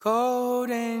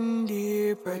Golden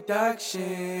Deer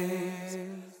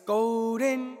Productions.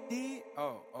 Golden Deer.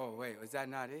 Oh, wait, was that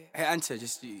not it? Hey, answer,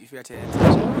 just you forgot to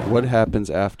answer. What happens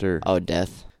after? Oh,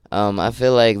 death. I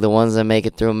feel like the ones that make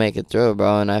it through,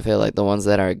 bro. And I feel like the ones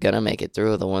that are gonna make it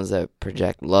through are the ones that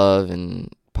project love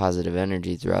and positive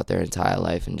energy throughout their entire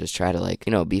life and just try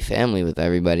to, be family with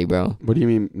everybody, bro. What do you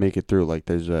mean make it through? Like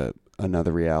there's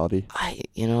another reality?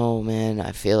 Man,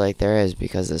 I feel like there is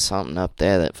because there's something up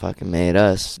there that fucking made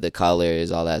us. The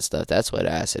colors, all that stuff. That's what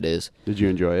acid is. Did you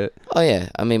enjoy it? Oh, yeah.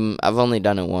 I mean, I've only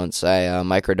done it once. I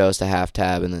microdosed a half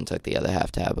tab and then took the other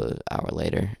half tab an hour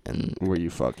later. And were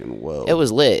you fucking whoa? It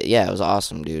was lit. Yeah, it was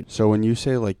awesome, dude. So when you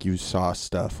say, like, you saw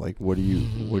stuff, like, what do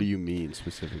you mean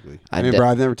specifically? Bro,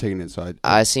 I've never taken it, so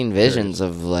I seen visions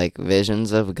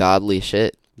of godly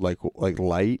shit. Like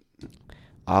light?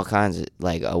 All kinds of,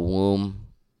 like a womb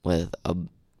with a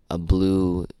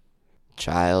blue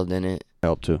child in it.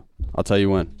 Help too. I'll tell you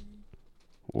when.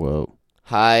 Whoa.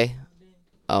 Hi.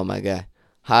 Oh my god.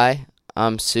 Hi,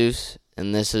 I'm Seuss,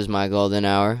 and this is my golden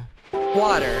hour.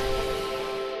 Water,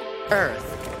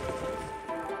 earth,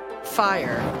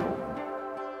 fire,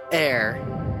 air.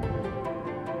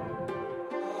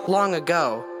 Long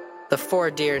ago, the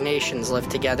 4 deer nations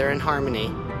lived together in harmony.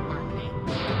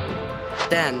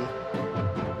 Then,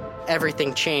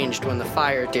 everything changed when the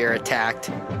fire deer attacked.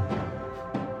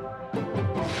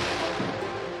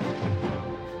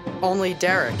 Only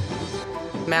Derek,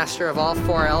 master of all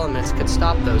 4 elements, could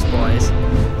stop those boys.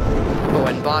 But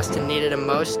when Boston needed him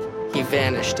most, he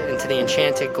vanished into the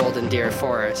enchanted Golden Deer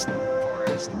Forest.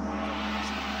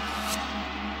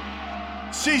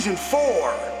 Season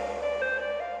 4.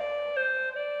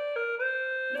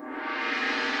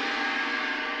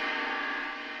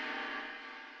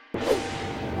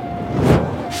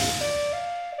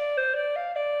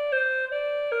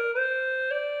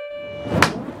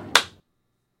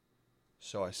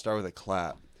 So I start with a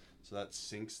clap. So that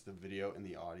syncs the video and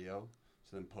the audio.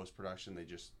 So then post-production, they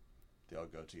all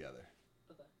go together.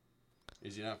 Okay.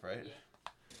 Easy enough, right?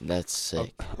 That's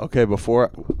sick. Okay,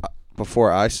 before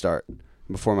I start,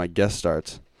 before my guest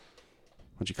starts,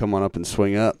 why don't you come on up and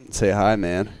swing up and say hi,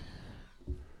 man.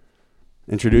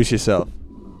 Introduce yourself.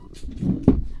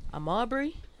 I'm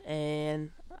Aubrey,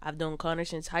 and I've known Connor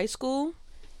since high school.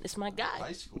 It's my guy.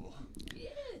 High school?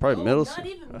 Yeah. Probably middle school.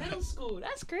 Not even middle school.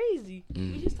 That's crazy.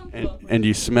 We just talked about And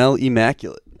you smell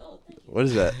immaculate. Oh, thank you. What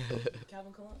is that?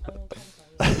 Calvin Cologne.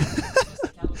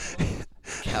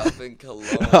 Calvin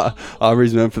Cologne.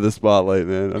 Aubrey's meant for the spotlight,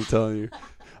 man. I'm telling you.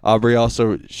 Aubrey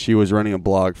also, she was running a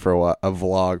vlog for a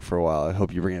while. I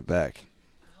hope you bring it back.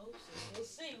 I hope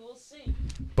so. We'll see.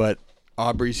 But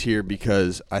Aubrey's here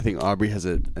because I think Aubrey has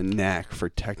a knack for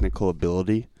technical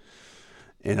ability.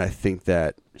 And I think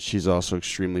that she's also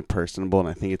extremely personable, and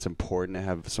I think it's important to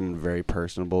have someone very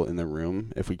personable in the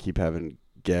room if we keep having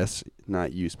guests,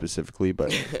 not you specifically, but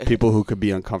people who could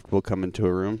be uncomfortable come into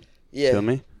a room. Yeah. Feel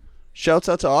me? Shouts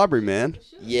out to Aubrey, man.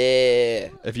 Yeah.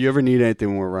 If you ever need anything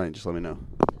when we're running, just let me know.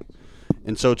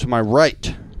 And so to my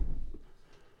right,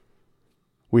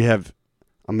 we have,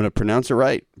 I'm going to pronounce it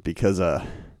right because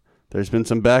there's been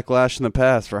some backlash in the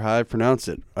past for how I pronounce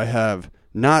it. I have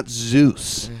not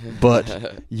Zeus,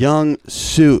 but young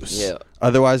Seuss, Yeah.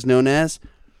 otherwise known as?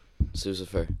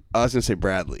 Lucifer. I was going to say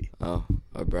Bradley. Oh,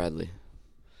 or Bradley.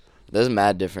 There's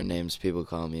mad different names people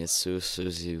call me. It's Seuss,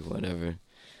 Susie, whatever.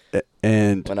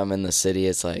 And When I'm in the city,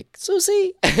 it's like,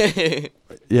 Susie. yeah,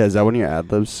 is that one of your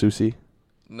ad-libs, Susie?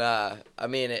 Nah, I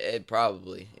mean, it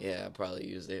probably. Yeah, I probably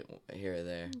used it here or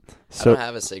there. So, I don't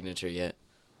have a signature yet.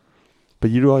 but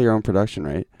you do all your own production,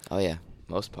 right? Oh, yeah.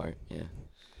 Most part, yeah.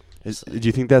 Do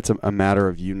you think that's a matter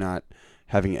of you not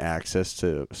having access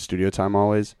to studio time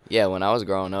always? Yeah, when I was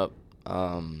growing up,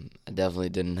 I definitely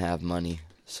didn't have money.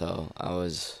 So I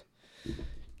was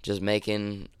just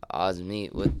making odds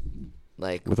meet with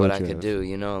what I could do,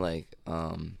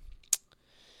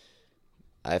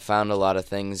 I found a lot of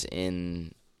things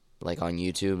on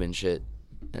YouTube and shit,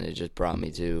 and it just brought me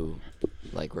to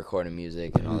recording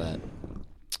music and all that.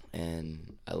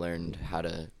 And I learned how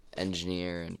to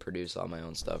engineer and produce all my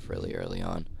own stuff really early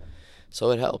on.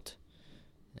 So it helped.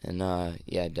 And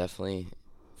definitely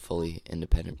fully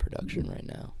independent production right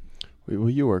now. Well,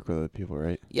 you work with other people,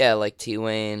 right? Yeah, like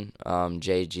T-Wayne,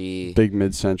 JG. Big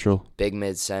Mid Central.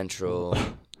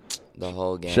 The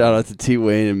whole game. Shout out to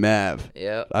T-Wayne and Mav.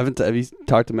 Yep. Have you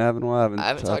talked to Mav in a while? I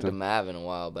haven't talked to Mav in a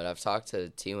while, but I've talked to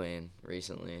T-Wayne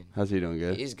recently. How's he doing?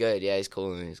 Good? He's good. Yeah, he's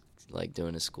cool. And he's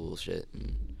doing his school shit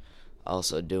and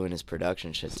also doing his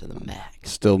production shit to the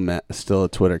max. Still a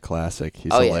Twitter classic.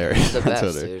 He's hilarious. Yeah, he's the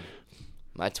best, dude.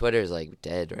 My Twitter is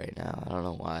dead right now. I don't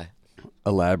know why.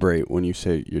 elaborate when you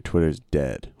say your Twitter's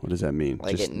dead. What does that mean?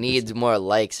 Like, it needs more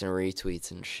likes and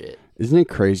retweets and shit. Isn't it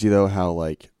crazy though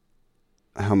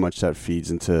how much that feeds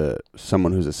into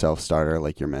someone who's a self-starter,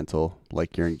 like your mental,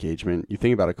 like your engagement? You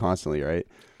think about it constantly, right?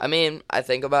 I mean, I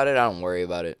think about it. I don't worry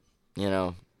about it. You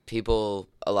know,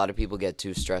 a lot of people get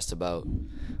too stressed about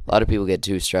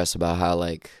how,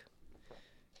 like,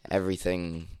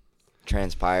 everything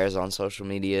transpires on social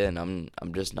media, and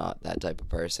I'm just not that type of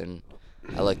person.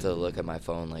 I like to look at my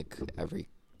phone, like,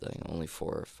 only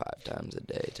 4 or 5 times a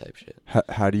day type shit.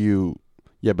 How do you...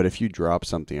 Yeah, but if you drop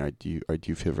something, do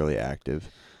you feel really active?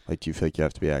 Like, do you feel like you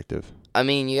have to be active? I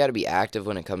mean, you got to be active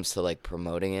when it comes to, like,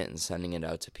 promoting it and sending it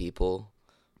out to people.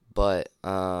 But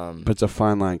it's a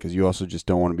fine line because you also just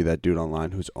don't want to be that dude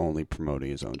online who's only promoting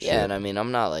his own shit. Yeah, and I mean,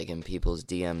 I'm not, like, in people's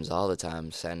DMs all the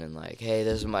time sending, like, hey,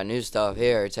 this is my new stuff,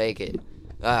 here, take it.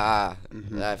 I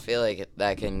feel like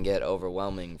that can get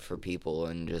overwhelming for people,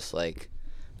 and just, like,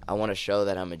 I want to show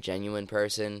that I'm a genuine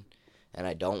person, and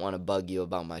I don't want to bug you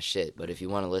about my shit. But if you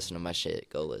want to listen to my shit,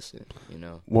 go listen, you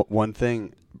know? One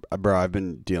thing, bro, I've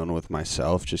been dealing with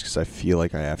myself just because I feel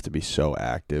like I have to be so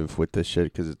active with this shit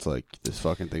because it's like this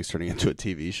fucking thing's turning into a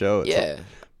TV show. Yeah.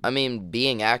 I mean,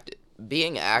 being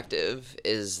active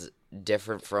is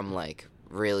different from, like,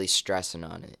 really stressing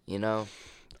on it, you know?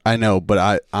 I know,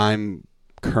 but I'm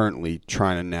currently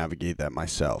trying to navigate that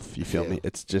myself. You feel me?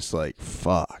 It's just like,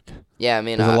 fuck. Yeah, I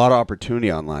mean, there's a lot of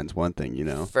opportunity online is one thing, you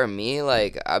know? For me,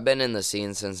 like, I've been in the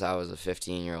scene since I was a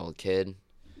 15-year-old kid.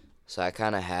 So I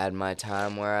kind of had my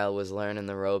time where I was learning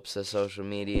the ropes of social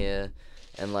media.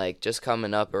 And, like, just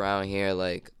coming up around here,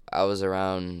 like, I was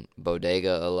around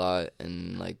Bodega a lot.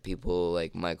 And, like, people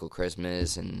like Michael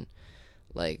Christmas and,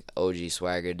 like, OG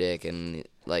Swagger Dick. And,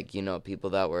 like, you know,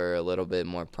 people that were a little bit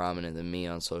more prominent than me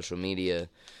on social media.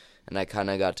 And I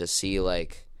kind of got to see,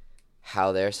 like,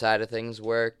 how their side of things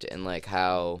worked and, like,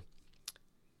 how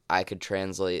I could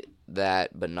translate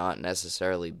that but not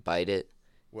necessarily bite it,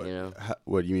 you know?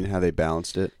 What do you mean, how they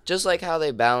balanced it? Just, like, how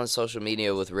they balance social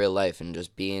media with real life and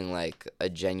just being, like, a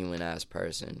genuine-ass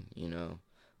person, you know?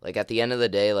 Like, at the end of the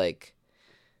day, like,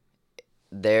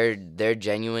 their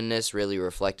genuineness really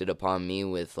reflected upon me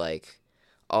with, like,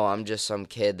 oh, I'm just some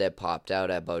kid that popped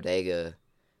out at Bodega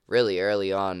really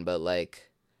early on, but, like,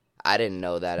 I didn't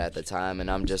know that at the time,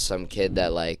 and I'm just some kid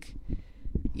that, like,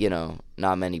 you know,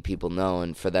 not many people know,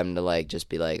 and for them to, like, just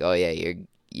be like, oh, yeah, you're,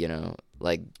 you know,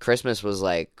 like, Christmas was,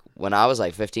 like, when I was,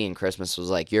 like, 15, Christmas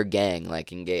was, like, your gang,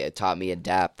 like, and it taught me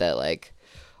adapt that, like,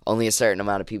 only a certain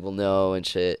amount of people know and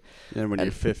shit. Yeah, and when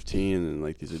you're 15 and,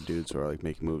 like, these are dudes who are, like,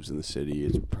 making moves in the city,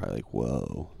 it's probably like,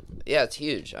 whoa. Yeah, it's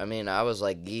huge. I mean, I was,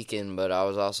 like, geeking, but I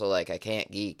was also, like, I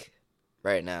can't geek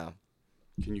right now.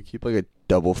 Can you keep, like, a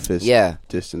double fist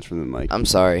distance from the mic? I'm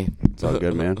sorry. It's all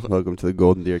good, man. Welcome to the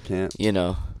Golden Deer Camp. You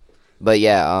know. But,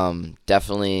 yeah,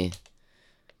 definitely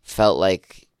felt,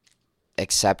 like,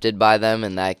 accepted by them,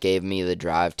 and that gave me the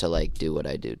drive to, like, do what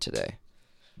I do today.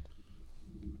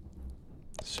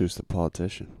 Seuss the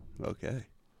politician. Okay.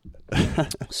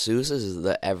 Seuss is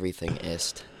the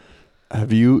everything-ist.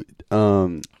 Have you,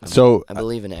 I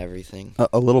believe in everything.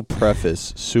 A little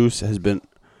preface. Seuss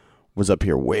was up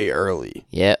here way early.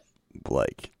 Yep.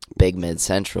 Like. Big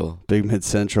Mid-Central.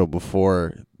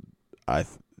 Before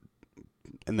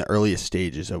in the earliest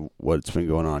stages of what's been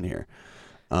going on here.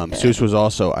 Seuss was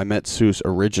also, I met Seuss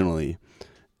originally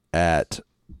at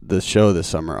the show this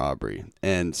summer, Aubrey.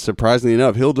 And surprisingly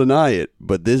enough, he'll deny it,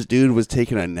 but this dude was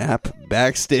taking a nap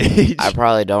backstage. I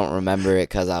probably don't remember it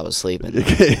because I was sleeping.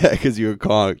 Yeah, because you were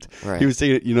conked. Right. He was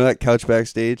taking, you know that couch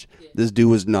backstage? Yeah. This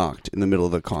dude was knocked in the middle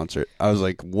of the concert. I was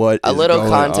like, what A is little going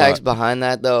context on? behind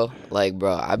that, though. Like,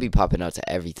 bro, I be popping out to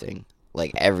everything.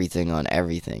 Like, everything on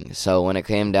everything. So when it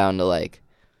came down to, like,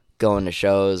 going to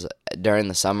shows, during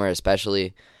the summer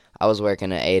especially, I was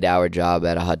working an 8-hour job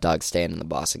at a hot dog stand in the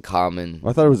Boston Common.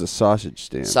 I thought it was a sausage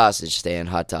stand. Sausage stand,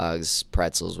 hot dogs,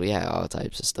 pretzels. We had all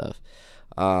types of stuff.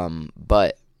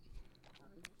 But,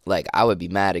 like, I would be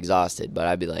mad exhausted, but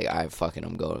I'd be like, all right, fucking,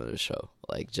 I'm going to the show.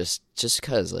 Like, just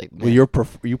because, like, man. Well,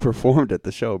 you performed at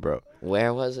the show, bro.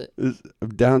 Where was it? It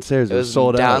was downstairs. It was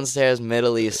sold downstairs,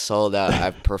 Middle East, sold out. I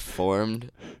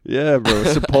performed. Yeah, bro.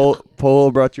 So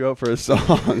Polo brought you out for a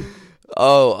song.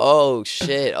 Oh,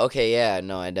 shit. Okay, yeah.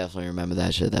 No, I definitely remember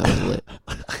that shit. That was lit.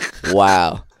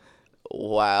 Wow.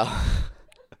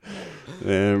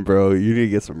 Man, bro, you need to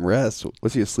get some rest.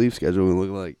 What's your sleep schedule look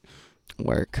like?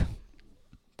 Work.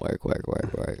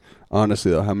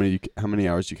 Honestly, though, how many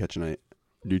hours do you catch a night?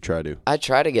 Do you try to? I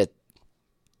try to get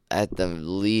at the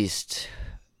least,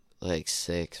 like,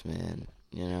 6, man.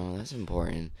 You know, that's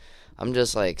important. I'm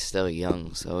just like still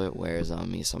young, so it wears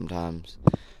on me sometimes.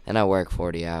 And I work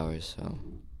 40 hours, so.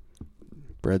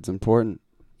 Bread's important.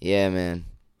 Yeah, man.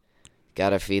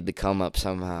 Gotta feed the come up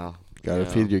somehow. Gotta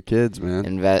feed your kids,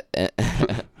 man.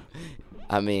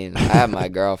 I mean, I have my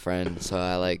girlfriend, so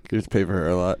I like. You have to pay for her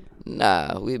a lot.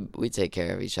 Nah, we take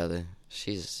care of each other.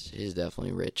 She's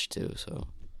definitely rich too, so.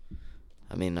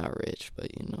 I mean, not rich,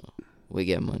 but you know, we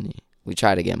get money. We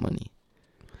try to get money.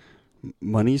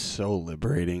 Money's so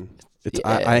liberating. It's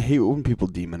Yeah. I hate when people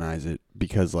demonize it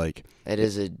because like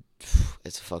It's a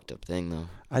fucked up thing though.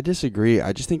 I disagree.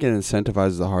 I just think it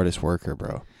incentivizes the hardest worker,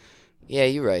 bro. Yeah,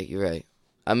 you're right.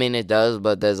 I mean, it does,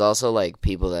 but there's also like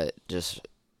people that just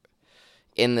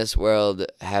in this world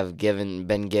have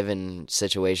been given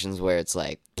situations where it's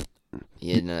like,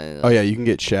 you know. Oh yeah, you can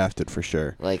get shafted for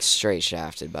sure. Like straight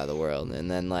shafted by the world, and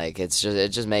then like it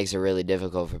just makes it really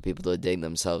difficult for people to dig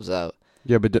themselves out.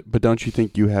 Yeah, but don't you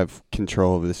think you have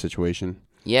control over the situation?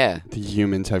 Yeah. The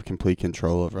humans have complete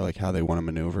control over like how they want to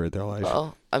maneuver their life.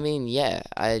 Well, I mean, yeah,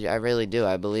 I really do.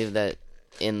 I believe that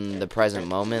in the present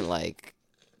moment, like,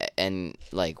 and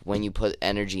like when you put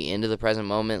energy into the present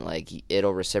moment, like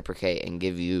it'll reciprocate and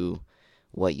give you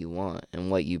what you want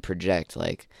and what you project.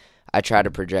 Like, I try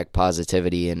to project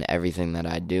positivity in everything that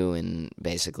I do, and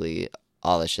basically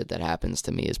all the shit that happens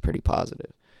to me is pretty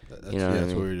positive. That's, you know what I that's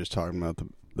mean? what we were just talking about. The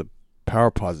power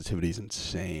of positivity is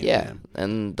insane. Yeah, man.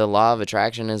 and the law of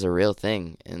attraction is a real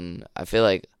thing, and I feel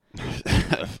like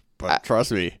But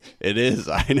trust me, it is.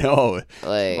 I know.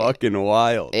 like Fucking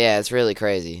wild. yeah, it's really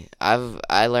crazy.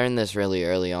 I learned this really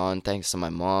early on thanks to my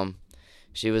mom.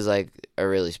 She was like a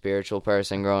really spiritual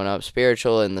person growing up.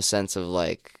 Spiritual in the sense of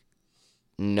like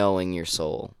knowing your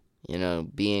soul, you know,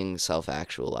 being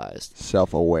self-actualized.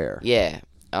 Self-aware. Yeah.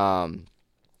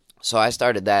 So I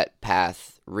started that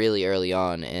path really early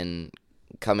on, and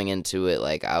coming into it,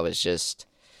 like, I was just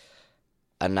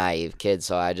a naive kid,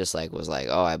 so I just, like, was like,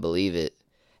 oh, I believe it.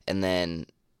 And then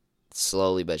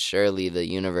slowly but surely the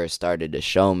universe started to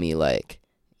show me, like,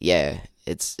 yeah,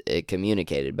 it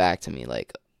communicated back to me,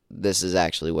 like, this is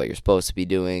actually what you're supposed to be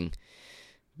doing.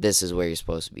 This is where you're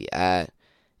supposed to be at.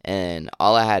 And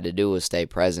all I had to do was stay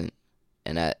present.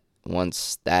 And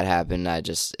once that happened,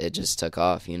 it just took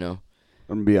off, you know?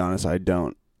 I'm going to be honest,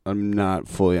 I'm not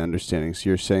fully understanding. So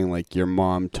you're saying, like, your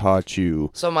mom taught you...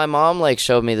 So my mom, like,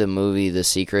 showed me the movie The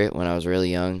Secret when I was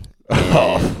really young.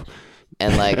 And,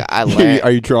 and like, I learned... Are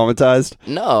you traumatized?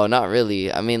 No, not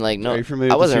really. I mean, like, no. Are you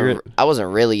familiar with The Secret? I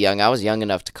wasn't really young. I was young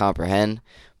enough to comprehend.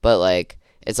 But, like,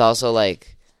 it's also,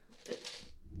 like,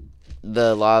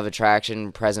 the law of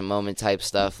attraction, present moment type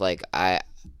stuff. Like, I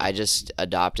just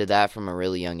adopted that from a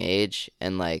really young age.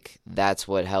 And, like, that's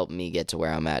what helped me get to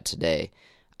where I'm at today.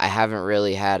 I haven't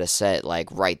really had a set,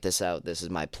 like, write this out, this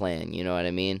is my plan, you know what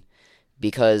I mean?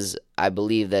 Because I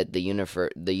believe that the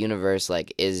universe,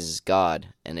 like, is God,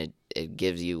 and it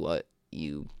gives you what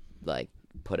you, like,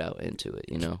 put out into it,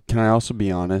 you know? Can I also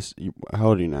be honest? How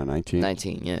old are you now, 19?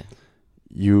 19, yeah.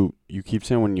 You keep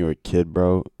saying when you were a kid,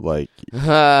 bro, like...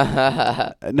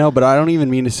 No, but I don't even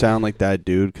mean to sound like that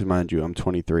dude, because mind you, I'm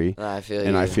 23. I feel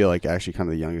and you. I feel like actually kind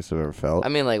of the youngest I've ever felt. I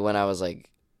mean, like, when I was, like,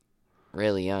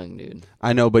 really young, dude.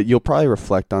 I know, but you'll probably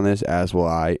reflect on this, as will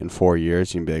I, in 4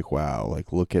 years. You can be like, wow,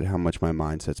 like, look at how much my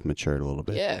mindset's matured a little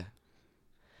bit. Yeah.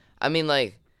 I mean,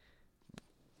 like,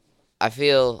 I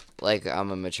feel like I'm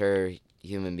a mature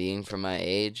human being for my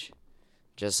age.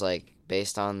 Just, like,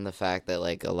 based on the fact that,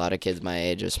 like, a lot of kids my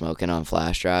age are smoking on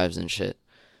flash drives and shit.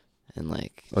 And,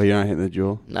 like... Oh, you're not hitting the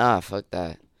jewel? Nah, fuck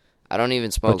that. I don't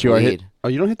even smoke But you weed.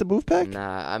 You don't hit the move pack?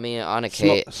 Nah, I mean, on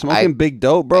occasion... Smoking big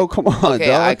dope, bro? Come on, okay,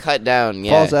 dog. I cut down,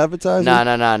 yeah. False advertising?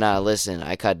 Nah, listen,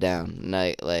 I cut down.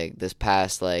 Like, this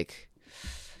past, like,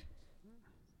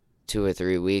 2 or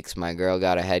 3 weeks, my girl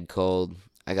got a head cold.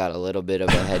 I got a little bit of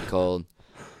a head cold.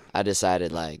 I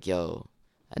decided, like, yo,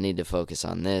 I need to focus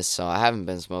on this, so I haven't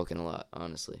been smoking a lot,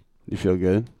 honestly. You feel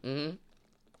good? Mm-hmm.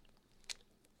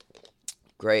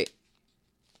 Great.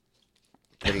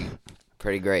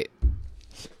 Pretty great.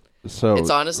 So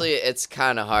It's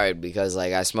kind of hard because,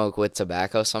 like, I smoke with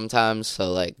tobacco sometimes,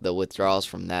 so, like, the withdrawals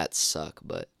from that suck,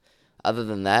 but other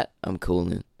than that, I'm cool,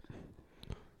 man.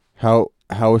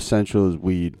 how essential is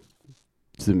weed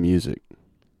to music?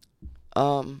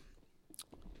 It's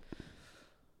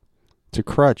a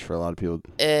crutch for a lot of people.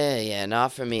 Yeah,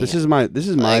 not for me. This is my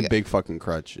Like, big fucking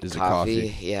crutch is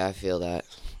coffee. Yeah, I feel that.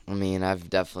 I mean, I've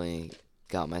definitely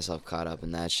got myself caught up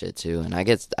in that shit too, and I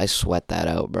sweat that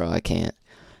out, bro. I can't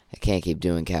keep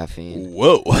doing caffeine.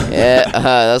 Whoa. Yeah,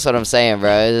 that's what I'm saying,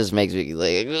 bro. It just makes me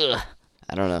like, ugh.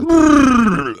 I don't know.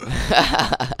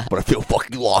 But I feel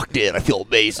fucking locked in. I feel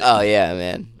amazing. Oh yeah,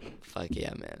 man. Fuck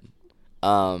yeah,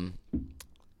 man.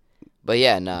 But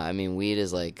yeah, nah, I mean, weed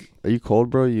is like... Are you cold,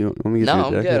 bro? You want me to get No, you a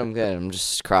I'm jacket? good, I'm good. I'm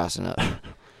just crossing up.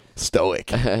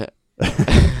 Stoic.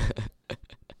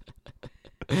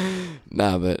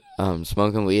 Nah, but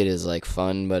smoking weed is like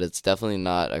fun, but it's definitely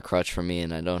not a crutch for me,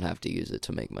 and I don't have to use it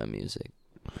to make my music.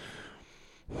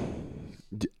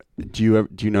 Do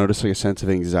you notice like a sense of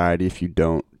anxiety if you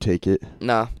don't take it?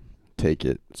 Nah. Take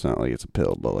it. It's not like it's a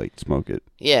pill, but like smoke it.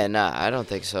 Yeah, nah, I don't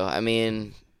think so. I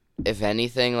mean, if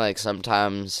anything, like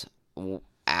sometimes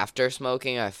after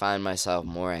smoking, I find myself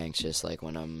more anxious, like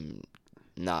when I'm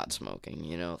not smoking,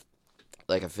 you know?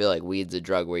 Like I feel like weed's a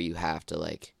drug where you have to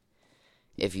like,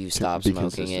 if you stop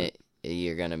smoking it,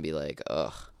 you're gonna be like,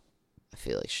 ugh, I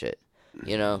feel like shit.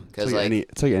 You know, because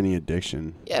it's like any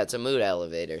addiction. Yeah, it's a mood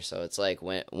elevator. So it's like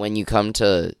when you come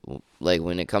to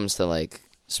when it comes to like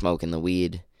smoking the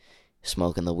weedle,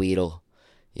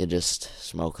 you just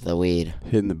smoke the weed.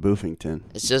 Hitting the Boofington.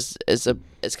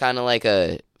 It's kind of like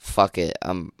a fuck it,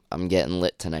 I'm getting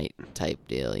lit tonight type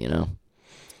deal, you know.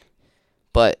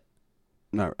 But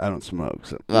no, I don't smoke.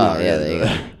 So oh yeah, there you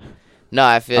go. No,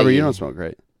 I feel. You don't smoke,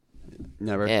 right?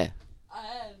 Never. Yeah. I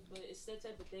have, but it's that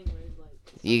type of thing where it's like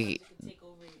You. take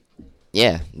over. Like,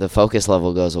 Yeah, the focus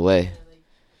level goes away. yeah, like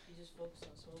you just focus on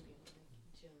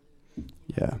smoking.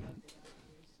 Yeah.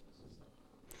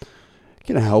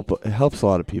 It helps a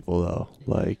lot of people though.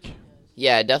 Like.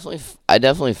 Yeah, I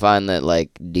definitely find that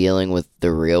like dealing with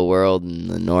the real world and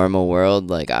the normal world,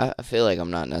 like I feel like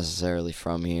I'm not necessarily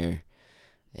from here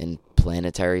in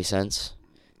planetary sense.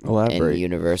 Elaborate. In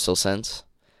universal sense.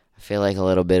 I feel like a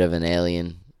little bit of an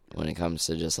alien when it comes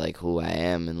to just like who I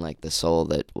am and like the soul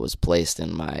that was placed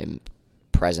in my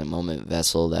present moment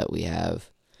vessel that we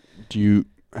have.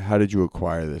 How did you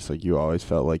acquire this? Like you always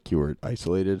felt like you were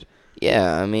isolated?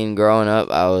 Yeah, I mean, growing up,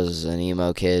 I was an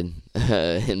emo kid.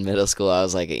 In middle school, I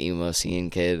was like an emo scene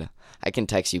kid. I can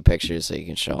text you pictures so you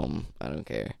can show them. I don't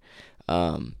care.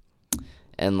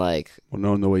 And like... Well,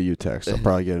 knowing the way you text, I'll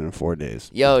probably get it in 4 days.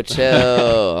 Yo,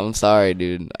 chill. I'm sorry,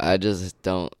 dude. I just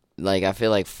don't... Like, I feel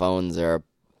like phones are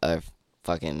a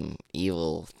fucking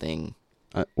evil thing.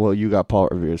 Well, you got Paul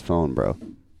Revere's phone, bro.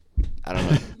 I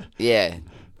don't know. Yeah,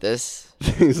 this...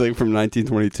 Things like from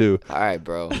 1922. All right,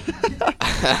 bro. All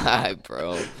right,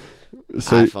 bro.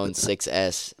 So, iPhone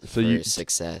 6S for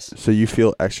success. So you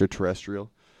feel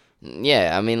extraterrestrial?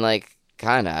 Yeah, I mean, like,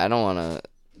 kind of. I don't want to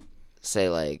say,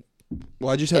 like...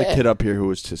 Well, I just had a kid up here who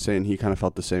was saying he kind of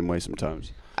felt the same way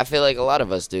sometimes. I feel like a lot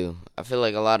of us do. I feel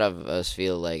like a lot of us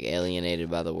feel, like,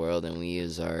 alienated by the world, and we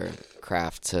use our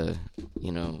craft to,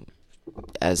 you know,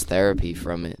 as therapy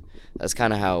from it. That's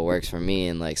kind of how it works for me,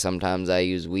 and, like, sometimes I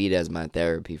use weed as my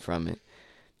therapy from it.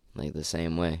 Like, the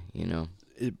same way, you know?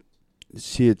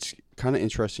 It's kind of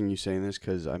interesting you saying this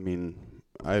because, I mean,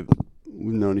 we've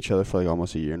known each other for, like,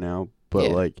 almost a year now,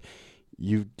 but, like,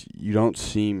 you don't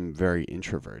seem very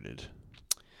introverted.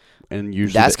 And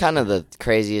usually that's kind of the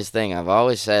craziest thing. I've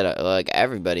always said, like,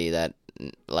 everybody that,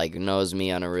 like, knows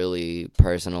me on a really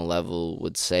personal level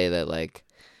would say that, like,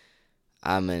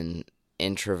 I'm an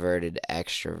introverted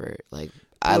extrovert. Like,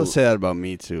 I would say that about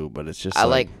me, too, but it's just I,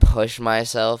 like, push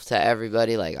myself to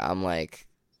everybody. Like, I'm like,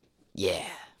 yeah.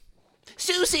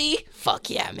 Susie! Fuck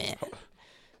yeah, man.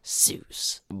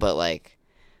 Seuss. But, like,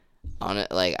 on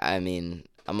it, like, I mean,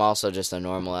 I'm also just a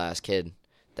normal-ass kid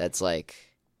that's, like,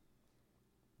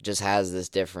 just has this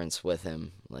difference with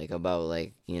him, like, about,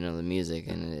 like, you know, the music,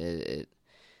 and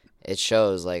it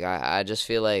shows. Like, I just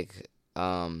feel like,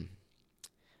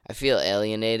 I feel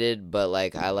alienated, but,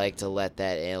 like, I like to let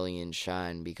that alien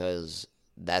shine because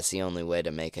that's the only way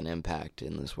to make an impact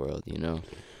in this world, you know?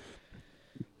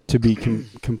 To be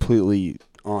completely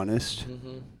honest,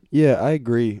 yeah, I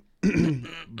agree.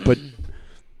 But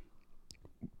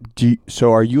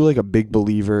so are you like a big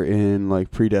believer in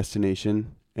like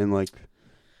predestination and like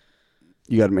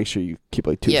you got to make sure you keep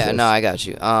like two? Yeah, no, I got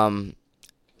you.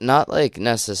 Not like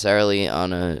necessarily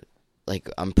on a like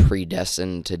I'm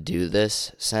predestined to do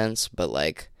this sense, but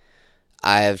like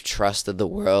I have trusted the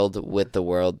world,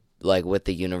 like with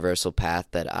the universal path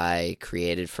that I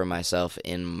created for myself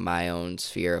in my own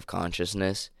sphere of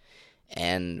consciousness,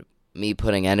 and me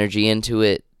putting energy into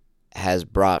it has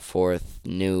brought forth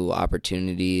new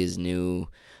opportunities,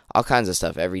 all kinds of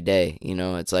stuff every day. You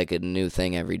know, it's like a new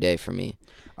thing every day for me.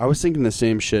 I was thinking the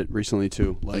same shit recently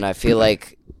too. Like, and I feel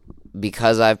like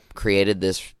because I've created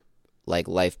this like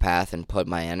life path and put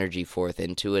my energy forth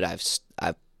into it, I've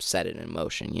set it in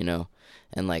motion, you know,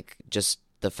 and like just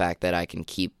the fact that I can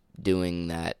keep doing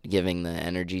that, giving the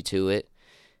energy to it,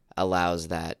 allows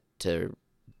that to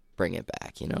bring it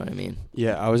back. You know what I mean?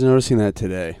 Yeah, I was noticing that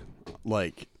today,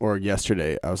 or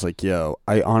yesterday. I was like, yo,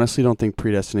 I honestly don't think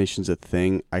predestination's a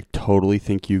thing. I totally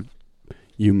think you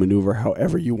you maneuver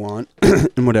however you want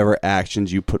and whatever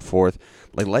actions you put forth.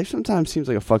 Like, life sometimes seems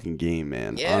like a fucking game,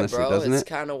 man. Yeah, honestly, bro, doesn't it's it?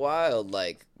 kind of wild.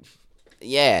 Like,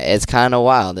 yeah, it's kind of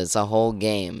wild. It's a whole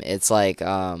game. It's like,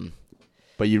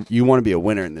 But you want to be a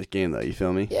winner in this game, though. You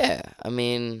feel me? yeah, I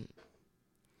mean,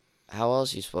 how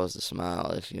else you supposed to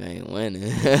smile if you ain't winning?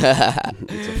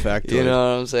 It's a fact. You know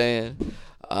what I'm saying?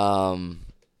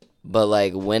 But,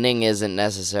 like, winning isn't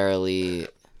necessarily,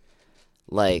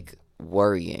 like,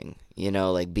 worrying. You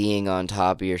know, like, being on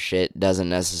top of your shit doesn't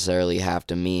necessarily have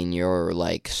to mean you're,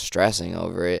 like, stressing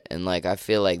over it. And, like, I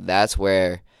feel like that's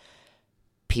where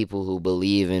people who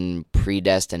believe in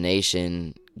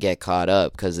predestination get caught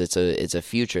up, because it's a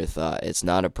future thought. It's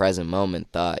not a present moment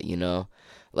thought, you know?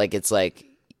 Like, it's like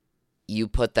you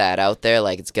put that out there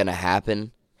like it's gonna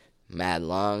happen mad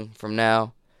long from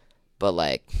now, but,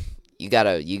 like, you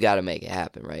gotta make it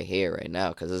happen right here, right now,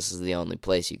 because this is the only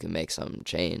place you can make something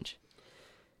change.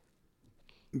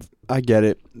 I get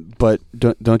it, but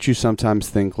don't you sometimes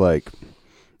think, like,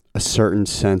 a certain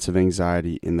sense of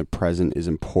anxiety in the present is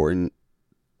important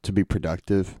to be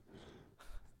productive?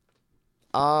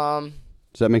 Does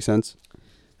that make sense?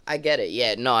 I get it.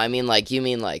 Yeah, no, I mean, like, you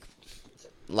mean like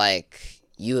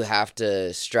you have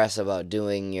to stress about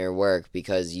doing your work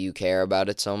because you care about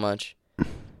it so much?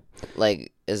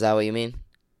 Like, is that what you mean?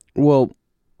 Well,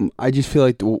 I just feel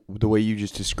like the way you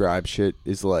just describe shit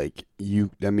is like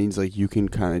that means like you can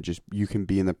kind of just, you can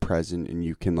be in the present and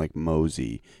you can like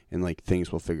mosey and like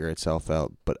things will figure itself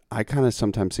out. But I kind of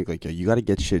sometimes think like, yo, you got to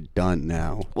get shit done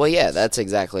now. Well, yeah, that's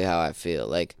exactly how I feel.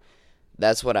 Like,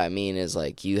 that's what I mean is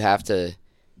like you have to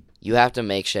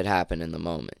make shit happen in the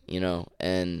moment, you know?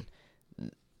 And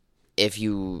if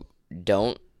you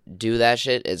don't do that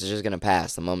shit, it's just going to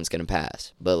pass. The moment's going to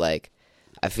pass. But, like,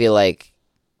 I feel like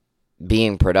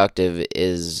being productive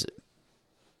is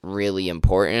really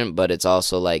important, but it's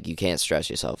also like you can't stress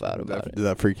yourself out about it. Did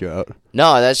that freak you out?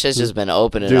 No, that shit's just been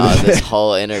opening on this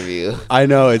whole interview. I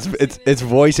know, it's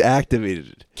voice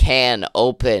activated. Can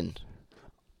open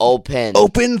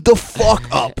The fuck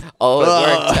up. Oh, it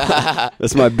worked.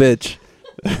 That's my bitch.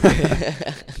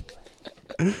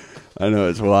 I know,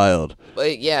 it's wild.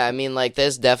 But yeah, I mean, like,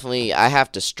 there's definitely, I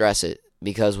have to stress it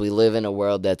because we live in a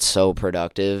world that's so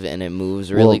productive and it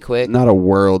moves really quick. Not a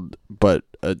world, but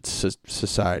a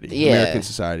society. Yeah. American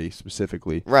society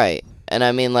specifically. Right. And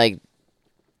I mean, like,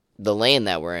 the lane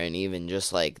that we're in, even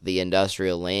just like the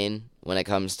industrial lane when it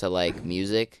comes to like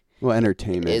music. Well,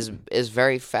 entertainment is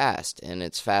very fast and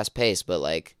it's fast paced, but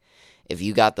like if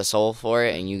you got the soul for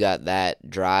it and you got that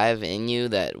drive in you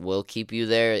that will keep you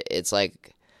there, it's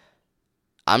like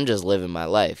I'm just living my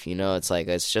life, you know? It's like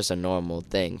it's just a normal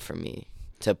thing for me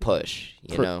to push,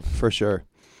 you know? For sure.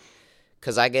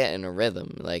 Cuz I get in a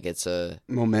rhythm, like it's a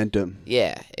momentum.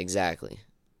 Yeah, exactly.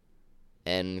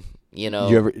 And you know,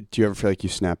 do you ever feel like you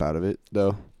snap out of it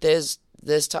though? There's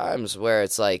times where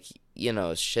it's like, you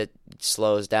know, shit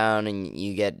slows down and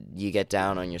you get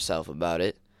down on yourself about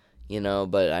it, you know,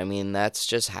 but I mean that's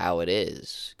just how it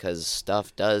is cuz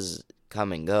stuff does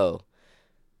come and go.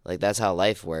 Like that's how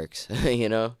life works, you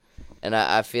know? And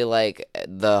I feel like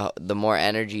the more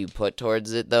energy you put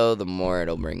towards it though, the more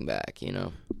it'll bring back, you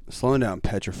know. Slowing down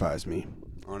petrifies me,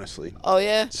 honestly. Oh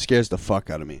yeah? It scares the fuck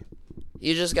out of me.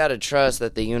 You just got to trust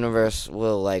that the universe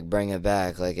will like bring it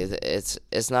back. Like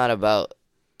it's not about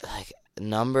like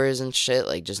numbers and shit,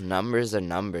 like just numbers are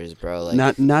numbers, bro.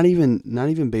 Like not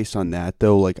even based on that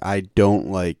though. Like I don't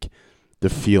like the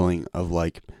feeling of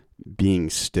like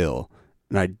being still,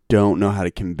 and I don't know how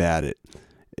to combat it.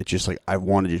 It's just like I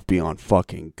want to just be on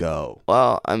fucking go.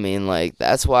 Well, I mean, like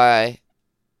that's why.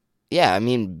 Yeah, I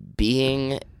mean,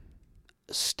 being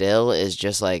still is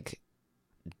just like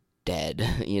dead,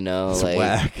 you know. It's like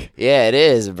whack. Yeah, it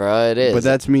is, bro. It is. But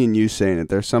that's me and you saying it.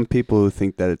 There's some people who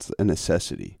think that it's a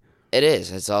necessity. It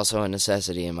is. It's also a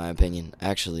necessity, in my opinion,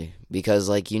 actually. Because,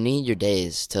 like, you need your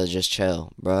days to just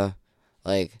chill, bruh.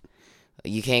 Like,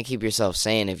 you can't keep yourself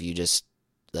sane if you just,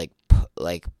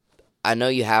 like, I know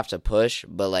you have to push,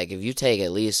 but, like, if you take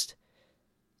at least,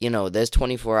 you know, there's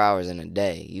 24 hours in a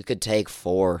day. You could take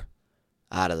 4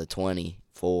 out of the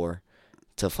 24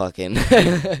 to fucking...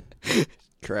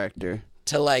 Tractor.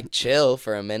 To, like, chill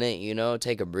for a minute, you know,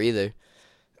 take a breather.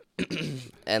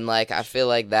 And like I feel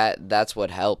like that's what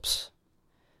helps.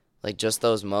 Like just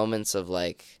those moments of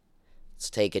like let's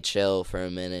take a chill for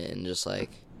a minute and just like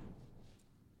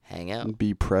hang out.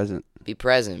 Be present. Be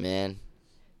present, man.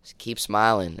 Just keep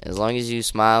smiling. As long as you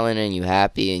smiling and you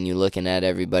happy and you looking at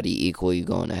everybody equal, you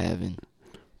going to heaven.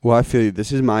 Well, I feel you.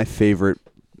 This is my favorite.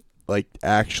 Like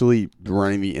actually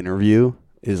running the interview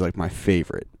is like my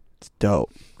favorite. It's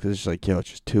dope because it's like, yo,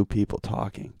 it's just two people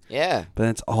talking. Yeah. But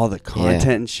then it's all the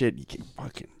content and shit. You can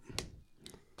fucking.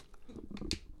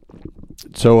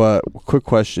 So, quick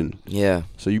question. Yeah.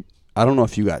 So I don't know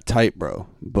if you got tight, bro,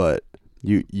 but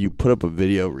you put up a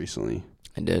video recently.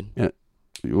 I did. Yeah.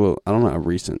 Well, I don't know how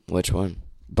recent, Which one?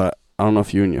 but I don't know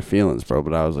if you and your feelings, bro.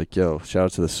 But I was like, yo, shout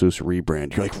out to the Seuss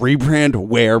rebrand. You're like, rebrand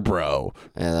where, bro?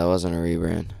 Yeah, that wasn't a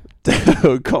rebrand.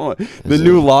 Dude, come on. The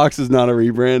new locks is not a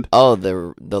rebrand. Oh,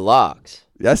 the locks.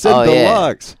 I said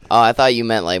locks. Oh, I thought you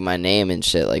meant like my name and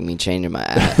shit, like me changing my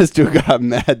ass. This dude got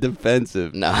mad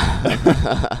defensive. No.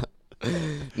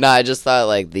 No, I just thought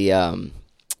like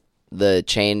the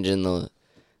change in the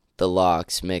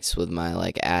locks mixed with my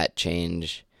like @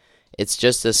 change. It's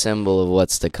just a symbol of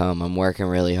what's to come. I'm working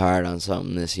really hard on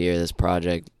something this year, this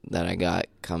project that I got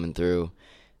coming through.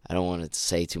 I don't want to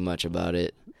say too much about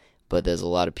it, but there's a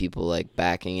lot of people like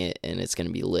backing it, and it's going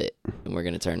to be lit, and we're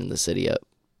going to turn the city up.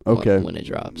 Okay. When it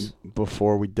drops.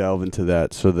 Before we delve into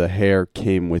that, so the hair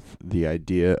came with the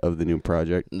idea of the new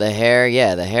project. The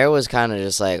hair was kind of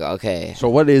just like, okay. So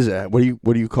what is that? What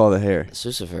do you call the hair?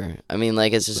 Lucifer. I mean,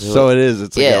 like, it's just So it is.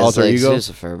 It's like an alter it's like ego.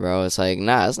 Lucifer, bro. It's like,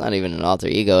 nah, it's not even an alter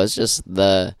ego. It's just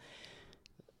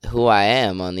who I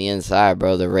am on the inside,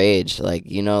 bro. The rage, like,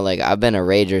 you know, like I've been a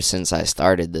rager since I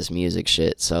started this music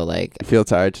shit. So like, You feel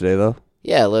tired today though?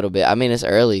 yeah, a little bit. I mean, it's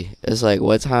early. It's like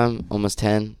what time? Almost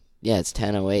 10. Yeah, it's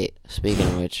 10:08. Speaking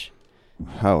of which,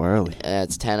 How early? yeah,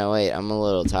 it's 10:08. I'm a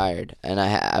little tired, and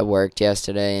I worked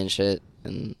yesterday and shit,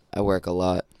 and I work a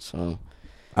lot, so.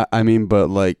 I mean, but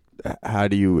like, how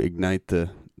do you ignite the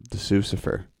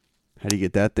Lucifer? How do you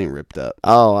get that thing ripped up?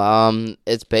 Oh,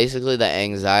 it's basically the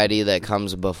anxiety that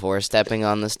comes before stepping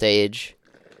on the stage.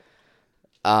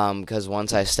 Because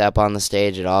once I step on the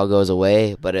stage, it all goes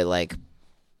away, but it like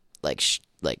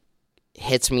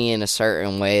hits me in a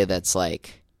certain way that's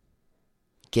like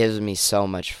gives me so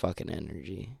much fucking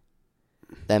energy.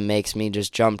 That makes me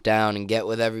just jump down and get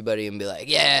with everybody and be like,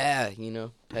 yeah, you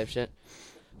know, type shit.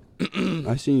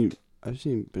 I've seen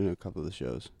you been in a couple of the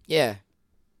shows. Yeah,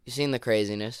 you seen the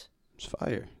craziness? It's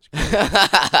fire.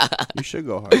 It's you should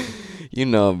go hard. You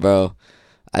know, bro.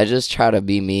 I just try to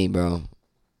be me, bro.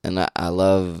 And I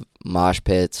love mosh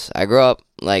pits. I grew up,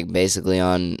 like, basically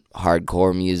on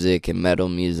hardcore music and metal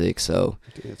music, so.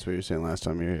 I think that's what you were saying last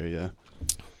time you were here, yeah.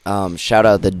 Shout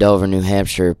out the Dover, New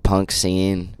Hampshire punk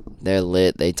scene. They're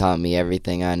lit. They taught me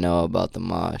everything I know about the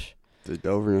mosh. The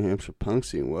Dover, New Hampshire punk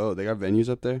scene. Whoa, they got venues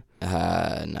up there?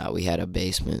 No, we had a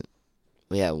basement.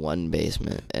 We had one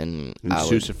basement, and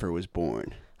Lucifer was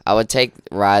born. I would take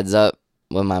rides up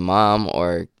with my mom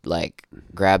or, like,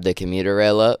 grab the commuter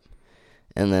rail up,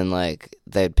 and then, like,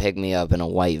 they'd pick me up in a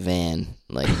white van.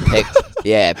 Like,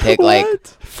 pick like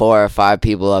 4 or 5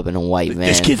 people up in a white van.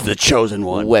 This kid's the chosen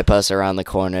one. Whip us around the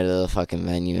corner to the fucking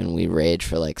venue, and we rage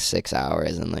for, like, 6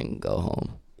 hours and then go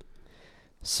home.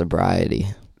 Sobriety.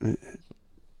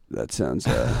 That sounds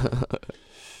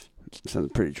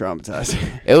sounds pretty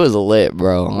traumatizing. It was lit,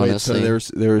 bro, Wait, honestly.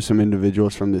 so there were some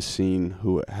individuals from this scene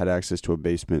who had access to a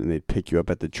basement, and they'd pick you up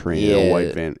at the train in a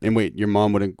white van. And wait, your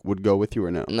mom would go with you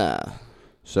or no? Nah.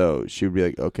 So she would be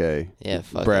like, okay, Yeah,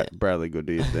 fuck it. Bradley, go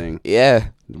do your thing. Yeah.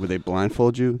 Would they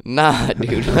blindfold you? Nah,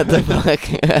 dude, what the fuck?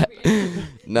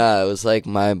 Nah, it was like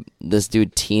this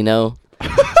dude Tino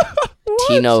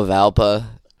Valpa.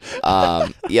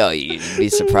 Yo, you'd be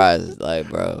surprised, like,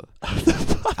 bro.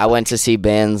 I went to see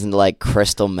bands like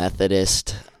Crystal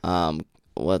Methodist.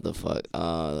 What the fuck?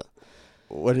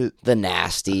 What is The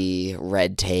Nasty,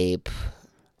 Red Tape,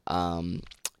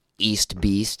 East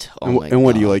Beast. Oh and, my and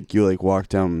what God. do you like? You like walk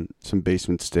down some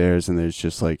basement stairs, and there's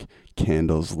just like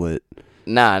candles lit.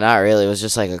 Nah, not really. It was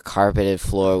just like a carpeted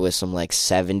floor with some like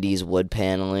 70s wood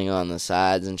paneling on the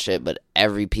sides and shit, but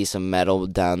every piece of metal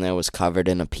down there was covered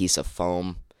in a piece of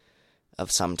foam of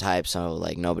some type, so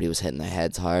like nobody was hitting their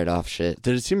heads hard off shit.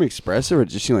 Did it seem expressive, or did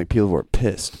it just seem like people were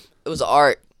pissed? It was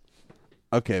art.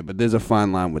 Okay, but there's a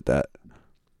fine line with that.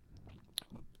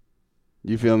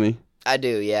 You feel me? I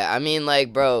do, yeah. I mean,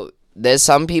 like, bro, there's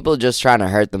some people just trying to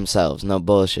hurt themselves. No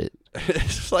bullshit.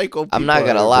 Psycho. I'm not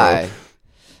gonna lie.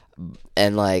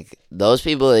 And, like, those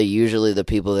people are usually the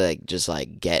people that, like, just,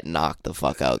 like, get knocked the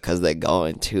fuck out because they're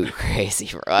going too crazy,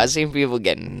 bro. I've seen people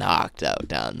get knocked out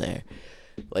down there.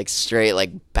 Like, straight,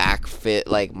 like, back fit.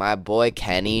 Like, my boy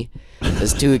Kenny,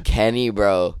 this dude Kenny,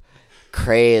 bro,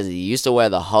 crazy. He used to wear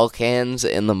the Hulk hands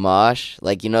in the mosh.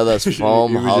 Like, you know those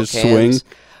foam He would Hulk just hands?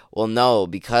 swing? Well, no,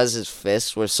 because his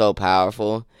fists were so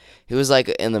powerful. He was, like,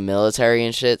 in the military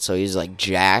and shit, so he's, like,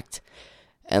 jacked.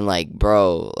 And, like,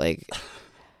 bro, like...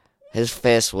 His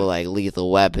fists were like lethal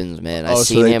weapons, man. I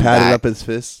seen so they him padded back. up his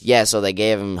fists? Yeah, so they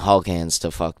gave him Hulk hands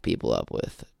to fuck people up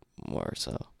with. more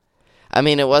so. I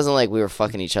mean, it wasn't like we were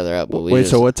fucking each other up, but we Wait,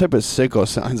 just, so what type of sicko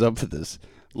signs up for this?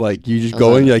 Like, you just I was go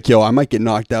in, like- you're like, yo, I might get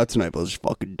knocked out tonight, but let's just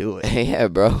fucking do it. yeah,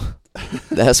 bro.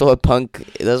 That's what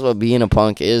being a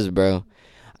punk is, bro.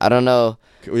 I don't know.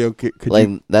 Could Like,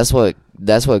 you, that's what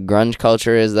grunge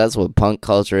culture is. That's what punk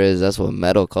culture is. That's what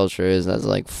metal culture is. That's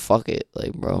like, fuck it.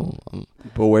 Like, bro,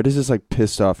 but where does this, like,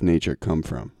 pissed off nature come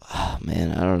from? oh,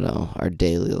 man, I don't know. Our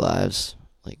daily lives.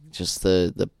 Like, just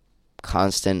the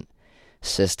constant,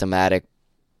 systematic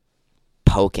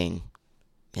poking.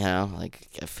 You know? Like,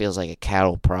 it feels like a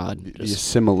cattle prod. The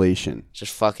assimilation.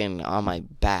 Just fucking on my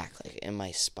back, like, in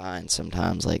my spine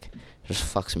sometimes. Like, just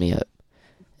fucks me up.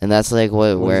 And that's like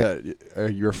What where... is that? Are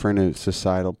you referring to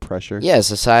societal pressure? Yeah,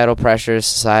 societal pressure,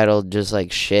 societal just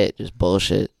like shit, just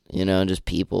bullshit. You know, just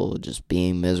people just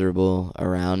being miserable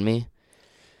around me.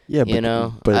 Yeah, but, You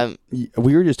know, but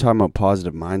we were just talking about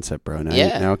positive mindset, bro. Now,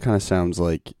 Yeah. now it kind of sounds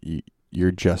like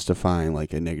you're justifying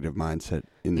like a negative mindset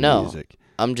in the No. music.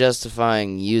 I'm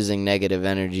justifying using negative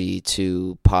energy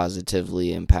to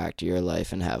positively impact your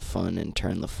life and have fun and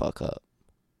turn the fuck up.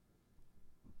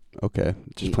 Okay,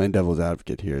 just playing devil's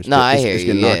advocate here. No, I hear Just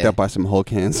you, getting knocked yeah. out by some Hulk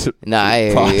hands. Nah, I hear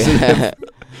you. Positive.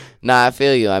 Nah, I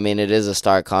feel you. I mean, it is a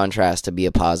stark contrast to be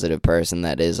a positive person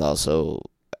that is also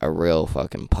a real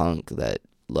fucking punk that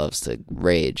loves to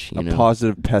rage, you A know?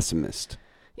 positive pessimist.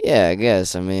 Yeah, I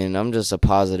guess. I mean, I'm just a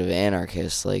positive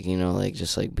anarchist, like, you know, like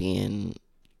just like being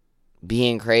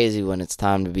crazy when it's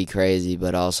time to be crazy,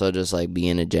 but also just like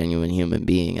being a genuine human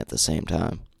being at the same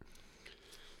time.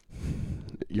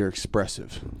 You're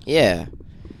expressive. Yeah.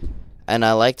 And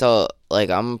I like to, like,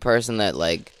 I'm a person that,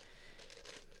 like,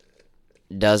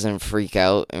 doesn't freak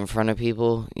out in front of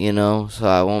people, you know? So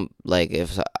I won't, like,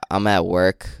 if I'm at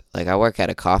work, like, I work at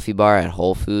a coffee bar at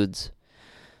Whole Foods.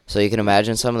 So you can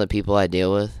imagine some of the people I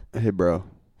deal with. Hey, bro.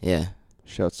 Yeah.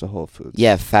 Shouts to Whole Foods.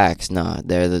 Yeah, facts. No,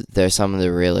 they're some of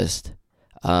the realest.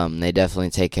 They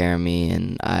definitely take care of me,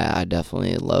 and I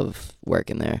definitely love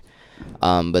working there.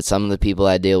 But some of the people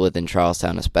I deal with in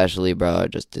Charlestown especially, bro, are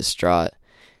just distraught.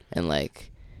 And,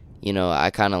 like, you know, I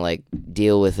kind of, like,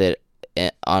 deal with it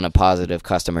on a positive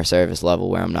customer service level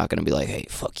where I'm not going to be like, hey,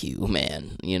 fuck you,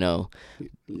 man, you know?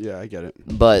 Yeah, I get it.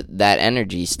 But that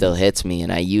energy still hits me,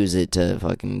 and I use it to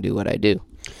fucking do what I do.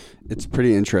 It's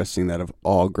pretty interesting that of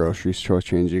all grocery store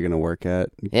chains you're going to work at,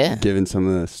 Yeah. given some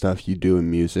of the stuff you do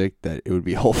in music, that it would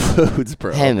be Whole Foods,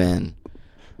 bro. Hey, man.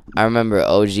 I remember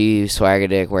OG Swagger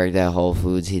Dick worked at Whole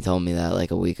Foods. He told me that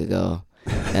like a week ago.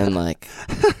 And like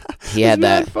he had Isn't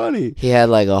that funny? He had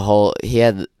like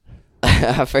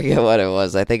I forget what it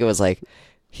was. I think it was like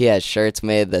he had shirts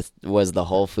made that was the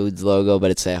Whole Foods logo, but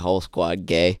it said Whole Squad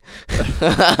Gay.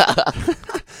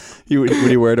 Would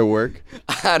he wear to work?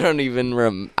 I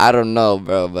don't know,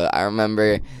 bro, but I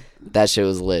remember that shit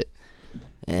was lit.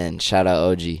 And shout out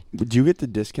OG. Would you get the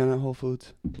discount at Whole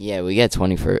Foods? Yeah, we get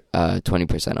 20%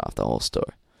 off the whole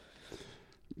store.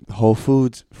 Whole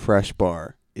Foods Fresh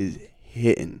Bar is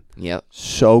hitting. Yep.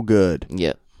 So good.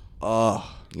 Yep.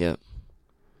 Oh. Yep.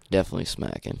 Definitely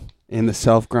smacking. And the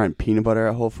self-grind peanut butter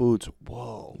at Whole Foods.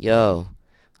 Whoa. Yo,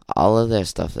 all of their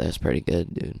stuff there is pretty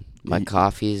good, dude. My Yeah.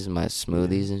 coffees, my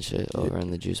smoothies and shit over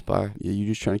in the juice bar. Yeah, you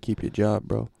just trying to keep your job,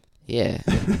 bro. Yeah.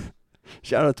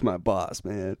 Shout out to my boss,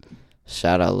 man.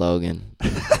 Shout out Logan.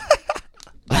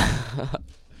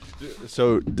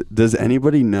 So, does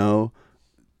anybody know?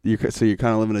 So you're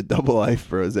kind of living a double life,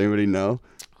 bro. Does anybody know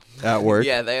at work?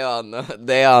 Yeah, they all know.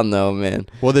 They all know, man.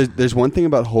 Well, there's one thing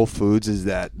about Whole Foods is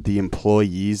that the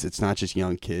employees, it's not just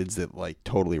young kids that like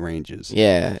totally ranges.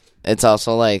 Yeah, it's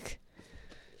also like,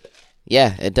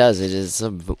 yeah, it does. It is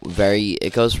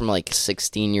it goes from like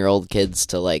 16-year-old kids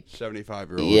to like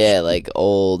 75-year-olds. yeah, like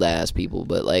old ass people.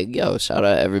 But like, yo, shout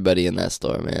out everybody in that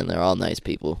store, man. They're all nice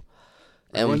people.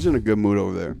 Everyone's in a good mood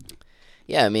over there.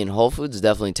 Yeah, I mean, Whole Foods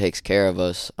definitely takes care of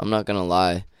us. I'm not gonna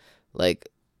lie. Like,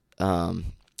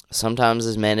 sometimes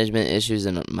there's management issues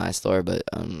in my store, but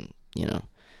you know,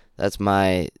 that's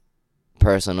my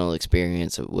personal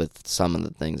experience with some of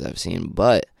the things I've seen.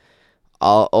 But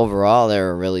overall,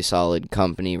 they're a really solid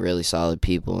company, really solid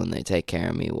people, and they take care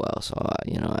of me well. So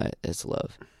you know, it's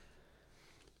love.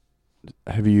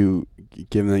 Have you,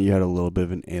 given that you had a little bit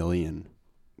of an alien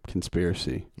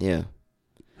conspiracy, Yeah.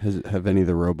 have any of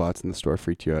the robots in the store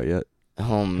freaked you out yet?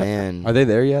 Oh man. Are they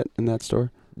there yet in that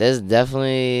store? There's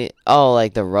definitely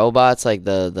like the robots, like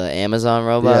the Amazon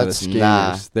robots. Yeah, the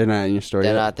Nah, scammers. They're not in your store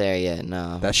they're yet? not there yet.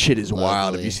 No. That shit is wild. Have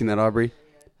Lovely. you seen that, Aubrey?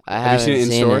 I Have you haven't seen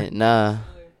it in store? it. Nah.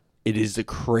 It is the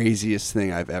craziest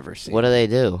thing I've ever seen. What do they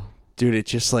do? Dude, it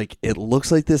just like, it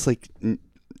looks like this, like,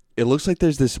 It looks like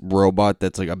there's this robot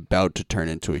that's like about to turn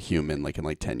into a human, like in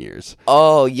like 10 years.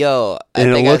 Oh, yo, I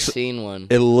And think looks- I've seen one.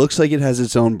 It looks like it has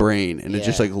its own brain, and it's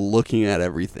just Yeah. like looking at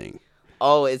everything.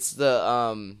 Oh, it's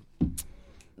the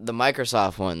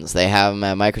Microsoft ones. They have them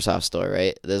at Microsoft Store,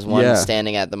 right? There's one Yeah.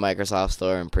 standing at the Microsoft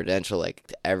Store in Prudential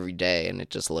like every day, and it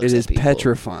just looks. It at is people.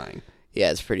 petrifying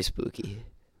Yeah, it's pretty spooky.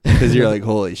 because you're like,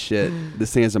 holy shit,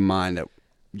 this thing has a mind that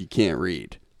you can't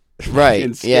read.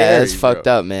 Right? Fucking Yeah, that's scary, fucked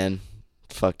bro. up, man.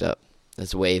 Fucked up.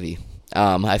 It's wavy.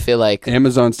 I feel like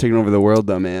Amazon's taking over the world,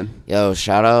 though, man. yo,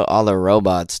 shout out all the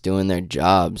robots doing their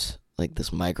jobs, like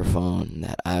this microphone,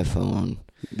 that iPhone.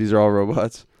 These are all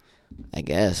robots. I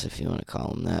guess if you want to call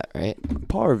them that, right?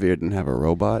 Paul Revere didn't have a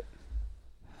robot.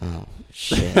 Oh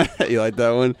shit, You like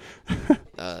that one?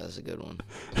 that's a good one.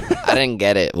 I didn't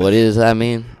get it. What does that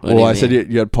mean? What do Well, you I said mean?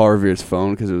 you had Paul Revere's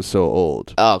phone because it was so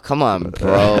old. Oh, come on,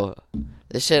 bro.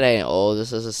 This shit ain't old.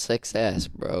 This is a 6S,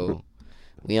 bro.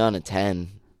 We on a 10.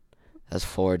 That's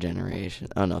 4 generation.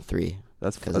 Oh, no, 3.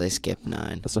 That's Because they skipped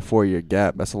 9. That's a 4-year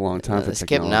gap. That's a long time for They skipped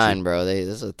technology. 9, bro. This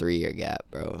is a 3-year gap,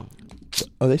 bro.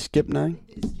 Oh, they skipped 9?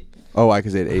 Oh, why?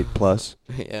 Because they had 8 plus.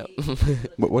 Yeah.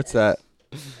 What's that?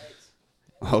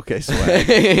 Okay, swag.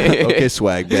 Okay,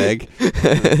 swag bag.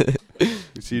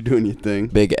 So you're doing your thing.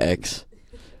 Big X.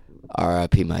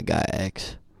 R.I.P. my guy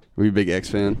X. Were you a big X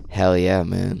fan? Hell yeah,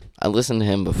 man. I listened to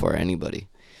him before anybody.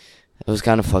 It was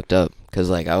kind of fucked up. Because,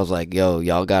 like, I was like, yo,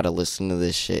 y'all got to listen to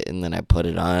this shit. And then I put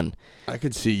it on. I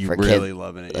could see you For really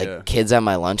loving it, Like, yeah. kids at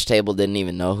my lunch table didn't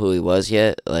even know who he was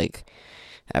yet. Like,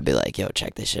 I'd be like, yo,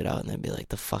 check this shit out. And they'd be like,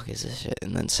 the fuck is this shit?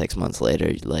 And then 6 months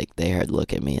later, like, they heard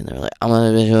look at me and they're like, I'm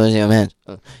gonna be showing your pants.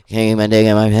 Can't get my dick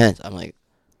in my pants. I'm like,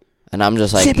 and I'm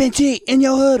just like, Sipping tea in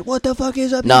your hood. What the fuck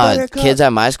is up? nah, kids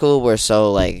at my school were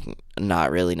so, like,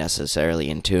 not really necessarily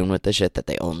in tune with the shit that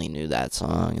they only knew that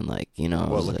song. And, like, you know. it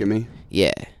What, was Look like- at Me?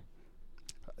 Yeah.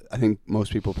 I think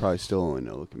most people probably still only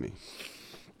know Look at Me.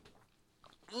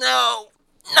 No.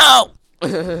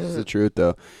 It's the truth,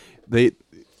 though.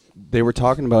 They were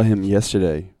talking about him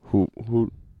yesterday.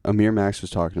 Who Amir Max was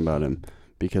talking about him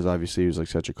because obviously he was like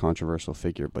such a controversial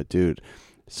figure. But dude,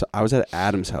 so I was at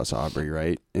Adam's house, Aubrey,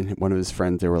 right? And one of his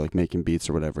friends, they were like making beats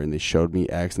or whatever, and they showed me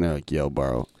X, and they're like, "Yo,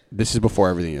 bro, this is before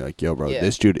everything." You're like, "Yo, bro, Yeah.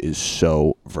 this dude is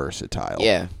so versatile."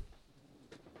 Yeah.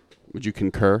 Would you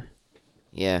concur?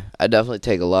 Yeah. I definitely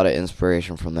take a lot of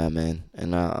inspiration from that man.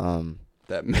 And,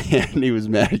 That man, he was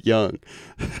mad young.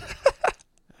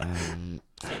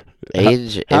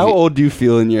 age. How if- old do you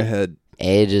feel in your head?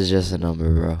 Age is just a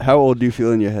number, bro. How old do you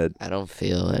feel in your head? I don't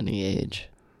feel any age.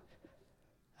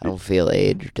 I don't feel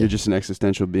aged. You're just an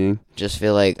existential being. Just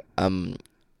feel like I'm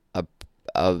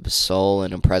a soul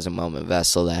in a present moment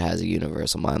vessel that has a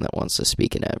universal mind that wants to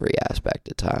speak in every aspect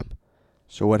of time.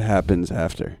 So what happens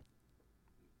after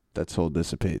that soul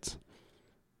dissipates?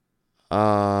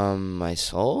 My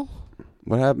soul?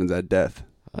 What happens at death?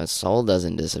 My soul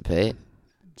doesn't dissipate.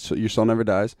 So your soul never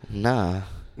dies? Nah.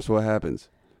 So what happens?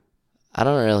 I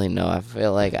don't really know. I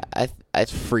feel like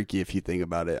It's freaky if you think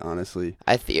about it, honestly.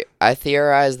 I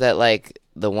theorize that, like,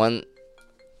 the one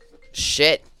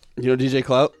shit. You know DJ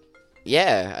Clout?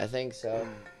 Yeah, I think so.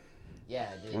 Yeah,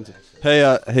 I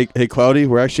do. Hey, Cloudy,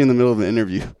 we're actually in the middle of an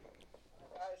interview.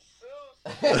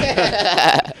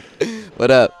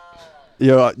 What up?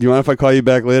 Yo, do you mind if I call you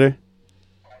back later?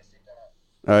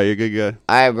 All right, you're a good guy.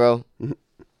 Alright, bro.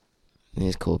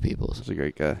 These cool peoples. He's a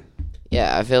great guy.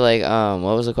 Yeah, I feel like,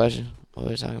 what was the question? What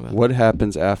were we talking about? What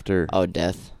happens after? Oh,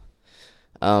 death.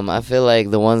 I feel like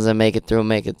the ones that make it through,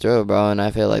 bro. And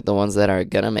I feel like the ones that are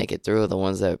gonna make it through are the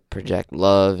ones that project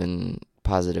love and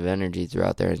positive energy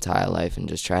throughout their entire life and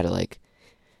just try to, like,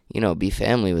 you know, be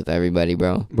family with everybody,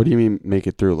 bro. What do you mean make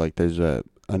it through? Like there's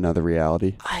another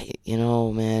reality?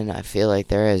 Man, I feel like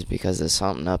there is because there's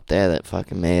something up there that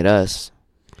fucking made us.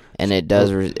 And it does,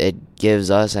 it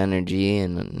gives us energy.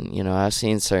 And, you know, I've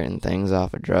seen certain things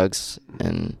off of drugs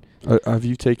and... Have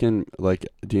you taken like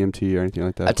DMT or anything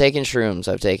like that? I've taken shrooms.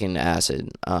 I've taken acid.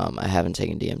 I haven't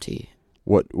taken DMT.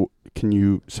 What can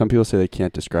you? Some people say they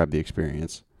can't describe the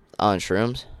experience. On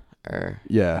shrooms? Or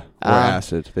Yeah, or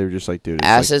acid. They were just like, dude, it's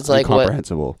acid's like what-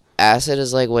 incomprehensible. acid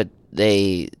is like what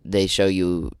they show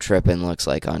you tripping looks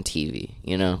like on TV,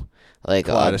 you know? Like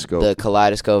Kaleidoscope. the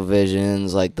kaleidoscope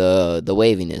visions, like the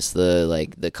waviness,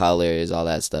 the colors, all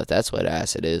that stuff. That's what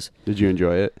acid is. Did you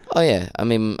enjoy it? Oh yeah, I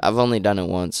mean I've only done it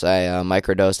once. I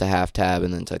microdosed a half tab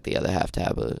and then took the other half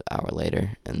tab an hour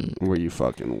later, and Were you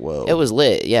fucking whoa? it was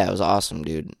lit. Yeah, it was awesome,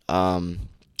 dude.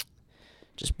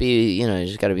 Just be, you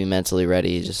just gotta be mentally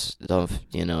ready. Just don't,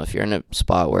 if you're in a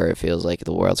spot where it feels like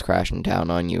the world's crashing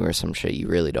down on you or some shit, you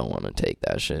really don't want to take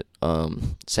that shit.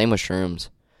 Same with shrooms.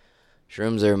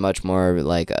 Shrooms are much more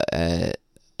like a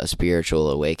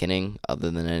spiritual awakening other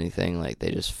than anything. Like,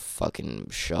 they just fucking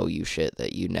show you shit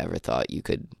that you never thought you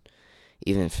could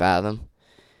even fathom.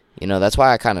 You know, that's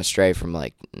why I kind of stray from,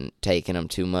 like, taking them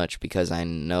too much, because I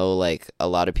know, like, a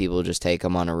lot of people just take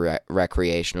them on a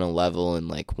recreational level and,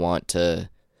 like, want to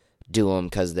do them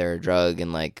because they're a drug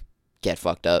and, like, get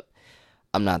fucked up.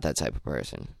 I'm not that type of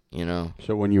person, you know?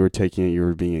 So when you were taking it, you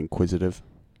were being inquisitive?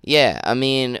 Yeah, I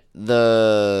mean,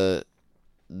 the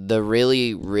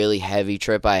really, really heavy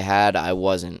trip I had, I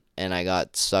wasn't, and I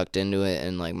got sucked into it,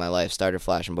 and, like, my life started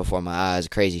flashing before my eyes,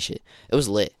 crazy shit. It was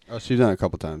lit. Oh, so you've done it a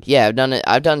couple times? Yeah, I've done it.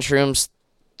 I've done shrooms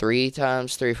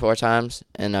 4 times,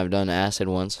 and I've done acid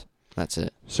once. That's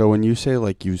it. So when you say,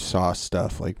 like, you saw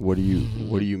stuff, like, what do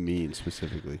you mean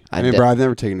specifically? I mean, I bro, I've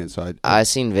never taken it, so I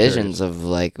seen visions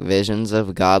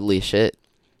of godly shit.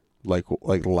 Like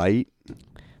light?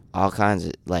 All kinds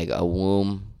of, like, a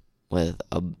womb with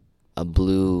a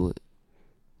blue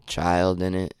child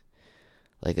in it,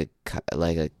 like a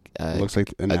Looks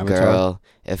like an a avatar. girl.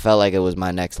 It felt like it was my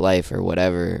next life or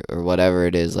whatever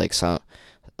it is, like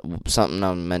something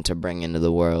I'm meant to bring into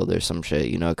the world or some shit.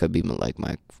 You know, it could be like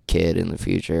my kid in the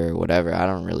future or whatever. I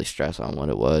don't really stress on what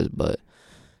it was, but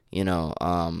you know,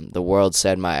 the world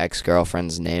said my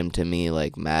ex-girlfriend's name to me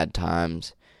like mad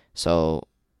times. So,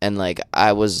 and like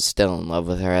I was still in love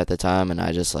with her at the time, and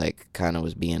I just like kind of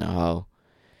was being a hoe.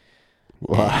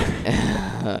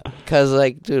 Why? Cause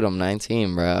like, dude, I'm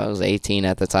 19, bro. I was 18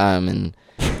 at the time, and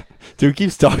dude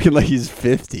keeps talking like he's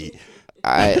 50. He's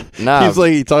talking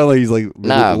like he's like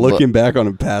looking back on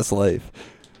a past life.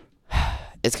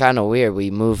 It's kind of weird. We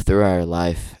move through our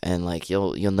life, and like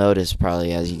you'll notice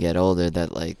probably as you get older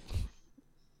that like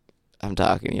I'm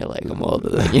talking to you like I'm older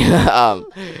than you.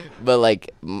 But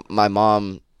like my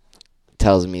mom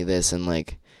tells me this, and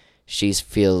like she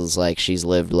feels like she's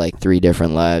lived like 3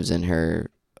 different lives in her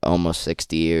almost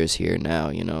 60 years here now,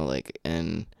 you know, like,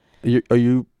 and you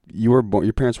were born,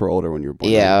 your parents were older when you were born?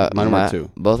 Yeah, right? Mine were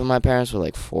too. Both of my parents were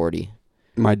like 40.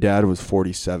 My dad was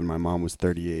 47, my mom was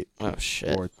 38. Oh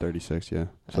shit. Or 36, yeah.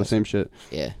 So same shit.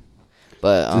 Yeah.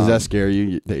 But does that scare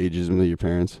you, the ageism of your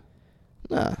parents?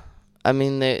 Nah. I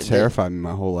mean, they terrified me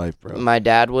my whole life, bro. My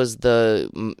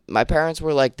parents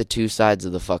were like the 2 sides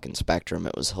of the fucking spectrum.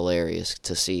 It was hilarious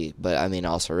to see, but I mean,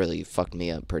 also really fucked me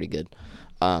up pretty good.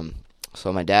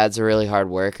 So my dad's a really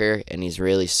hard worker, and he's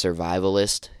really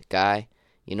survivalist guy.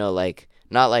 You know, like,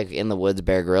 not like in the woods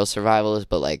Bear Grylls survivalist,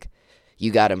 but like, you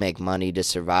got to make money to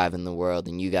survive in the world,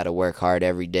 and you got to work hard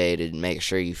every day to make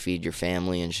sure you feed your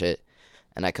family and shit.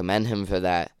 And I commend him for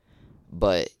that.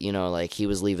 But, you know, like, he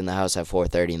was leaving the house at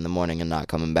 4:30 in the morning and not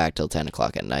coming back till 10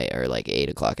 o'clock at night or, like, 8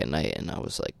 o'clock at night. And I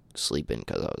was, like, sleeping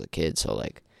because I was a kid. So,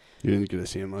 like... You didn't get to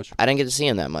see him much? I didn't get to see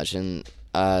him that much. And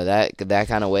that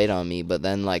kind of weighed on me. But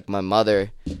then, like, my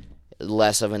mother,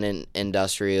 less of an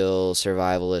industrial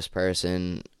survivalist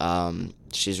person.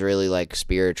 She's really, like,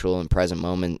 spiritual and present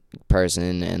moment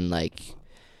person, and, like,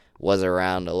 was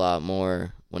around a lot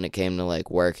more when it came to, like,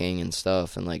 working and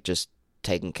stuff and, like, just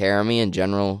taking care of me in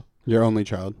general. Your only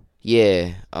child?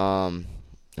 Yeah.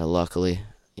 Luckily,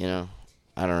 you know,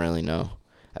 I don't really know.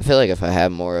 I feel like if I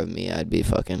had more of me, I'd be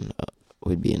fucking,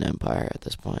 we'd be an empire at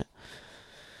this point.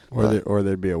 Or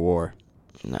there'd be a war.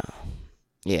 No.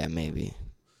 Yeah, maybe.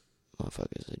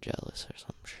 Motherfuckers are jealous or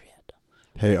some shit.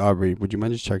 Hey, Aubrey, would you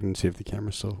mind just checking to see if the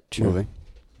camera's still moving?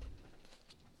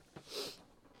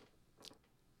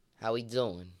 How we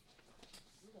doing?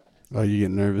 Oh, you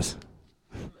getting nervous?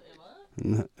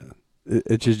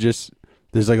 It's just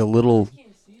there's like a little.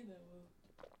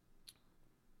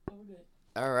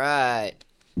 All right.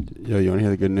 Yo, you want to hear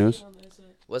the good news?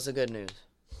 What's the good news?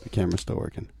 The camera's still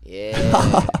working.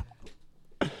 Yeah.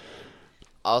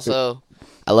 Also,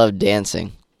 I love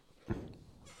dancing. I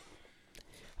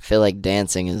feel like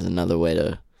dancing is another way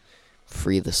to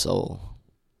free the soul.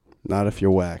 Not if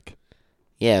you're whack.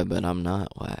 Yeah, but I'm not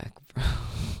whack,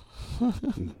 bro.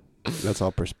 That's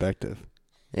all perspective.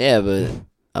 Yeah, but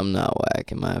I'm not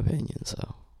whack in my opinion,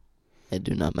 so it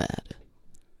do not matter.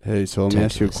 Hey, so let me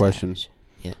ask you a question.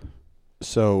 Yeah.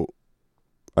 So,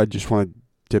 I just want to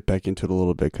dip back into it a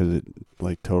little bit because it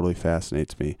like totally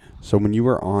fascinates me. So when you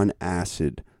were on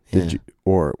acid, did you,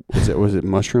 or was it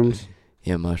mushrooms?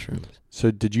 Yeah, mushrooms.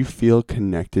 So did you feel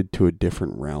connected to a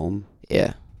different realm?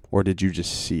 Yeah. Or did you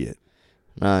just see it?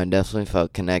 No, I definitely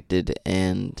felt connected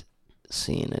and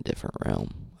seeing a different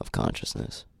realm of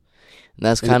consciousness. And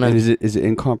that's kind of... Is it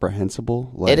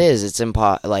incomprehensible? Like, it is. It's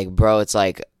like, bro, it's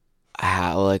like,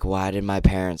 how, like, why did my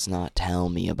parents not tell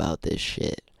me about this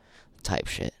shit? Type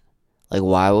shit. Like,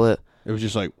 why would... It was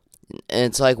just like...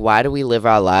 It's like, why do we live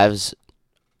our lives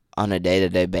on a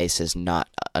day-to-day basis not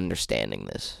understanding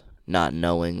this, not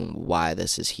knowing why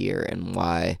this is here and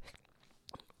why.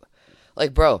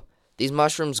 Like, bro, these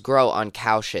mushrooms grow on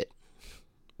cow shit,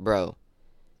 bro.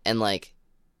 And, like,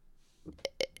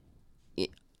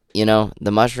 you know,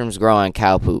 the mushrooms grow on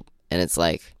cow poop. And it's,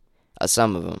 like,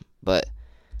 some of them. But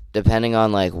depending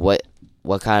on, like, what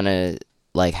kind of,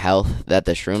 like, health that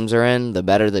the shrooms are in, the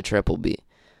better the trip will be.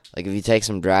 Like, if you take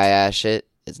some dry-ass shit,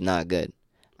 it's not good.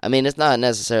 I mean, it's not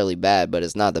necessarily bad, but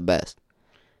it's not the best.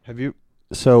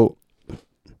 So,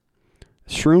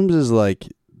 shrooms is, like,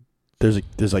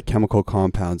 there's like chemical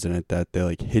compounds in it that they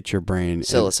like hit your brain.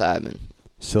 Psilocybin.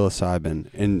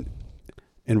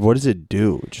 And what does it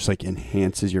do? It just like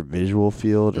enhances your visual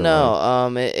field? Or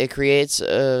No, it creates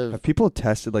a... Have people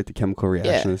tested like the chemical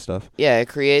reaction and stuff? Yeah, it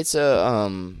creates a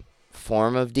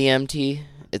form of DMT.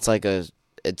 It's like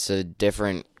it's a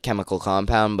different chemical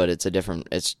compound, but it's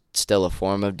still a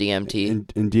form of DMT.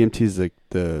 And DMT is like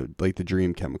the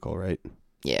dream chemical, right?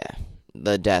 Yeah.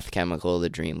 The death chemical, the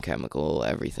dream chemical,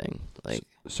 everything. Like,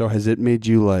 so has it made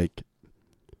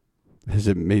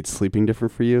sleeping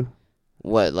different for you?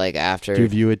 What, like after? Do you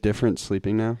view it different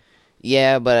sleeping now?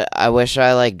 Yeah, but I wish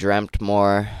I like dreamt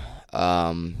more.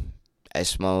 I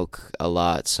smoke a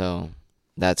lot, so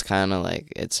that's kind of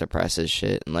like, it suppresses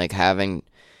shit. And like having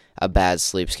a bad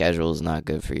sleep schedule is not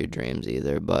good for your dreams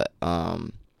either. But I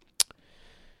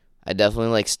definitely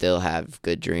like still have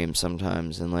good dreams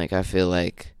sometimes, and like I feel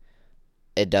like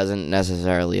it doesn't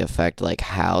necessarily affect like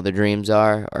how the dreams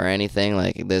are or anything.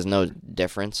 Like there's no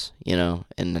difference, you know,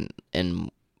 in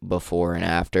before and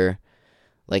after.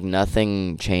 Like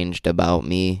nothing changed about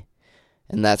me.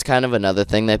 And that's kind of another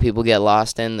thing that people get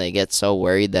lost in. They get so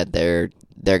worried that they're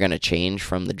going to change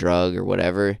from the drug or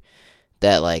whatever,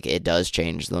 that like it does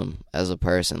change them as a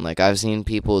person. Like I've seen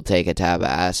people take a tab of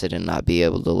acid and not be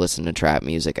able to listen to trap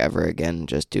music ever again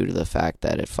just due to the fact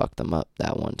that it fucked them up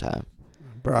that one time.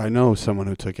 Bro, I know someone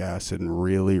who took acid and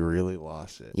really, really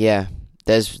lost it. Yeah,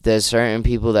 there's certain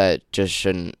people that just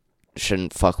shouldn't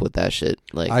fuck with that shit.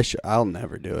 Like I'll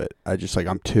never do it. I just like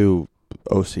I'm too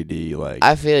OCD. Like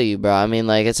I feel you, bro. I mean,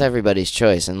 like it's everybody's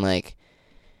choice, and like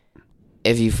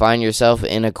if you find yourself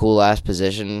in a cool ass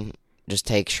position, just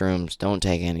take shrooms. Don't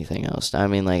take anything else. I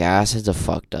mean, like acid's a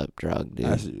fucked up drug, dude.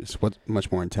 Acid is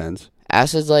much more intense.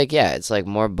 Acid's like, yeah, it's like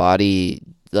more body.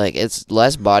 Like, it's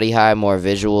less body high, more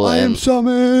visual. I am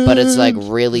summoned! But it's, like,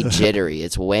 really jittery.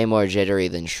 It's way more jittery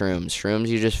than shrooms. Shrooms,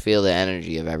 you just feel the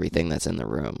energy of everything that's in the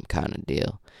room kind of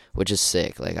deal, which is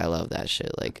sick. Like, I love that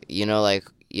shit. Like, you know, like,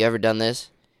 you ever done this?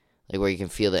 Like, where you can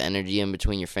feel the energy in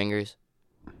between your fingers?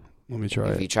 Let me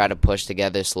try If it. you try to push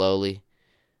together slowly,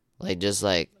 like, just,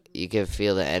 like, you can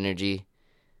feel the energy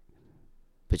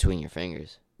between your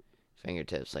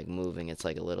fingertips, like, moving. It's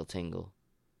like a little tingle.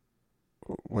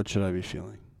 What should I be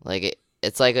feeling? Like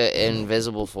it's like an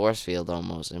invisible force field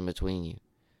almost in between you.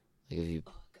 Like if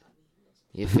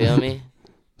you feel me?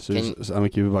 So I'm gonna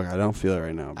keep it buck. I don't feel it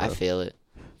right now, bro. I feel it.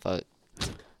 Fuck.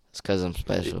 It's because I'm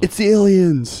special. It's the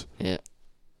aliens. Yeah.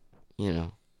 You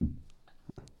know.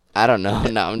 I don't know.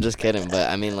 No, I'm just kidding. But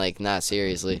I mean, like, not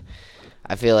seriously.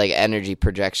 I feel like energy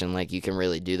projection, like you can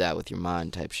really do that with your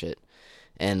mind type shit.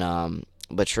 And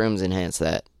but shrooms enhance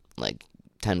that like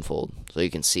tenfold, so you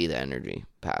can see the energy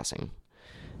passing.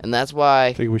 And that's why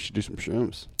I think we should do some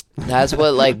shrooms. That's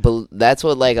what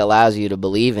like allows you to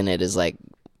believe in it, is like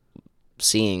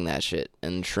seeing that shit.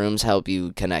 And shrooms help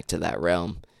you connect to that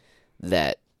realm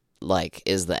that like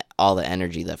is all the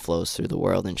energy that flows through the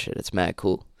world and shit. It's mad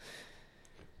cool.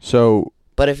 So,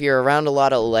 but if you're around a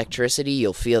lot of electricity,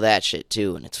 you'll feel that shit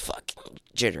too, and it's fucking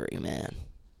jittery, man.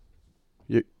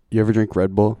 You ever drink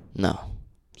Red Bull? No.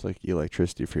 It's like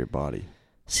electricity for your body.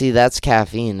 See, that's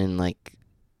caffeine and like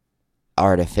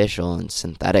artificial and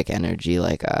synthetic energy.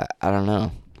 Like I don't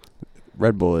know.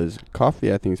 Red Bull is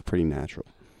coffee. I think is pretty natural.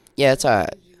 Yeah, it's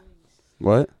alright.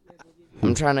 What?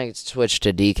 I'm trying to switch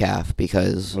to decaf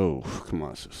because come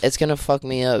on, it's gonna fuck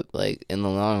me up like in the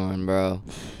long run, bro.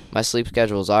 My sleep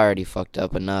schedule's already fucked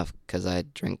up enough because I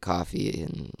drink coffee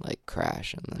and like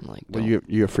crash and then like. Well, you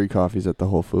get free coffees at the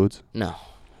Whole Foods? No,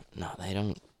 they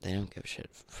don't give shit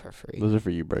for free. Those are for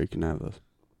you, bro. You can have those.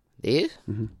 These?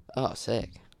 Mm-hmm. Oh,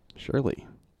 sick. Surely.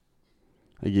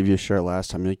 I gave you a shirt last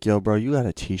time. You're like, yo, bro, you got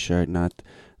a T-shirt, not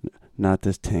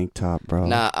this tank top, bro.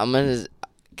 Nah, do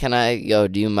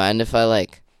you mind if I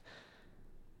like...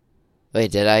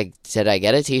 Wait, did I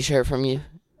get a T-shirt from you?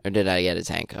 Or did I get a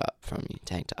tank top from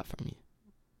you?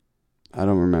 I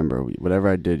don't remember. Whatever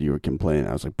I did, you were complaining.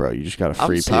 I was like, bro, you just got a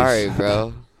free piece. I'm sorry,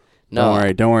 bro.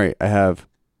 No. Don't worry. I have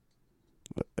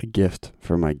a gift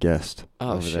for my guest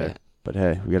Oh, over shit. there. But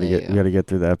hey, we There you go. gotta get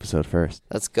through the episode first.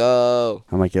 Let's go.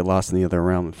 I might get lost in the other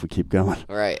realm if we keep going.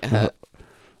 Right.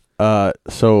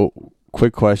 So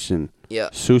quick question. Yeah.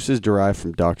 Seuss is derived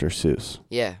from Dr. Seuss.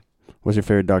 Yeah. What's your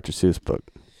favorite Dr. Seuss book?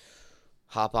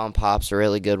 Hop on Pop's a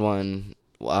really good one.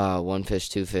 One Fish,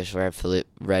 Two Fish, Red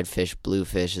Fish, Blue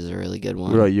Fish is a really good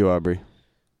one. What about you, Aubrey?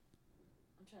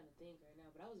 I'm trying to think right now,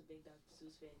 but I was a big Dr.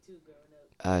 Seuss fan too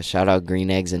growing up. Shout out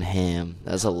Green Eggs and Ham.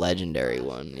 That's a legendary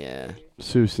one. Yeah.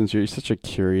 Seuss, since you're such a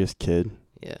curious kid,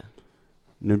 Yeah.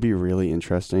 it'd be really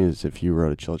interesting is if you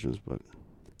wrote a children's book.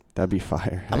 That'd be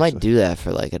fire. I might actually. do that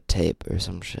for like a tape or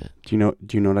some shit. Do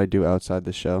you know what I do outside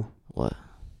the show? What?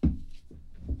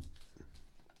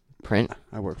 Print?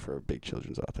 I work for a big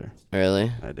children's author.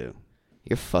 Really? I do.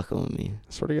 You're fucking with me.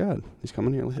 I swear to God, he's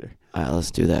coming here later. Alright,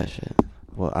 let's do that shit.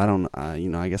 Well, I don't.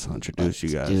 I guess I'll introduce you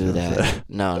guys. Do that.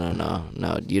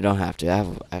 No. You don't have to. I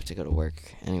have to go to work.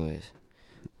 Anyways.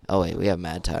 Oh wait, we have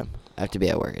mad time. I have to be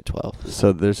at work at 12.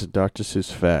 So there's a Dr.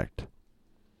 Seuss fact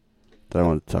that I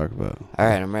want to talk about. All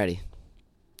right, I'm ready.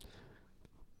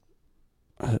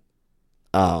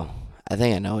 Oh, I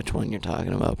think I know which one you're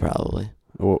talking about. Probably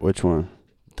Which one?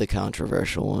 the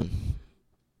controversial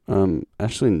one.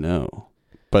 Actually, no.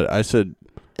 But I said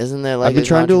Isn't there like I've been a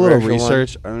trying to do a little controversial one?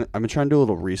 research. I've been trying to do a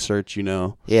little research,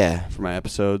 Yeah. for my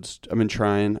episodes. I've been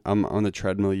trying. I'm on the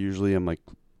treadmill usually. I'm like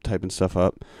typing stuff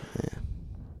up.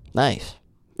 Nice.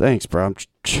 Thanks, bro. I'm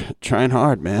trying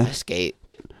hard, I man. skate.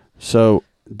 So,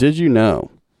 did you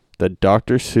know that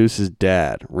Dr. Seuss's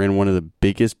dad ran one of the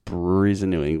biggest breweries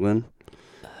in New England?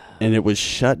 And it was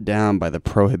shut down by the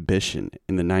Prohibition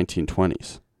in the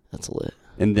 1920s. That's lit.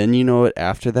 And then you know what,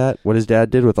 after that, what his dad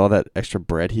did with all that extra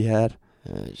bread he had?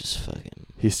 Just fucking.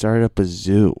 He started up a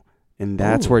zoo. And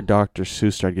that's Ooh. where Dr.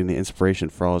 Seuss started getting the inspiration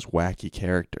for all his wacky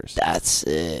characters. That's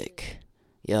sick.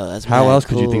 Yo, that's How mad else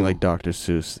could you think cool. like Dr.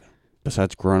 Seuss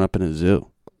besides growing up in a zoo?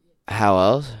 How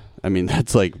else? I mean,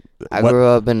 that's like... I what- grew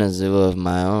up in a zoo of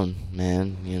my own,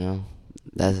 man. You know,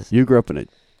 that's You grew up in a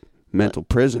mental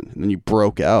prison, and then you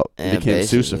broke out and Yeah, became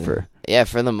basically. Seussifer. Yeah,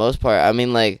 for the most part. I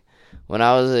mean, like, when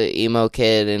I was an emo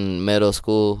kid in middle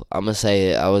school, I'm gonna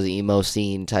say I was emo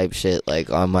scene type shit, like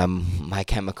on my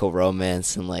Chemical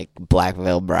Romance and like Black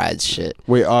Veil Brides shit.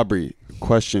 Wait, Aubrey,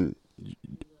 question.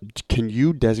 Can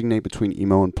you designate between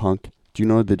emo and punk? Do you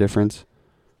know the difference?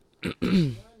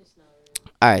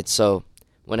 Alright, so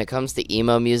when it comes to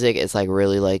emo music, it's like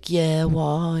really like, yeah,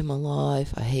 why I'm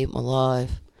alive, I hate my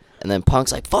life. And then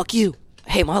punk's like, fuck you,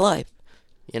 I hate my life.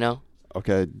 You know?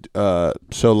 Okay,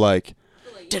 so like,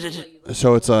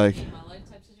 so it's like, My life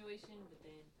type situation, but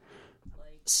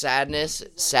then like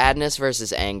Sadness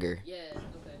versus anger. yeah,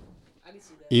 okay, I can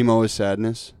see that. emo is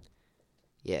sadness.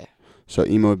 Yeah. So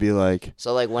emo would be like,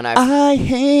 So like when I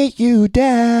hate you,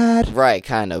 Dad. right,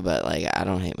 kind of, but like I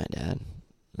don't hate my dad.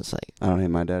 It's like, I don't hate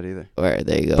my dad either. where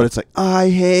there you go. But it's like, I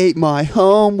hate my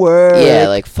homework. Yeah,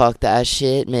 like fuck that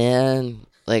shit, man.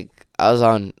 Like I was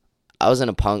in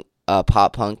a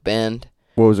pop punk band,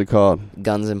 What was it called?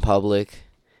 Guns in Public,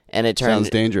 and it Sounds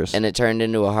turned dangerous.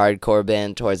 into a hardcore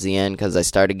band towards the end because I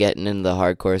started getting into the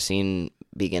hardcore scene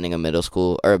beginning of middle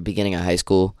school or beginning of high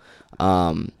school,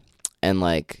 and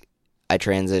like I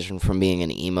transitioned from being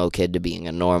an emo kid to being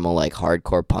a normal like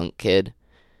hardcore punk kid,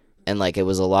 and like it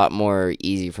was a lot more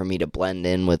easy for me to blend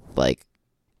in with like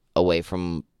away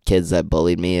from kids that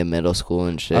bullied me in middle school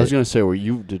and shit. I was gonna say,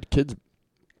 did kids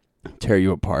tear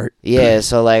you apart? Yeah,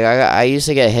 so like I used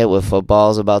to get hit with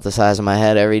footballs about the size of my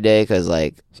head every day because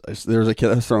like There was a kid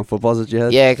that was throwing footballs at your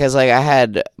head. yeah, because like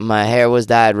my hair was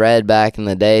dyed red back in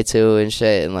the day too and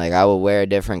shit, and like I would wear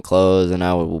different clothes and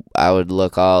I would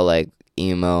look all like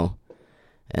emo,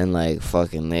 and like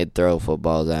fucking they'd throw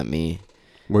footballs at me.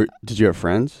 Did you have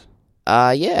friends?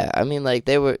 Yeah, I mean like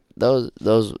they were those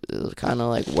kind of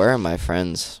like were my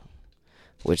friends,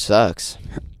 which sucks.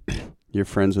 Your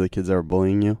friends were the kids that were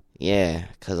bullying you? Yeah,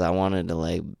 because I wanted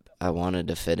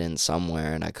to fit in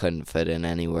somewhere and I couldn't fit in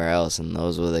anywhere else, and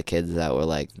those were the kids that were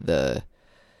like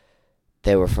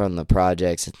they were from the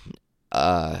projects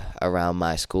around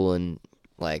my school, and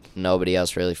like nobody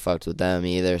else really fucked with them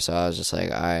either, so I was just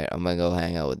like, alright, I'm gonna go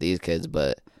hang out with these kids,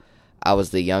 but I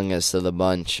was the youngest of the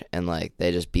bunch and like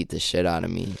they just beat the shit out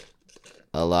of me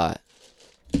a lot.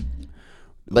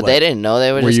 But they didn't know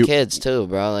they were just kids too,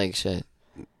 bro, like shit.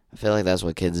 I feel like that's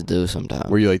what kids do sometimes.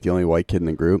 Were you like the only white kid in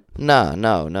the group? No.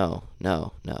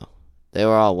 They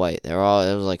were all white. It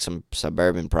was like some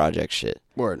suburban project shit.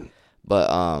 Word. But,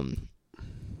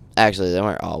 actually, they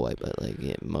weren't all white, but, like,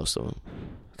 yeah, most of them.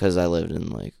 Because I lived in,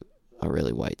 like, a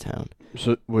really white town.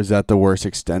 So was that the worst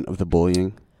extent of the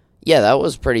bullying? Yeah, that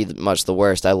was pretty much the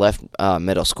worst. I left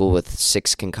middle school with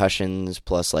 6 concussions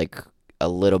plus, like, a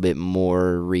little bit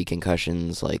more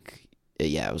reconcussions, like,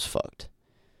 yeah, it was fucked.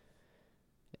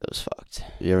 It was fucked.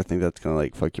 You ever think that's gonna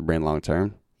like fuck your brain long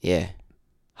term? Yeah.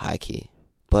 High key.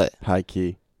 But High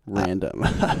key, random.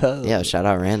 yeah, shout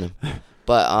out Random.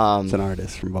 But It's an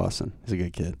artist from Boston. He's a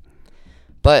good kid.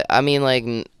 But I mean,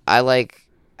 I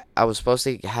was supposed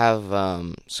to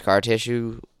have scar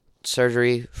tissue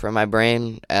surgery for my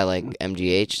brain at like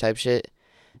MGH type shit.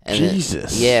 And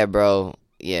Jesus. Yeah, bro.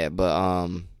 Yeah, but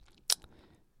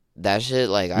that shit,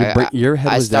 like, Your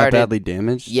head was that badly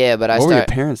damaged? Yeah, but what were your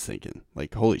parents thinking?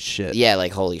 Like, holy shit. Yeah,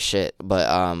 like, holy shit. But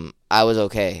I was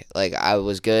okay. Like, I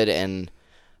was good, and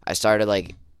I started,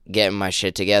 like, getting my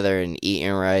shit together and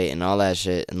eating right and all that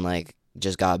shit, and, like,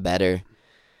 just got better.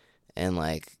 And,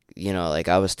 like, you know, like,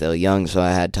 I was still young, so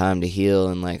I had time to heal,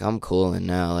 and, like, I'm cool, and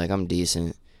now, like, I'm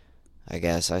decent. I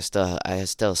guess I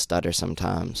still stutter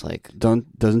sometimes. Like,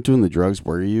 doesn't doing the drugs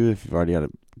worry you if you've already had a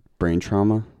brain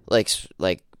trauma? Like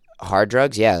hard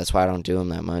drugs, yeah, that's why I don't do them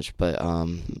that much. But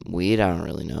weed, I don't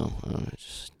really know.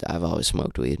 I've always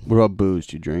smoked weed. What about booze?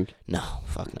 Do you drink? No,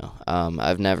 fuck no.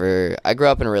 I grew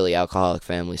up in a really alcoholic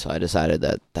family, so I decided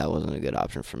that wasn't a good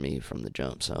option for me from the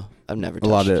jump. So I've never touched.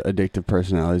 A lot of addictive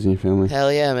personalities in your family?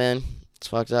 Hell yeah, man. It's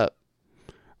fucked up.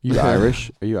 You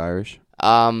Irish? Are you Irish?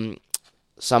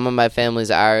 Some of my family's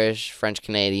Irish, French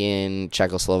Canadian,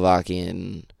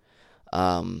 Czechoslovakian.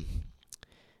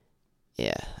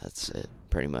 Yeah, that's it.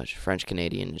 Pretty much French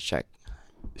Canadian, Czech,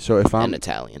 so if I'm and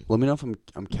Italian. Let me know if I'm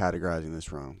categorizing this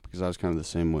wrong, because I was kind of the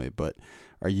same way. But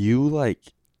are you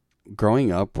like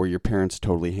growing up? Were your parents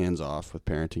totally hands off with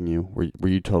parenting you? Were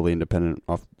you totally independent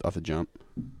off the jump?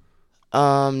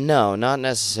 No, not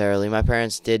necessarily. My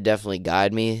parents did definitely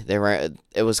guide me.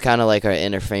 It was kind of like an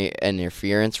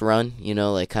interference run, you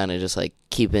know, like kind of just like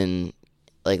keeping,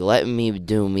 like letting me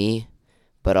do me,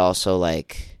 but also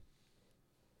like.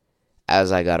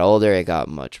 As I got older, it got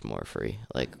much more free.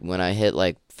 Like, when I hit,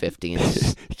 like, 15...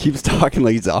 He keeps talking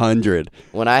like he's 100.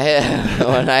 When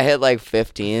I hit, like,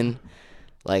 15,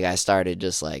 like, I started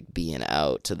just, like, being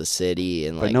out to the city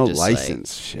and, like... But no just,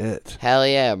 license, like, shit. Hell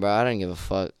yeah, bro. I didn't give a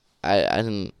fuck.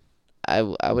 I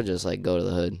would just, like, go to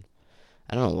the hood.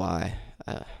 I don't know why.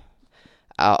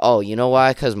 You know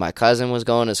why? Because my cousin was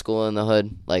going to school in the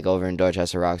hood, like, over in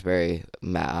Dorchester, Roxbury,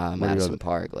 Madison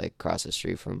Park, like, across the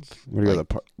street from... Where do you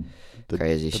go?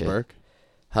 Crazy the shit. Burke?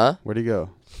 Huh? Where'd he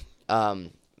go?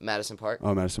 Madison Park.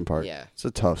 Oh, Madison Park. Yeah. It's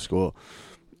a tough school.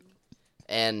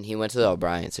 And he went to the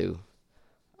O'Brien, too.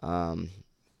 And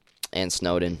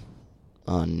Snowden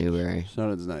on Newberry.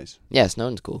 Snowden's nice. Yeah,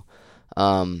 Snowden's cool.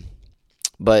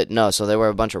 But no, so there were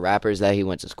a bunch of rappers that he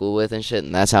went to school with and shit,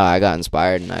 and that's how I got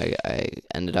inspired, and I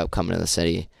ended up coming to the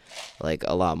city, like,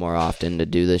 a lot more often to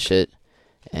do this shit.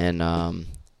 And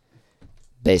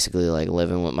basically, like,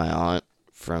 living with my aunt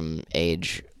from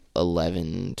age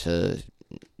 11 to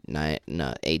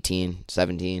 18,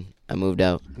 17. I moved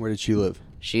out. Where did she live?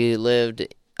 She lived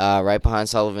right behind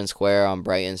Sullivan Square on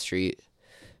Brighton Street.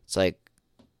 It's like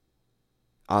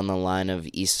on the line of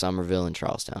East Somerville and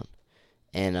Charlestown.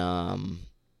 And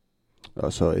Oh,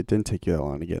 so it didn't take you that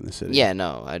long to get in the city. yeah,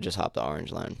 no, I just hopped the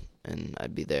Orange Line and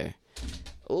I'd be there.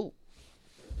 Oh,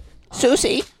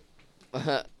 Susie.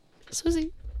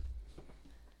 Susie.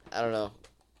 I don't know.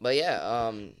 But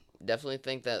yeah, definitely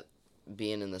think that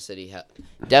being in the city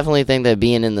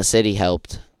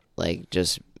helped, like,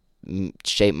 just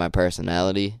shape my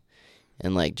personality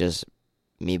and, like, just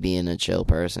me being a chill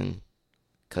person.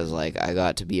 Because, like, I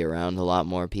got to be around a lot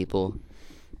more people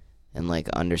and, like,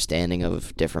 understanding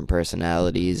of different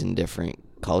personalities and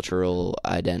different cultural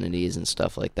identities and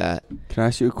stuff like that. Can I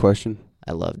ask you a question?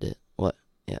 I loved it. What?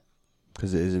 Yeah.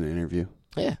 Because it is an interview.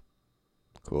 Yeah.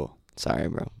 Cool. Sorry,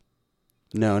 bro.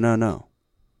 No.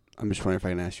 I'm just wondering if I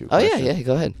can ask you a Oh, question. yeah,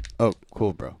 go ahead. Oh,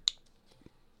 cool, bro.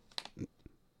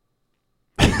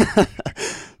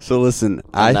 So listen,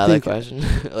 Another I think... question?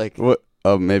 Like, What?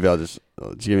 Oh, maybe I'll just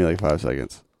give me like 5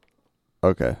 seconds.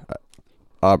 Okay.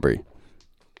 Aubrey,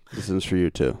 this is for you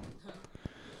too.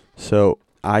 So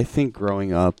I think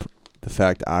growing up, the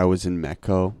fact I was in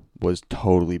Mecco was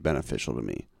totally beneficial to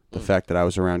me. The fact that I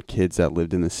was around kids that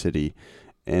lived in the city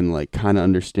and like kind of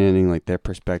understanding like their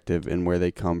perspective and where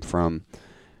they come from.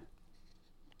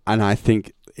 And I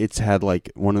think it's had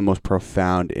like one of the most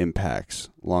profound impacts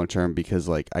long term because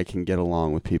like I can get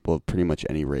along with people of pretty much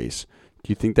any race. Do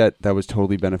you think that was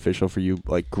totally beneficial for you,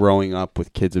 like growing up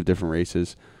with kids of different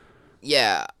races?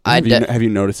 yeah, Have you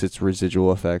noticed its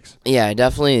residual effects? Yeah, I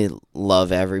definitely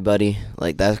love everybody.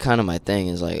 Like, that's kind of my thing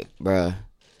is, like, bruh,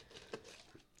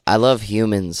 I love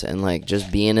humans, and, like,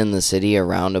 just being in the city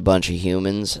around a bunch of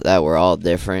humans that were all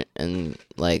different and,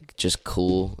 like, just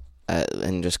cool,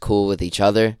 and just cool with each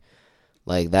other.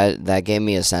 Like, that gave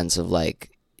me a sense of,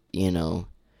 like, you know,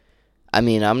 I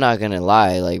mean, I'm not gonna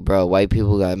lie, like, bro, white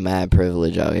people got mad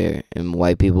privilege out here, and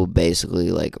white people basically,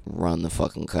 like, run the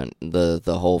fucking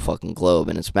the whole fucking globe,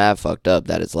 and it's mad fucked up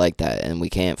that it's like that, and we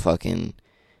can't fucking,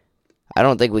 I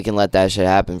don't think we can let that shit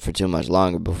happen for too much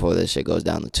longer before this shit goes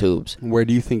down the tubes. Where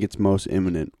do you think it's most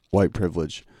imminent, white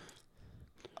privilege?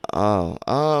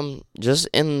 Just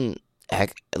in,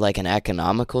 like, an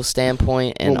economical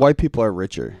standpoint, and Well, white people are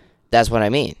richer. that's what I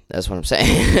mean. That's what I'm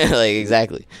saying. Like,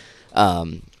 exactly.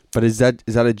 But is that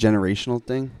a generational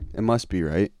thing? It must be,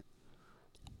 right?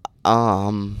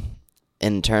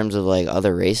 In terms of, like,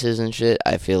 other races and shit,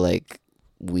 I feel like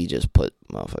we just put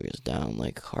motherfuckers down,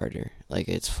 like, harder. Like,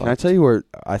 it's fucked. Can I tell you where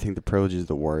I think the privilege is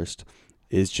the worst?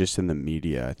 Is just in the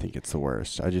media. I think it's the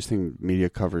worst. I just think media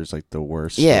covers, like, the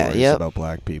worst stories about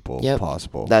black people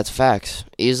possible. That's facts.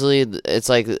 Easily, it's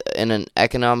like, in an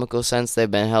economical sense,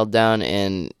 they've been held down,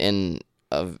 and in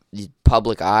a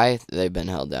public eye, they've been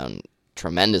held down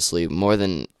tremendously, more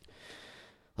than,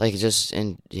 like, just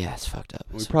in, it's fucked up.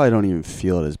 We probably don't even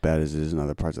feel it as bad as it is in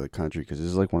other parts of the country, because this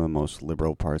is, like, one of the most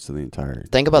liberal parts of the entire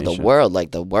Think about nation. the world,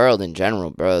 like, the world in general,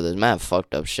 bro. There's mad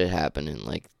fucked up shit happening,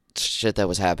 like, shit that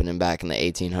was happening back in the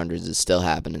 1800s is still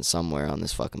happening somewhere on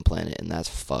this fucking planet, and that's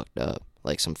fucked up.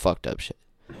 Like, some fucked up shit.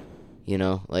 You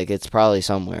know? Like, it's probably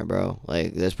somewhere, bro.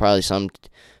 Like, there's probably some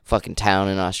fucking town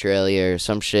in Australia or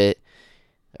some shit.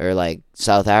 Or, like,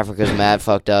 South Africa's mad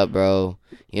fucked up, bro.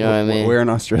 You know what I mean? Where in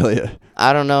Australia?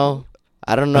 I don't know,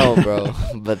 bro.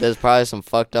 But there's probably some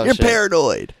fucked up You're shit.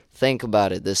 paranoid. Think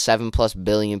about it. There's 7+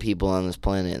 billion people on this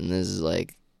planet, and this is,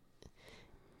 like,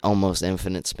 almost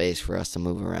infinite space for us to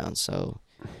move around. So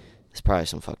there's probably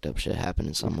some fucked up shit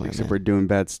happening somewhere, Except man. we're doing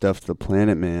bad stuff to the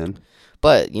planet, man.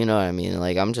 But, you know what I mean?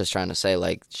 Like, I'm just trying to say,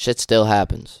 like, shit still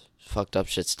happens. Fucked up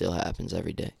shit still happens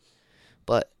every day.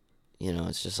 But, you know,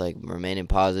 it's just, like, remaining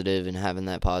positive and having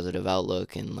that positive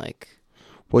outlook and, like...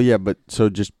 Well, yeah, but so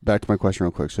just back to my question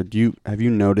real quick. So have you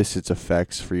noticed its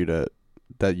effects for you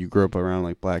that you grew up around,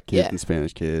 like, black kids and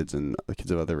Spanish kids and the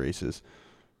kids of other races?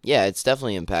 Yeah, it's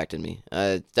definitely impacted me.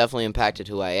 It's definitely impacted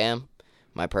who I am,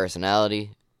 my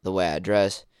personality, the way I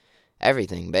dress,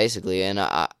 everything, basically. And,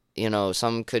 you know,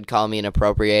 some could call me an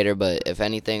appropriator, but if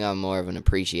anything, I'm more of an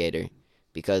appreciator.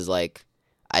 Because, like,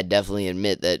 I definitely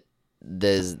admit that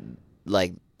there's,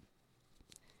 like,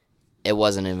 it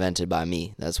wasn't invented by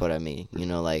me. That's what I mean. You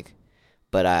know, like,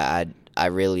 but I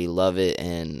really love it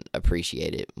and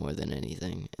appreciate it more than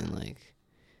anything. And, like,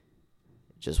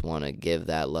 just want to give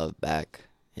that love back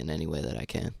in any way that I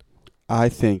can. I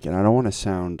think, and I don't want to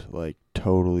sound, like,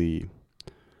 totally...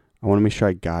 I want to make sure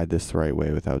I guide this the right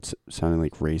way without sounding,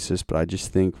 like, racist, but I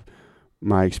just think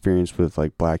my experience with,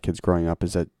 like, black kids growing up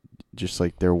is that just,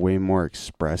 like, they're way more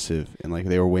expressive and, like,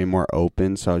 they were way more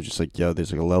open. So I was just like, yo,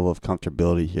 there's, like, a level of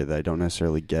comfortability here that I don't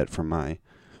necessarily get from my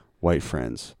white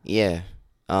friends. Yeah.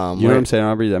 You know what I'm saying,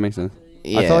 Aubrey? That makes sense?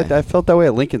 Yeah. I felt that way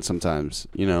at Lincoln sometimes,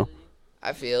 you know?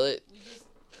 I feel it. We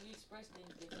express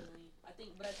things differently. I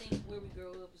think where we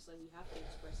grow up, it's like we have to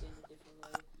express it in a different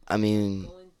way. I mean...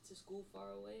 Going to school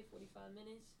far away, 45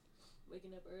 minutes,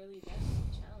 waking up early, that's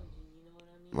challenging, you know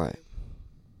what I mean? Right.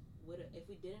 If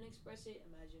we didn't express it,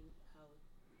 imagine how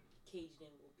caged in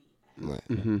we'll be. Right.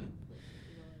 Mm-hmm. You know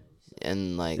what I mean?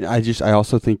 And, like... I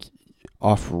also think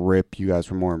off rip, you guys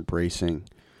were more embracing.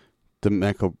 The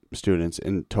Mecca students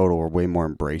in total were way more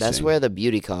embracing. That's where the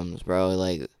beauty comes, bro.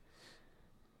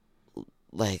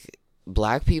 Like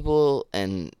black people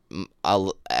and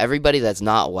everybody that's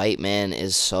not white, man,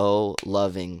 is so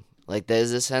loving. Like,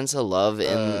 there's a sense of love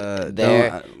in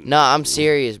there. No, I'm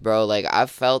serious, bro. Like, I've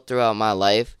felt throughout my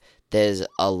life, there's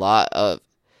a lot of,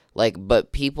 like,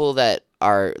 but people that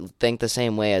think the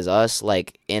same way as us,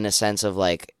 like, in a sense of,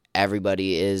 like,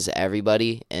 everybody is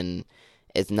everybody, and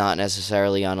it's not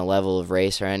necessarily on a level of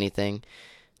race or anything.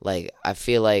 Like, I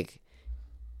feel like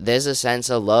there's a sense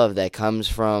of love that comes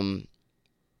from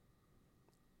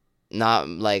not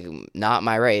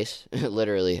my race,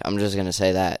 literally. I'm just going to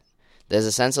say that. There's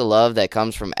a sense of love that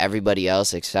comes from everybody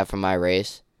else except for my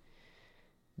race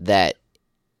that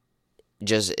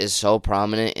just is so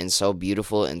prominent and so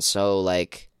beautiful and so,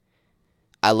 like,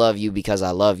 I love you because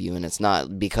I love you, and it's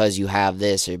not because you have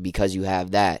this or because you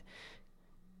have that.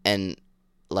 And,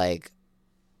 like,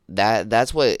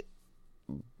 that's what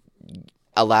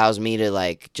allows me to,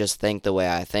 like, just think the way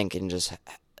I think and just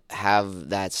have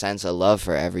that sense of love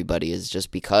for everybody, is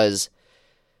just because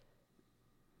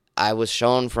I was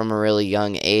shown from a really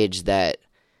young age that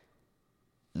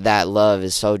love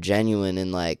is so genuine,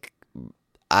 and, like,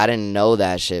 I didn't know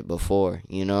that shit before,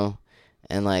 you know?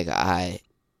 And, like,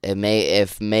 it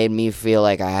made me feel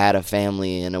like I had a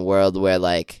family in a world where,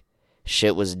 like,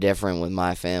 shit was different with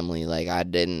my family. Like, I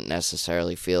didn't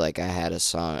necessarily feel like I had a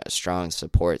strong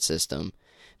support system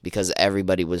because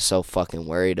everybody was so fucking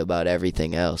worried about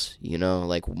everything else, you know,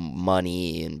 like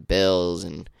money and bills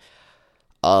and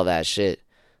all that shit.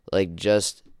 Like,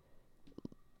 just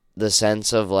the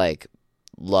sense of, like,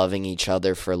 loving each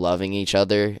other for loving each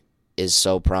other is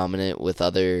so prominent with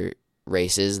other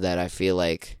races that I feel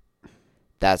like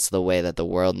that's the way that the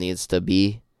world needs to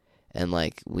be. And,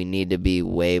 like, we need to be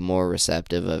way more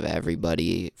receptive of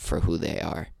everybody for who they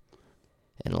are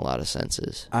in a lot of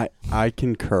senses. I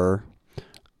concur.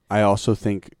 I also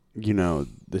think, you know,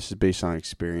 this is based on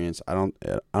experience. I don't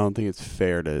think it's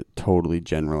fair to totally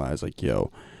generalize, like, yo,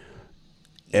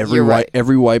 every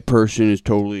white person is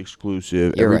totally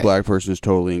exclusive. You're every right. black person is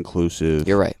totally inclusive.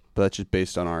 You're right. But that's just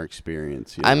based on our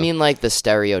experience. You I know? mean, like, the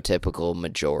stereotypical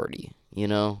majority, you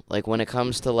know? Like, when it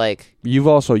comes to, like... you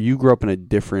grew up in a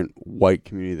different white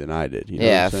community than I did. You know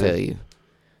yeah, what I'm I feel saying? you.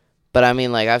 But, I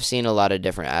mean, like, I've seen a lot of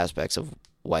different aspects of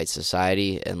white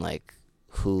society and, like,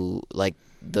 who, like,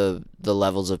 the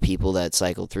levels of people that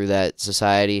cycle through that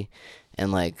society.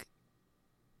 And, like,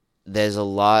 there's a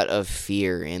lot of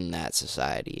fear in that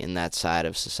society, in that side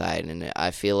of society. And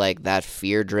I feel like that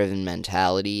fear-driven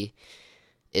mentality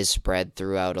is spread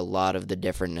throughout a lot of the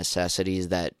different necessities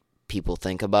that people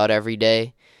think about every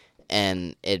day,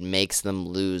 and it makes them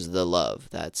lose the love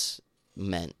that's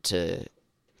meant to...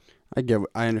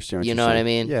 I understand what You you're know what I saying.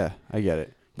 mean? Yeah, I get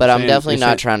it. But You're I'm saying- definitely you're not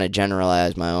saying- trying to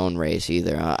generalize my own race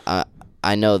either.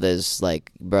 I know there's,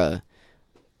 like, bruh,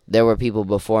 there were people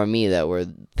before me that were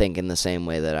thinking the same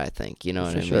way that I think. You know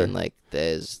what I sure. mean? Like,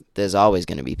 there's always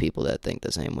going to be people that think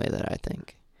the same way that I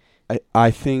think.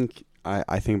 I think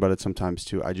about it sometimes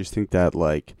too. I just think that,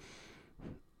 like,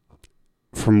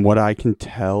 from what I can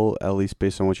tell, at least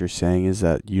based on what you're saying, is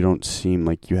that you don't seem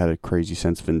like you had a crazy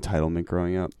sense of entitlement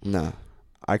growing up. No.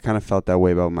 I kind of felt that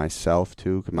way about myself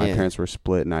too, because my Yeah. parents were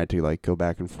split, and I had to, like, go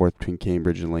back and forth between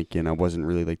Cambridge and Lincoln. I wasn't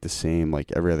really, like, the same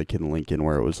like every other kid in Lincoln,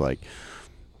 where it was like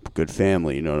good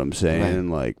family. You know what I'm saying? Right.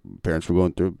 And, like, parents were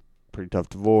going through a pretty tough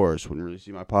divorce. Wouldn't really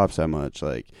see my pops that much.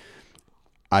 Like,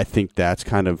 I think that's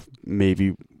kind of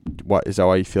maybe what is that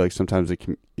why you feel like sometimes it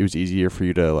was easier for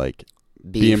you to, like,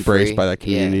 be embraced free. by that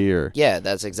community? Yeah. Or Yeah,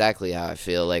 that's exactly how I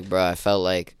feel. Like, bro, I felt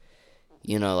like,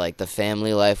 you know, like, the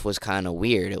family life was kind of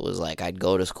weird. It was like I'd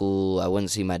go to school, I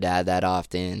wouldn't see my dad that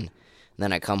often.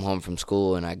 Then I'd come home from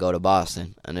school and I'd go to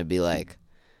Boston, and it'd be like,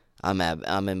 I'm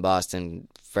in Boston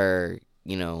for,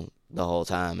 you know, the whole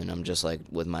time, and I'm just, like,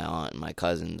 with my aunt and my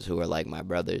cousins who are like my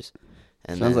brothers.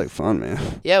 And sounds then, like fun,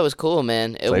 man. yeah, it was cool,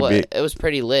 man. It like was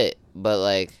pretty lit, but,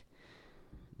 like,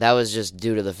 that was just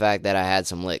due to the fact that I had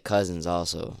some lit cousins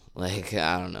also. Like,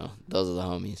 I don't know, those are the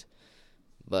homies.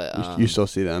 But You still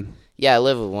see them? yeah, I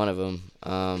live with one of them,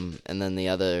 and then the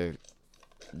other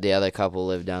couple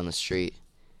live down the street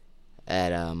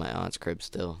at my aunt's crib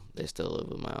still. They still live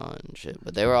with my aunt and shit.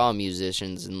 But they were all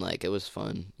musicians, and, like, it was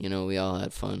fun. You know, we all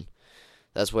had fun.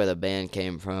 That's where the band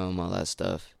came from, all that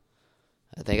stuff.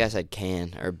 I think I said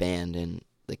can or band, and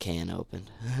the can opened.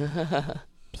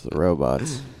 It's the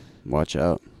robots. Watch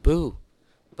out. Boo.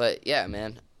 But yeah,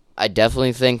 man, I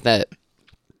definitely think that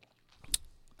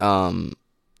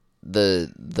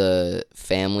the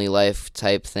family life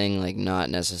type thing, like, not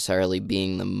necessarily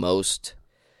being the most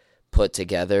put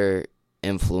together,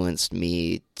 influenced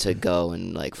me to go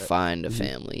and, like, find a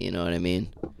family, you know what I mean?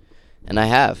 And I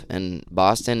have. And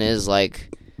Boston is,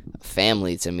 like,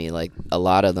 family to me, like, a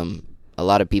lot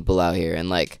of people out here. And,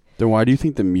 like, Then why do you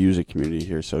think the music community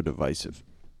here is so divisive?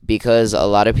 because a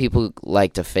lot of people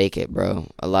like to fake it, bro.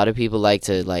 A lot of people like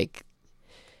to, like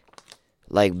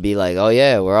be like, oh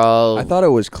yeah, we're all... I thought it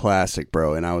was classic,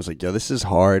 bro, and I was like, yo, this is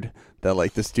hard. That,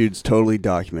 like, this dude's totally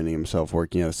documenting himself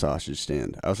working at a sausage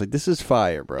stand. I was like, this is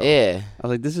fire, bro. Yeah. I was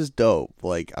like, this is dope.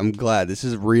 Like, I'm glad. This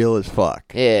is real as fuck.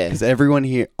 Yeah. Because everyone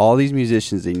here, all these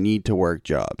musicians, they need to work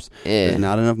jobs. Yeah. There's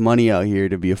not enough money out here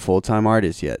to be a full-time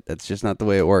artist yet. That's just not the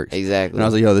way it works. Exactly. And I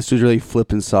was like, yo, this dude's really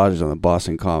flipping sausages on the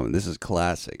Boston Common. This is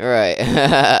classic. Right.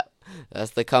 That's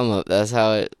the come up. That's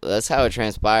how it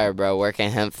transpired, bro.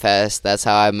 Working Hemp Fest. That's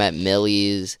how I met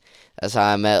Millie's. That's how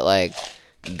I met, like,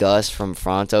 Gus from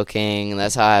Fronto King.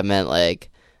 That's how I met, like,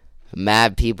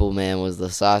 mad people, man, was the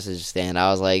sausage stand.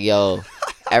 I was like, yo,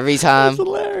 every time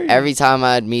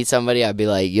I'd meet somebody, I'd be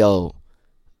like, yo,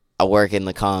 I work in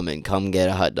the Common. Come get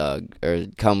a hot dog or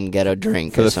come get a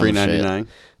drink For or the some shit. $3.99?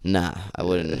 Nah, I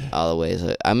wouldn't always.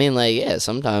 I mean, like, yeah,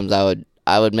 sometimes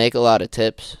I would make a lot of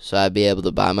tips, so I'd be able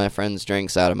to buy my friends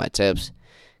drinks out of my tips.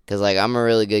 Because, like, I'm a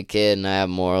really good kid, and I have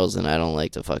morals, and I don't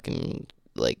like to fucking,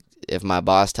 like, if my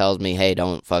boss tells me, hey,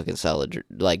 don't fucking sell it,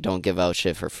 like, don't give out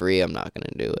shit for free, I'm not going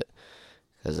to do it.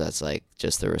 because that's like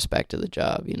just the respect of the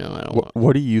job. You know, I don't want.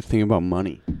 What do you think about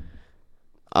money?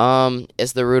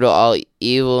 It's the root of all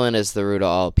evil, and it's the root of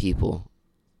all people,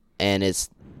 and it's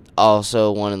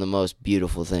also one of the most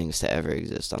beautiful things to ever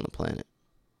exist on the planet.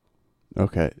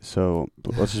 Okay, so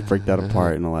let's just break that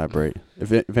apart and elaborate.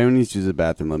 If anyone needs to use the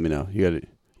bathroom, let me know. It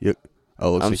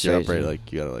looks I'm like you're up straight, right. G.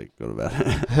 Like you gotta like go to the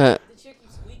bathroom. The chair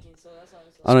keeps squeaking, so that's why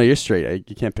it's like. Oh no, you're straight.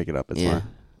 You can't pick it up. It's Yeah.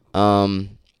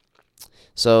 fine.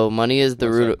 So money is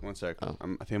the root of. One sec. Oh. I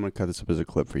think I'm gonna cut this up as a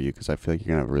clip for you because I feel like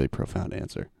you're gonna have a really profound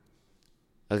answer.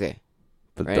 Okay.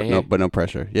 But Right here? no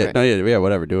pressure. Yeah, Right. no, yeah,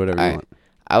 whatever. Do whatever you Alright. want.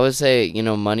 I would say,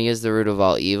 money is the root of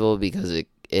all evil because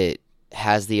it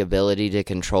has the ability to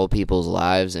control people's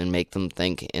lives and make them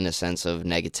think in a sense of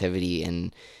negativity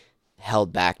and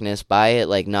held backness by it,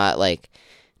 like not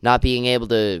being able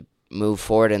to move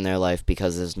forward in their life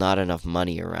because there's not enough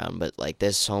money around. But like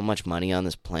there's so much money on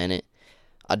this planet.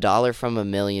 $1 from a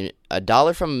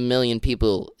million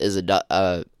people is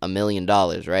 $1 million,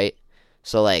 right?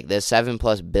 So like there's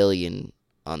 7+ billion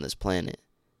on this planet.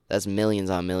 That's millions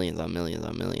on millions on millions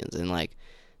on millions. And like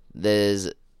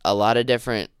there's a lot of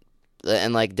different,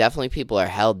 and like definitely people are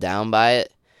held down by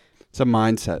it. It's a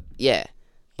mindset. Yeah.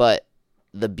 But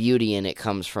the beauty in it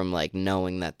comes from like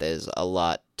knowing that there's a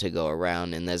lot to go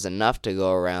around and there's enough to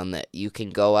go around that you can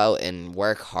go out and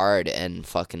work hard and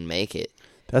fucking make it.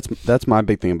 That's my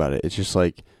big thing about it. It's just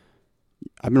like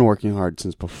I've been working hard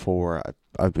since before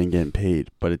I've been getting paid,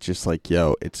 but it's just like,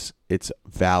 yo, it's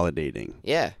validating.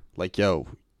 Yeah. Like, yo,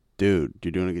 dude,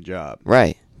 you're doing a good job.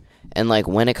 Right. And like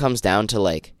when it comes down to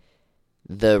like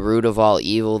the root of all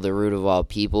evil, the root of all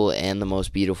people, and the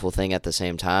most beautiful thing at the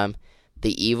same time,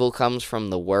 the evil comes from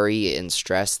the worry and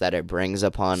stress that it brings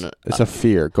upon. It's a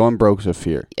fear. Going broke's a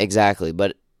fear. Exactly,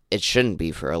 but it shouldn't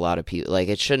be for a lot of people. Like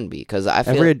it shouldn't be because I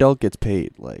feel. Every adult gets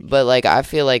paid. Like, but like I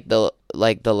feel like the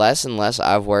less and less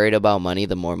I've worried about money,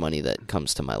 the more money that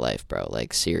comes to my life, bro.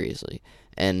 Like seriously,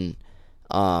 and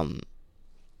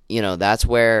that's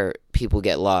where people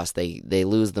get lost. They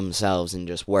lose themselves in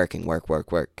just work,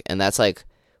 and that's like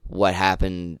what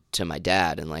happened to my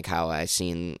dad and like how I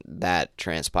seen that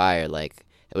transpire. Like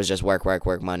it was just work,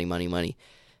 money,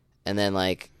 and then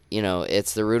like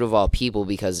it's the root of all people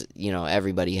because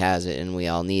everybody has it and we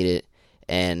all need it,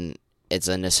 and it's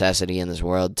a necessity in this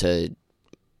world to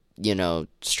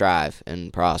strive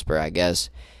and prosper, I guess,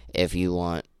 if you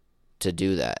want to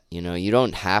do that. You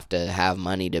don't have to have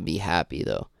money to be happy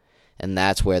though. And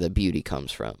that's where the beauty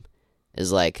comes from.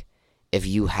 Is like, if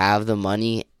you have the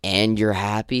money and you're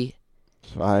happy,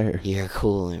 fire. You're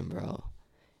coolin', bro.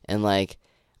 And like,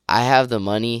 I have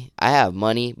money,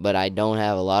 but I don't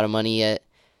have a lot of money yet.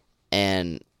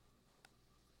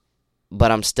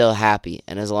 But I'm still happy.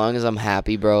 And as long as I'm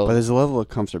happy, bro. But there's a level of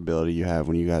comfortability you have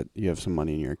when you have some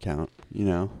money in your account, I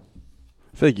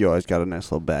feel like you always got a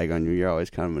nice little bag on you. You're always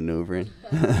kind of maneuvering.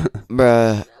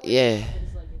 Bruh, yeah.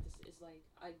 It's like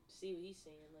I see what he's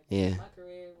saying. Like, Yeah. my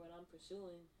career, what I'm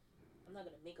pursuing, I'm not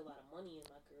gonna make a lot of money in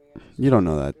my career. You don't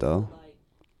know that, though. Like,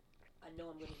 I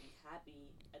know I'm gonna be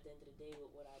happy at the end of the day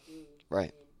with what I do.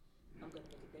 Right. And I'm gonna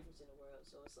make a difference in the world.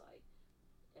 So it's like,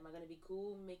 am I gonna be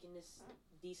cool making this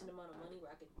decent amount of money where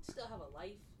I could still have a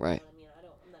life? Right. You know what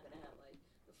I mean, I'm not gonna have like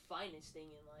the finest thing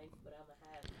in life, but I'm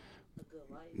gonna have a good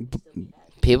life and still be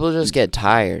happy. People just get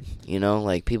tired,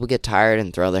 like people get tired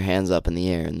and throw their hands up in the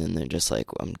air and then they're just like,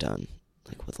 I'm done,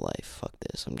 like with life, fuck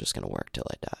this, I'm just gonna work till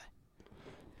I die.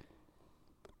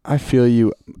 I feel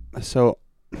you. So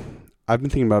I've been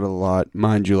thinking about it a lot.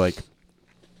 Mind you, like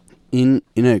in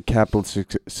a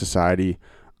capitalist society,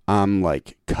 I'm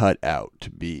like cut out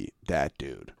to be that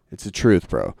dude. It's the truth,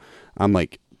 bro.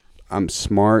 I'm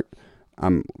smart,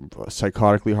 I'm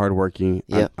psychotically hardworking,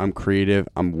 Yep. I'm creative,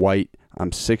 I'm white,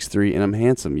 I'm 6'3", and I'm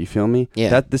handsome. You feel me?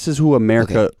 Yeah. This is who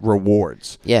America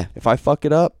rewards. Yeah. If I fuck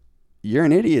it up, you're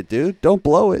an idiot, dude. Don't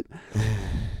blow it.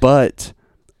 But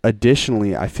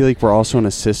additionally, I feel like we're also in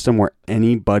a system where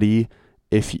anybody,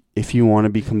 if you want to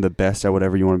become the best at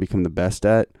whatever you want to become the best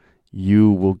at,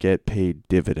 you will get paid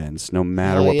dividends no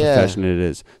matter Hell what yeah. profession it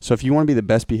is. So if you want to be the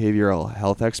best behavioral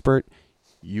health expert,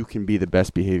 you can be the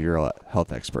best behavioral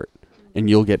health expert, and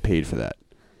you'll get paid for that.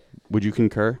 Would you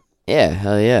concur? Yeah,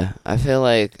 hell yeah. I feel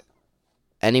like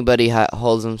anybody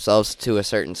holds themselves to a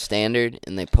certain standard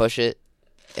and they push it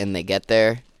and they get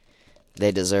there,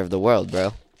 they deserve the world,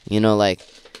 bro. Like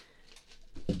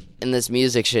in this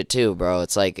music shit too, bro.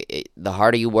 It's like the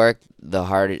harder you work, the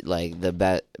harder, like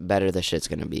the better the shit's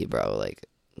gonna be, bro. Like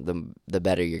the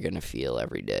better you're gonna feel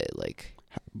every day. Like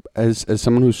As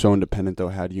someone who's so independent, though,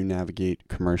 how do you navigate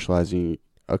commercializing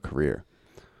a career?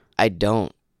 I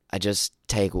don't. I just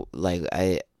take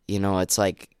it's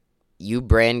like you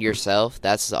brand yourself.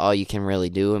 That's all you can really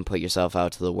do and put yourself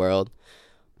out to the world.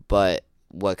 But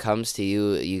what comes to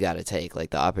you, you got to take. Like,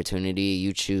 the opportunity,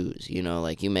 you choose. You know,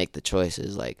 like, you make the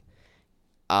choices. Like,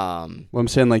 Well, I'm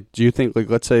saying, like, do you think, like,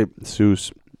 let's say,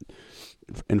 Seuss,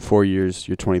 in 4 years,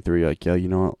 you're 23, you're like, yeah, you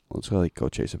know what? Let's go, like, go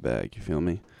chase a bag. You feel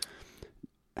me?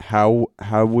 How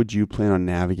would you plan on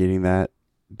navigating that?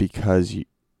 Because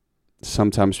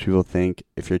sometimes people think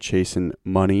if you're chasing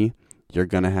money, you're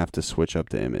going to have to switch up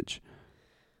the image.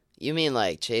 you mean,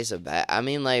 like, chase a bag? I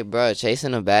mean, like, bro,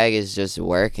 chasing a bag is just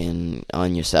working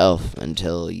on yourself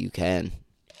until you can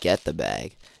get the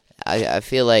bag. I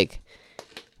feel like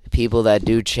people that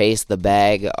do chase the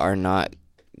bag are not,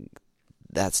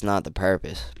 that's not the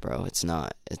purpose, bro. It's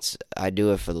not. I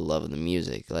do it for the love of the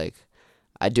music. Like,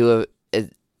 I do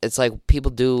it, it's like people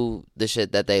do the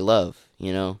shit that they love,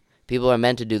 you know? People are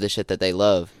meant to do the shit that they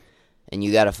love, and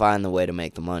you got to find the way to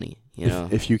make the money, you know?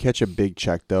 If you catch a big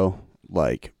check, though,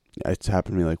 like, it's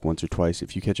happened to me, like, once or twice.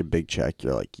 If you catch a big check,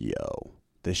 you're like, yo,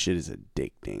 this shit is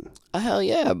addicting. Hell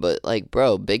yeah, but, like,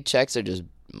 bro, big checks are just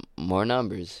more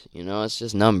numbers, you know? It's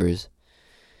just numbers.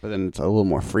 But then it's a little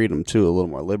more freedom, too, a little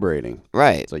more liberating.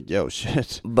 Right. It's like, yo,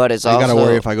 shit. But it's I also... got to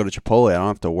worry if I go to Chipotle. I don't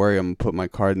have to worry. I'm going to put my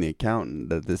card in the account and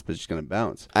that this bitch is going to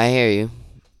bounce. I hear you.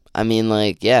 I mean,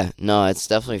 like, yeah, no, it's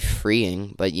definitely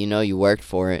freeing, but you know you worked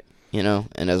for it, you know?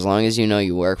 And as long as you know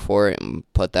you work for it and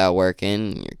put that work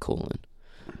in, you're cooling.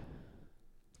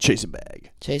 Chase a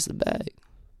bag. Chase the bag.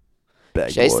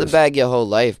 Bag Chase boys. the bag your whole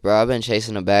life, bro. I've been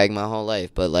chasing a bag my whole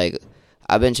life, but, like,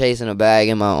 I've been chasing a bag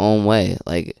in my own way.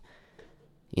 Like,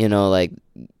 you know, like,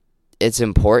 it's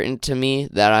important to me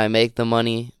that I make the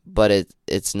money, but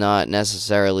it's not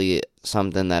necessarily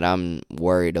something that I'm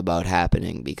worried about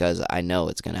happening because I know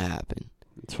it's going to happen.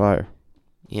 It's fire.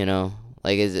 You know?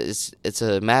 Like, it's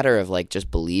a matter of, like,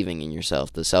 just believing in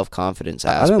yourself, the self-confidence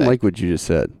I aspect. don't like what you just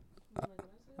said.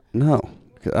 No.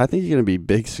 'Cause I think you're going to be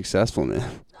big successful, man. No,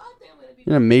 I think I'm gonna be.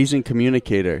 You're an amazing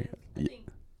communicator. I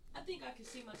think I can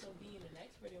see myself being an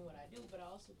expert in what I do, but I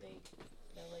also think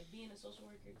that, like, being a social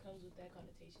worker comes with that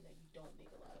connotation that you don't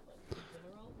make a lot of money in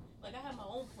general. Like, I have my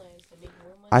own plans to make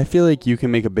more money. I feel like you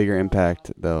can make a bigger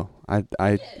impact, though. Yeah,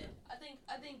 I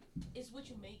think it's what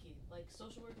you make it. Like,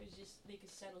 social workers they can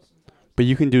settle sometimes. But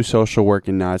you can do social work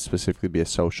and not specifically be a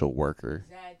social worker.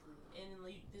 Exactly, and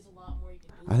like, there's a lot more you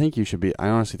can do. I think you should be. I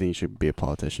honestly think you should be a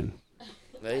politician.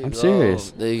 There you I'm go.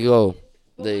 serious. There you go.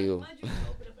 But There you go. my dream is to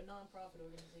open up a non-profit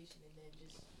organization and then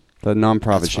just. The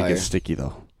nonprofit That's shit fire. gets sticky,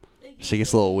 though. Shit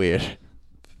gets a little weird.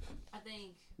 I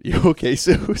think. You okay,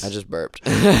 Seuss? I just burped.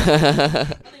 I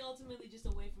think ultimately just a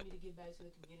way for me to give back to the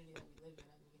community that we live in.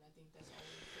 I think that's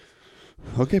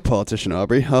all it is. Okay, politician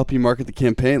Aubrey. I'll help you market the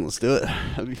campaign. Let's do it.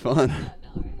 That'd be fun. Yeah, no,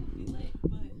 right? Be lit,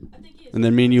 but I think yeah. And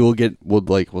then me and you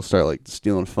we'll start like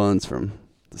stealing funds from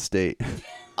the state.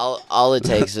 All it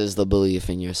takes is the belief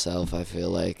in yourself, I feel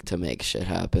like, to make shit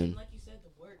happen. Like you said,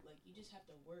 the work. Like, you just have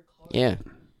to work hard. Yeah.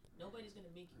 Nobody's gonna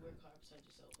make you work hard beside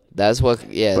yourself. Like, That's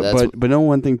what, yeah, that's But no,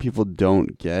 one thing people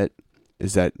don't get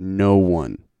is that no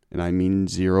one, and I mean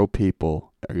 0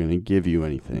 people, are gonna give you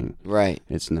anything. right.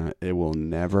 It's not. It will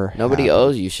never. Nobody happen.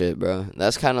 owes you shit, bro.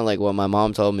 That's kind of like what my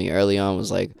mom told me early on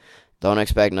was like, don't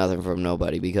expect nothing from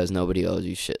nobody because nobody owes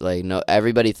you shit. Like, no,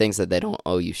 everybody thinks that they don't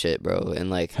owe you shit, bro. And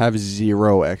like, Have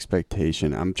 0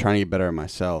 expectation. I'm trying to get better at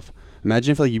myself.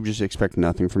 Imagine if like you just expect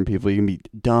nothing from people. You can be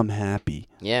dumb happy.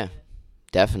 yeah,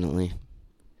 definitely.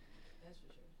 that's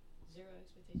for sure. 0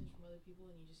 expectations from other people,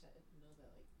 and you just have to know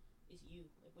that, like, it's you.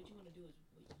 Like, what you want to do is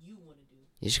what you want to do.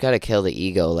 You just gotta kill the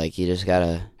ego. Like, you just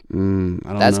gotta, I don't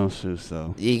That's- know, Seuss,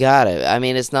 though. you gotta. I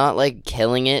mean, it's not like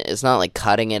killing it. It's not like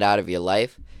cutting it out of your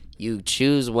life. You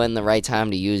choose when the right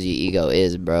time to use your ego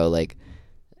is, bro. Like,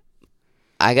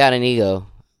 I got an ego.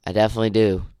 I definitely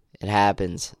do. It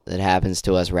happens. It happens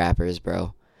to us rappers,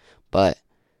 bro. But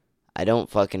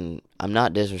I'm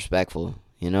not disrespectful.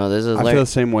 You know, this is I feel the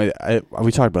same way.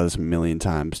 We talked about this a million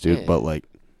times, dude. Yeah. But like,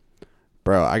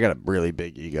 bro, I got a really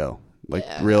big ego. Like,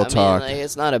 Yeah, real I mean, talk. like,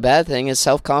 it's not a bad thing. It's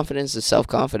self-confidence is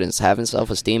self-confidence. Having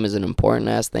self-esteem is an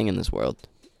important-ass thing in this world.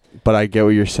 But I get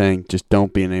what you're saying. Just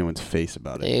don't be in anyone's face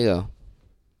about There it. you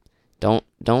go.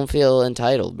 Don't feel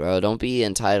entitled, bro. Don't be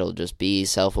entitled. Just be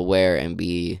self-aware and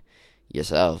be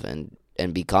yourself and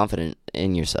be confident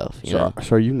in yourself. You know?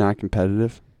 So are you not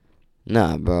competitive?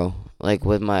 Nah, bro. Like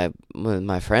with my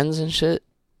friends and shit,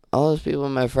 all those people are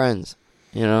my friends.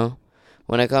 You know?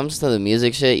 When it comes to the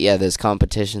music shit, yeah, there's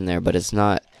competition there, but it's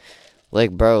not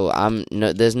like, bro,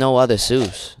 there's no other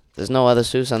Seuss. There's no other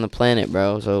Seuss on the planet,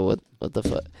 bro. So what the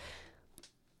fuck?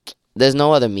 There's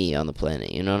no other me on the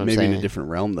planet, you know what I'm Maybe saying? in a different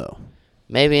realm, though.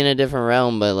 Maybe in a different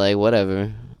realm, but like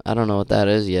whatever. I don't know what that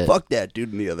is yet. Fuck that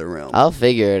dude in the other realm. I'll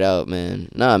figure it out, man.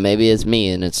 No, maybe it's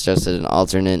me and it's just an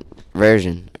alternate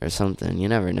version or something. You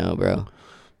never know, bro.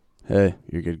 Hey,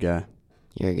 you're a good guy.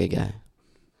 You're a good guy.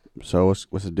 So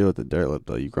what's the deal with the dirt lip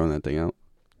though? You growing that thing out?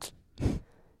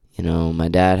 You know, my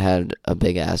dad had a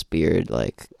big ass beard.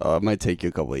 Like, Oh, it might take you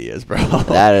a couple of years, bro.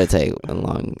 that'd take a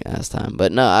long ass time.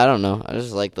 But no, I don't know. I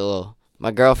just like the little.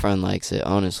 My girlfriend likes it,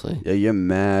 honestly. Yeah, you're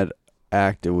mad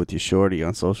active with your shorty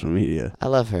on social media. I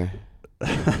love her.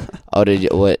 Oh, did you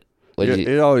what? What did you?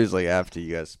 It always like after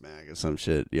you guys smack or some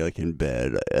shit. You're like in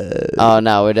bed. Oh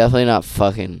no, we're definitely not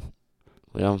fucking.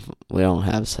 We don't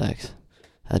have sex.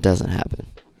 That doesn't happen.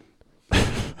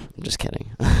 I'm just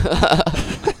kidding.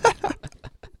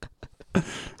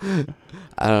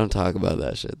 I don't talk about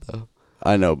that shit though.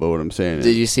 I know, but what I'm saying is,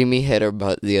 Did you see me hit her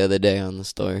butt the other day on the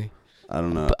story? I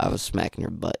don't know. I was smacking her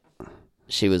butt.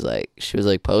 She was like,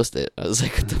 post it. I was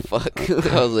like, what the fuck?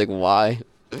 I was like, why?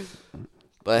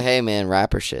 But hey, man,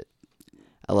 rapper shit.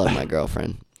 I love my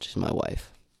girlfriend. She's my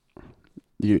wife.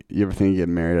 You ever think of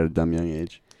getting married at a dumb young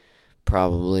age?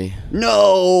 Probably.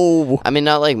 No. I mean,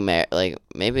 not like like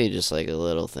maybe just like a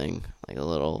little thing, like a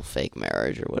little fake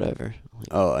marriage or whatever.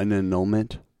 Oh, an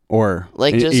annulment or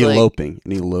Like just eloping,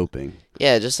 an eloping.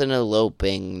 Yeah, just an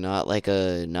eloping, not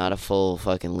a full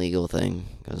fucking legal thing,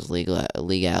 because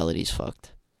legality's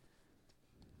fucked.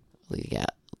 The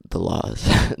laws,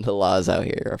 the laws out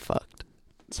here are fucked.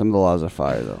 Some of the laws are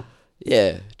fire though.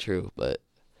 Yeah, true, but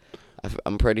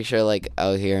I'm pretty sure like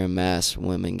out here in Mass,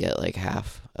 women get like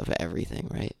half of everything,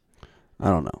 right? I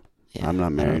don't know. Yeah, I'm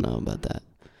not married. I don't know about that.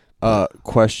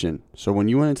 Question. So when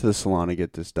you went into the salon to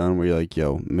get this done, were you like,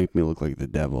 yo, make me look like the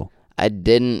devil? I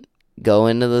didn't go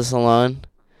into the salon.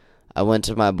 I went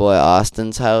to my boy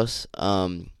Austin's house.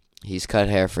 He's cut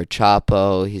hair for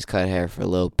Chapo. He's cut hair for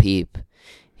Lil Peep.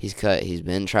 He's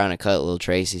been trying to cut Lil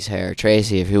Tracy's hair.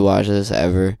 Tracy, if you watch this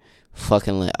ever,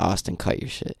 fucking let Austin cut your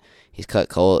shit. He's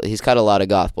cut a lot of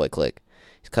Goth Boy Click.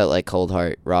 He's cut like Cold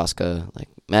Heart, Rosca, like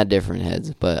mad different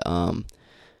heads. But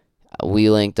we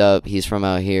linked up. He's from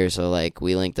out here, so like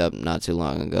we linked up not too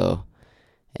long ago,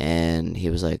 and he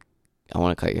was like, I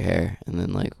want to cut your hair. And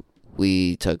then like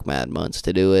we took mad months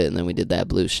to do it, and then we did that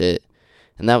blue shit,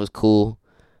 and that was cool.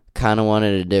 Kind of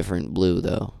wanted a different blue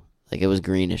though, like it was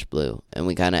greenish blue, and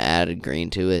we kind of added green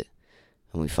to it,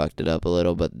 and we fucked it up a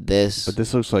little. But this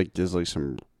looks like there's like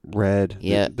some red.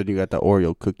 Yeah. Then you got the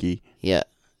Oreo cookie.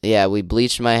 yeah, we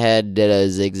bleached my head, did a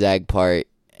zigzag part,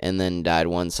 and then dyed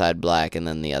one side black and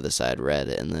then the other side red,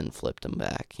 and then flipped them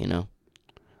back, you know?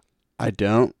 I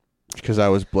don't, because I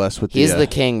was blessed with He's the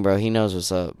king, bro. He knows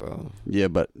what's up, bro. Yeah,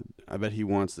 but I bet he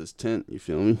wants this tint. You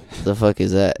feel me? The fuck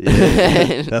is that?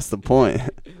 Yeah, that's the point.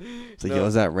 It's like, yo,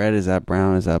 is that red? Is that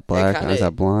brown? Is that black? Is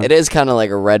that blonde? It is kind of like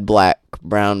a red, black,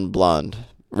 brown, blonde.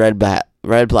 Red, black,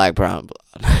 brown, blonde.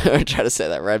 I'm trying to say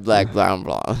that. Red, black, brown,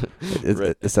 blonde.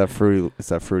 It's that fruity. It's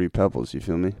that fruity pebbles. You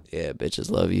feel me? Yeah,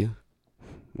 bitches love you.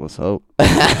 Let's hope.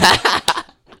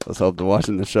 Let's hope they're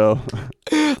watching the show.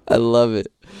 I love it.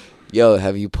 Yo,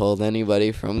 have you pulled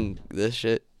anybody from this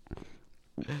shit?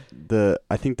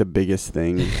 I think the biggest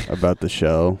thing about the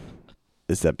show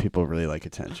is that people really like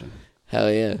attention.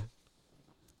 Hell yeah.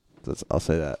 I'll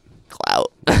say that.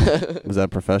 Clout. Was that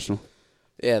professional?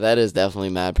 Yeah, that is definitely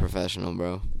mad professional,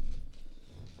 bro.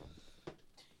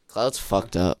 Clout's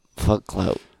fucked up. Fuck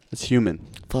clout. It's human.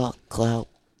 Fuck clout.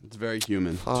 It's very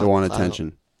human Fuck to want clout.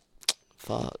 attention.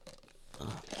 Fuck.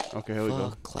 Okay, here we go.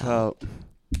 Fuck clout.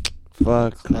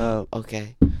 Fuck clout.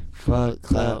 Okay. Fuck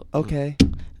clout. Okay.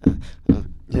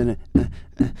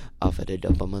 Off of the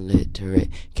dope, I'm illiterate.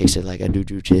 Kick shit like I do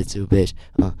jujitsu, bitch.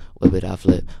 Whip it, I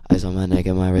flip. Ice on my neck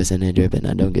and my wrist and it dripping.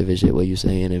 I don't give a shit what you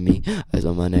saying to me. Ice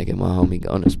on my neck and my homie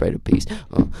gonna spray the piece.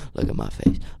 Look at my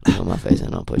face. Look at my face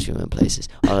and I'll put you in places.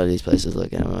 All of these places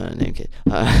look at my name kid.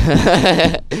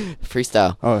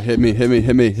 Freestyle. Oh, hit me. Give me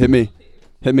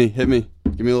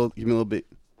a little beat.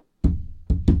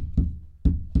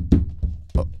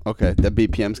 Oh, okay, that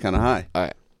BPM's kind of high. All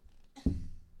right.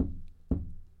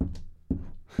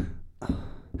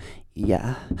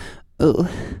 Yeah. Ooh.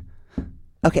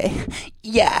 Okay.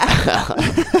 Yeah.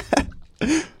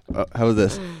 How was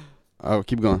this? Oh,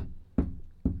 keep going.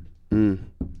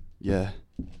 Yeah.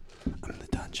 I'm in the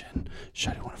dungeon.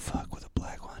 Shawty wanna fuck with a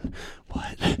black one.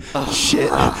 What? Oh, shit.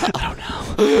 I don't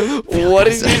know. What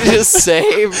did you just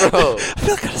say, bro? I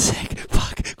feel kind of sick.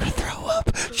 Fuck. I'm gonna throw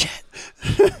up. Shit.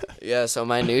 Yeah, so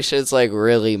my new shit's like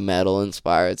really metal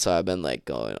inspired, so I've been like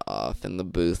going off in the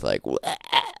booth like,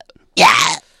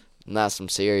 yeah. Not some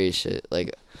serious shit.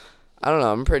 Like, I don't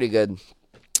know, I'm pretty good.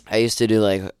 I used to do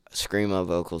like screamo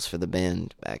vocals for the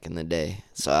band back in the day.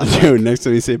 So I'm Dude, next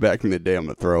time you say back in the day, I'm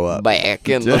gonna throw up. back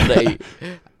in the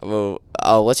day. Well,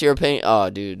 oh, what's your opinion? Oh,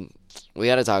 dude, we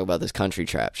got to talk about this country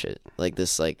trap shit. Like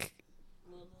this, like,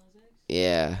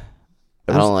 yeah.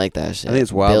 I don't like that shit. I think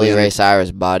it's wildly Billy Ray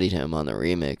Cyrus bodied him on the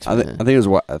remix. I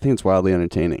think it's wildly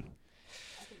entertaining,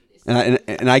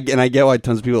 and I get why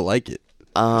tons of people like it.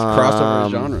 It's crossover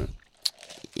genre.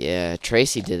 Yeah,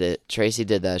 Tracy did it. Tracy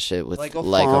did that shit with Like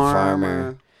like a a farmer.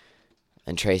 Farmer.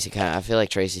 And Tracy I feel like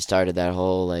Tracy started that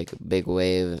whole like big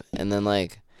wave, and then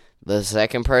like the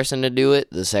second person to do it,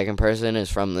 the second person is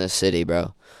from this city,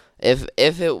 bro. If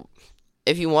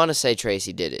you want to say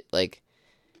Tracy did it, like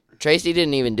Tracy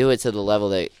didn't even do it to the level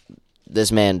that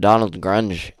this man Donald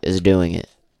Grunge is doing it.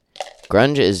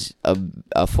 Grunge is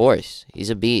a force. He's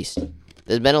a beast.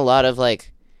 There's been a lot of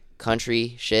like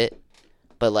country shit,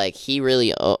 but like he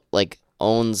really like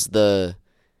owns the.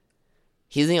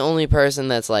 He's the only person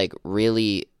that's like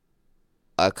really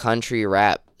a country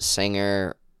rap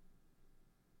singer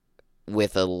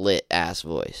with a lit ass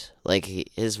voice. Like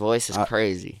his voice is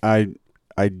crazy. I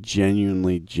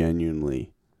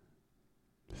genuinely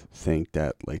think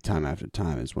that like Time After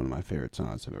Time is one of my favorite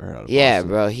songs I've ever heard out of Boston.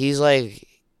 Bro.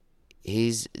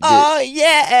 He's oh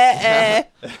yeah.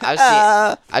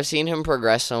 I've seen him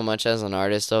progress so much as an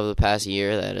artist over the past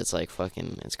year that it's like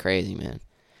fucking it's crazy, man.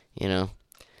 You know,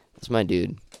 that's my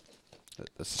dude.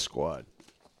 That's the squad.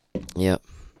 Yep.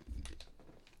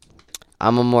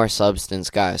 I'm a more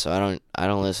substance guy, so I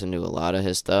don't listen to a lot of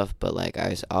his stuff, but like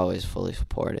I always fully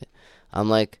support it. I'm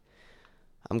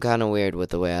kind of weird with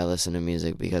the way I listen to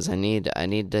music because I need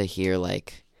to hear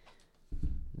like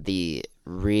the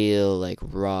real like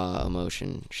raw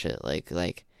emotion shit. Like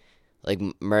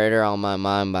Murder on My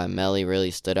Mind by Melly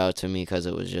really stood out to me because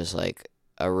it was just like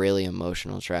a really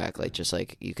emotional track. Like just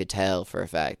like you could tell for a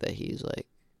fact that he's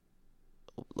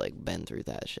like been through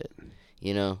that shit,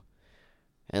 you know.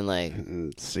 And like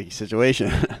sticky situation.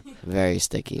 Very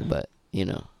sticky, but you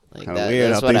know, like kind of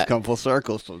weird how what things come full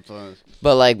circle sometimes.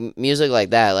 But like music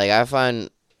like that, like I find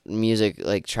music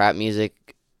like trap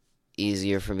music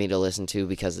easier for me to listen to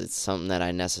because it's something that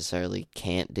I necessarily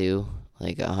can't do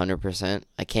like 100%.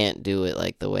 I can't do it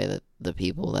like the way that the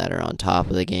people that are on top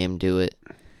of the game do it,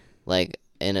 like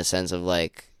in a sense of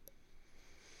like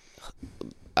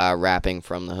rapping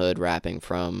from the hood, rapping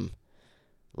from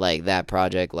like that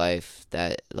Project Life,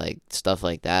 that like stuff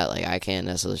like that. Like I can't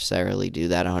necessarily do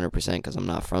that 100% because I'm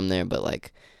not from there, but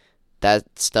like that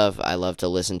stuff I love to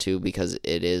listen to because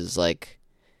it is like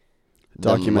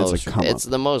documents it's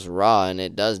the most raw and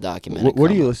it does document.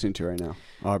 What are you listening to right now,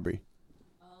 Aubrey?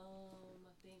 I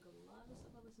think a lot of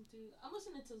stuff I listen to. I'm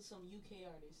listening to some UK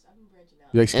artists. I've been branching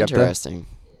out. You like Skepta? Interesting.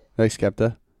 You like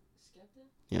Skepta? Skepta?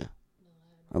 Yeah.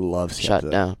 I love Skepta.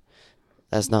 Shut down.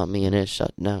 That's not me and it's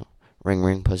shut down. Ring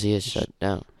ring pussy is shut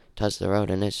down. Touch the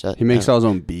road and it's shut down. He makes all his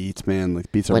own beats, man.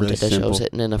 Like beats are Went really to the simple. show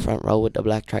sitting in the front row with the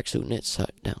black tracksuit and it's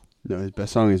shut down. No, his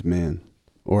best song is Man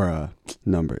or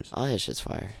Numbers. Oh, his shit's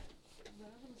fire.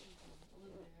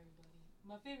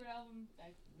 My favorite album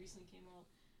that recently came out,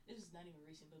 this is not even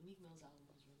recent, but Meek Mill's album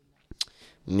was really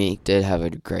nice. Meek did have a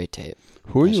great tape.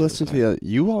 Who are That you shit was listening to?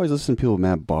 You always listen to people with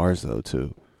Matt Bars though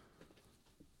too.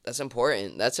 That's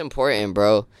important. That's important,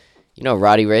 bro. You know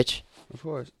Roddy Ricch? Of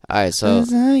course. Alright, so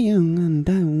As a young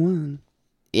undone one.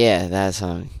 yeah, that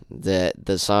song. The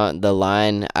song, the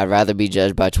line, I'd rather be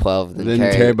judged by 12 than Then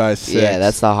carried carried by 6. Yeah,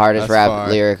 that's the hardest That's rap fire.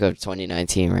 lyric of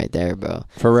 2019 right there, bro.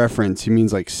 For reference, he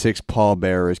means like 6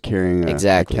 pallbearers carrying a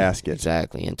casket.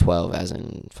 Exactly, and 12 as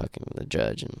in fucking the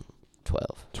judge, and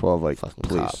 12. 12 like Fucking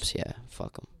police. cops, yeah,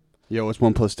 fuck them. Yo, what's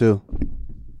 1 + 2?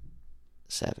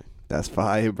 7. That's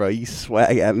fire, bro. You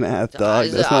swag at math, dog.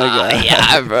 That's my guy.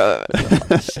 Yeah, bro.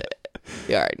 Oh, shit.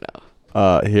 You already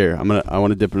know. Here, I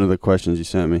want to dip into the questions you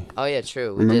sent me. Oh yeah,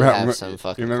 true. We Remember did how- have some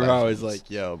fucking. Remember how I was questions.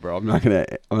 like, yo, bro, I'm not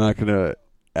gonna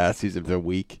ask these if they're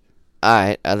weak. All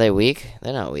right, are they weak?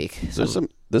 They're not weak. There's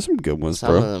some good ones,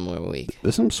 Some of bro. them were weak.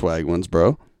 There's some swag ones,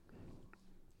 bro.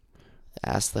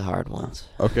 Ask the hard ones.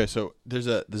 Okay, so there's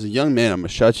a young man. I'm gonna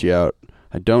shut you out.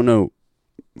 I don't know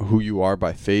who you are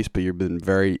by face, but you've been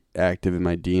very active in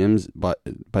my DMs. By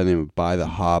the name of By the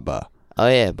Haba. Oh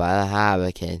yeah, by the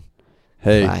harbor, kid.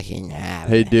 Hey, Fucking harbor.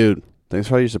 hey, dude. Thanks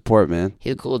for all your support, man.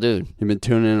 He's a cool dude. You've been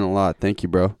tuning in a lot. Thank you,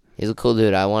 bro. He's a cool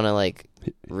dude. I want to like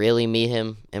really meet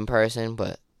him in person,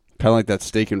 but Kind of like that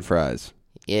steak and fries.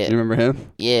 yeah, You remember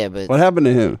him? yeah, but What happened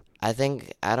to him? I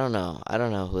don't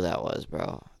know who that was,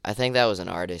 bro. I think that was an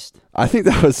artist. I think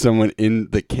that was someone in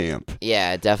the camp.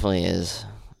 Yeah, it definitely is.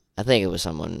 I think it was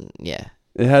someone. Yeah,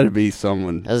 It had to be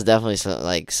someone. it was definitely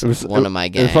one of my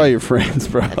It was gang. probably your friends,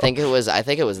 bro. I think it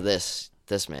was this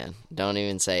This man. Don't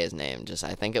even say his name. Just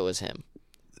I think it was him.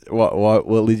 What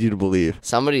leads you to believe?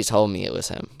 Somebody told me it was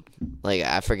him. Like,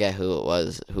 I forget who it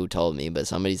was who told me, but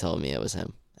somebody told me it was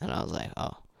him. And I was like,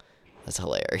 oh, that's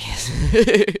hilarious.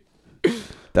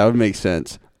 That would make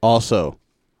sense. Also,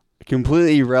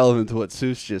 completely irrelevant to what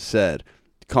Seuss just said.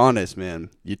 Conus, man,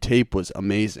 your tape was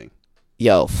amazing.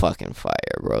 Yo, fucking fire,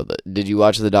 bro. Did you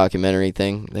watch the documentary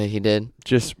thing that he did?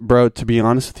 Just, bro, to be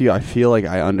honest with you, I feel like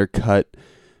I undercut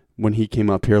when he came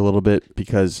up here a little bit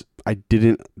because I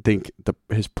didn't think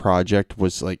his project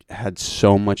was like had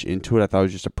so much into it. I thought it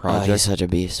was just a project. Oh, he's such a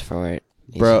beast for it.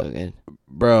 He's bro, so good.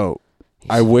 Bro,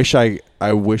 I wish I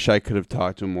could have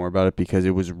talked to him more about it because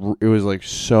it was like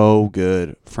so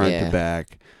good front to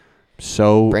back.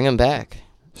 So bring him back.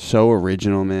 So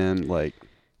original, man. Like,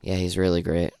 yeah, he's really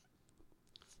great.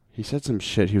 He said some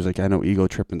shit. He was like, I know ego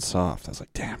tripping soft. I was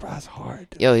like, damn, bro, that's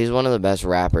hard. Yo, he's one of the best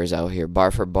rappers out here. Bar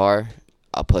for bar,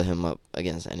 I'll put him up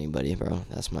against anybody, bro.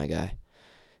 That's my guy.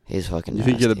 He's fucking You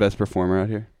think you're the best performer out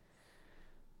here?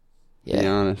 Yeah. Be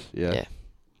honest, yeah.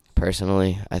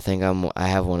 Personally, I think I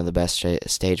have one of the best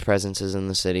stage presences in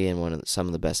the city and some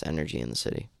of the best energy in the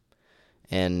city.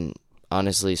 And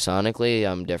honestly, sonically,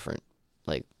 I'm different,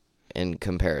 like, in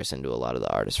comparison to a lot of the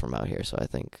artists from out here. So I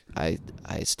think I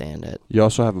stand at... You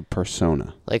also have a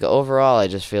persona. Like, overall, I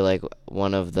just feel like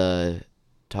one of the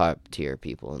top-tier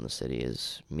people in the city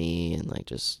is me and, like,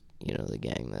 just, you know, the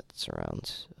gang that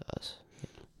surrounds us.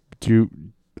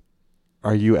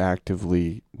 Are you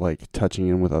actively, like, touching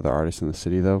in with other artists in the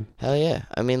city, though? Hell yeah.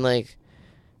 I mean, like,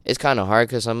 it's kind of hard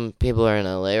because some people are in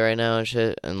LA right now and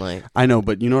shit, and, like... I know,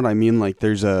 but you know what I mean? Like,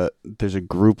 there's a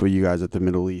group of you guys at the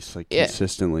Middle East, like,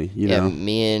 consistently, you know?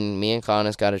 me and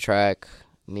Conus got a track.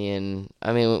 Me and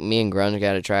Grunge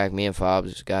got a track. Me and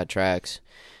Fobs got tracks.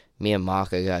 Me and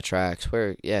Maka got tracks.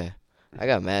 I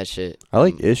got mad shit. I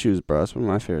like Issues, bro. That's one of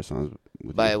my favorite songs.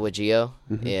 With Gio?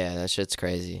 Mm-hmm. Yeah, that shit's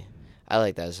crazy. I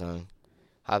like that song.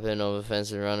 Hopping over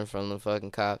fences, running from the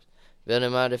fucking cops.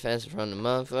 Building my defense from the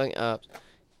motherfucking ops.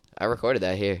 I recorded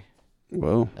that here.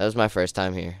 Whoa. That was my first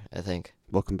time here, I think.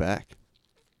 Welcome back.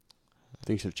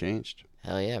 Things have changed.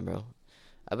 Hell yeah, bro.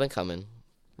 I've been coming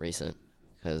recent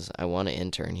because I want to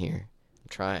intern here. I'm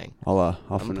trying. I'll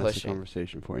finesse the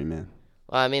conversation for you, man.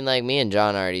 Well, I mean, like, me and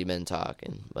John already been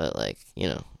talking, but, like, you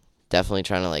know, definitely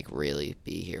trying to, like, really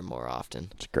be here more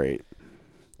often. It's great.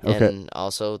 Okay. And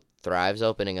also, Thrive's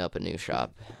opening up a new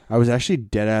shop. I was actually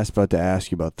dead ass about to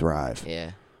ask you about Thrive.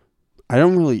 Yeah.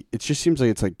 It just seems like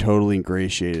it's like totally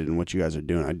ingratiated in what you guys are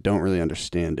doing. I don't really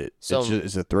understand it. So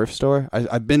it's a thrift store?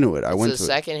 I've been to it. I went to it. It's a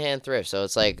secondhand thrift, so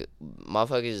it's like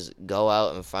motherfuckers go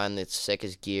out and find the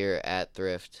sickest gear at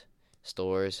thrift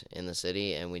stores in the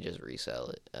city, and we just resell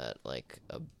it at like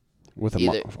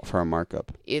for a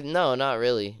markup. No, not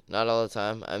really. Not all the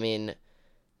time. I mean,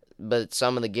 but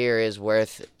some of the gear is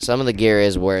worth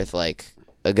like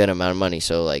a good amount of money.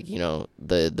 So like, you know,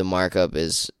 the markup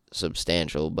is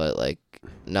substantial, but like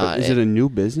not. But is it a new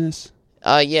business?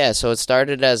 Yeah, so it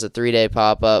started as a 3-day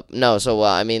pop-up. No,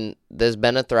 I mean, there's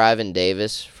been a Thrive in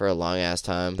Davis for a long-ass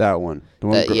time. That one. The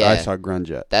one I saw Grunge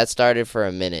at. That started for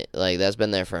a minute. Like, that's been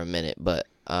there for a minute, but,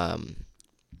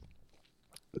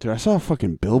 Dude, I saw a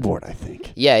fucking billboard, I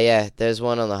think. Yeah, there's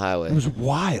one on the highway. It was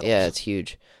wild. Yeah, it's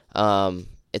huge.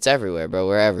 It's everywhere, bro.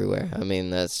 We're everywhere. I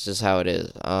mean, that's just how it is.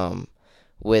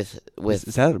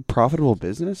 Is that a profitable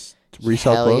business? To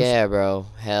resell clothes?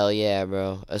 Hell yeah,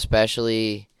 bro.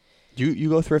 Especially... You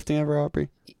go thrifting ever, Aubrey?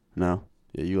 No.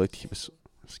 Yeah, you like to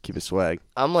keep a swag.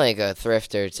 I'm like a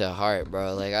thrifter to heart,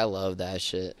 bro. Like, I love that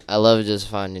shit. I love just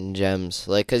finding gems.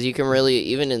 Like, because you can really,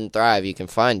 even in Thrive, you can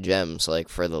find gems, like,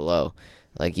 for the low.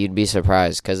 Like, you'd be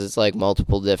surprised, because it's, like,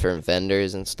 multiple different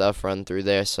vendors and stuff run through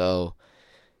there, so,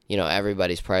 you know,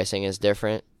 everybody's pricing is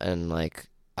different, and, like,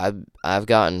 I've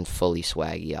gotten fully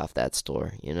swaggy off that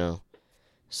store, you know?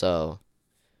 So.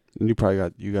 And you probably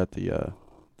got the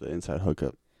inside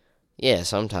hookup. Yeah,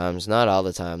 sometimes. Not all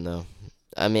the time, though.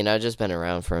 I mean, I've just been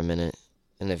around for a minute.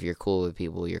 And if you're cool with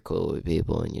people, you're cool with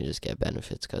people. And you just get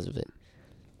benefits because of it.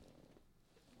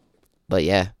 But,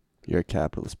 yeah. You're a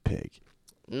capitalist pig.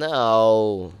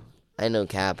 No. I know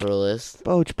capitalist.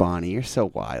 Boach Bonnie, you're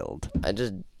so wild. I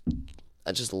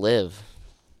just live.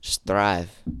 Just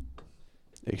thrive.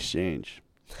 Exchange.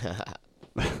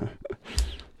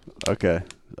 Okay.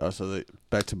 So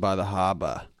back to By the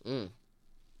Harbor.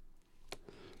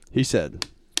 He said,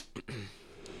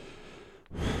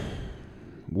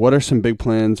 what are some big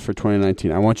plans for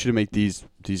 2019? I want you to make these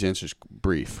answers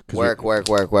brief. Work.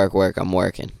 I'm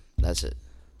working. That's it.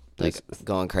 Like,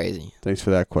 going crazy. Thanks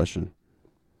for that question.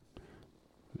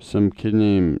 Some kid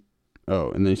named...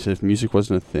 Oh, and then he said, if music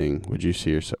wasn't a thing, would you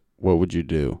see yourself... What would you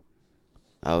do?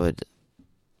 I would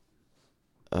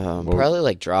probably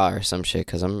like draw or some shit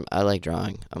because I like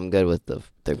drawing. I'm good with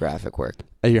the graphic work.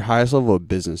 At your highest level of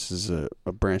business, this is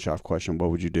a branch off question.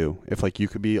 What would you do if like you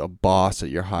could be a boss at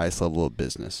your highest level of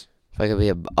business? If I could be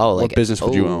what business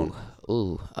would you own?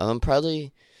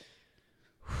 Probably.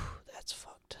 That's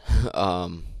fucked.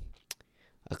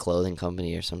 A clothing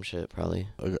company or some shit probably.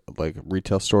 Like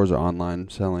retail stores or online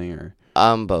selling or.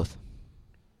 Both.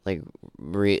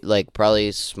 Like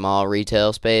probably small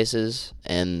retail spaces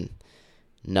and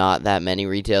not that many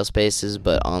retail spaces,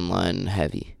 but online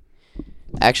heavy.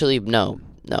 Actually, no,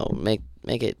 make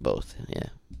it both. Yeah.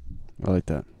 I like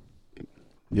that.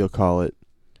 You'll call it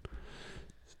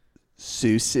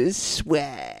Seuss's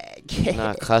swag.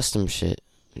 Not custom shit.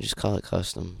 We just call it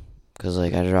custom. Because,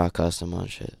 like, I draw custom on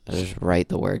shit. I just write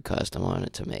the word custom on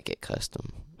it to make it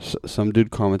custom. Some dude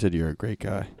commented you're a great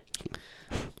guy.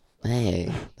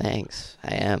 Hey, thanks.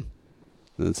 I am.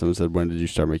 And then someone said, when did you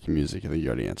start making music? I think you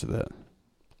already answered that.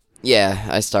 Yeah,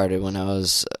 I started when I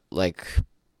was, like,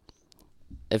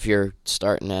 if you're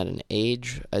starting at an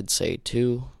age, I'd say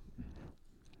 2.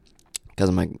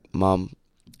 Because my mom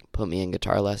put me in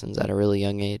guitar lessons at a really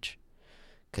young age.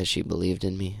 Because she believed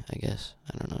in me, I guess.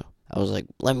 I don't know. I was like,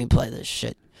 let me play this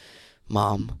shit,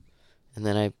 Mom. And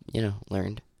then I,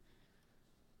 learned.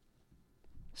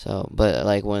 So, but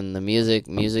like when the music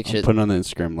shit. Put it on the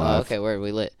Instagram live. Oh, okay, word,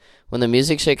 we lit. When the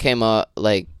music shit came out,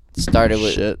 like started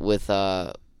with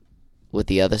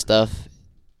the other stuff.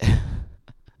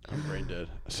 I'm brain dead.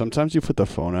 Sometimes you put the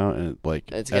phone out and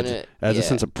it adds a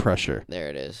sense of pressure. There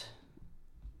it is.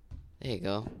 There you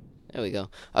go. There we go.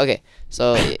 Okay,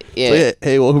 so yeah. So,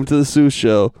 hey, welcome to the Seuss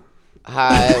Show.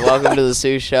 Hi, welcome to the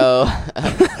Seuss Show.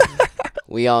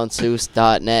 We on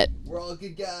Seuss.net. We're all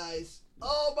good guys.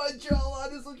 Oh, my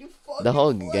jawline is looking fucking The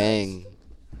whole fresh. gang.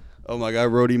 Oh my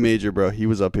God, Rody Major, bro. He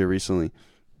was up here recently.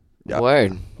 Yeah.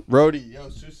 Word. Rody, yo,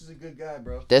 Seuss is a good guy,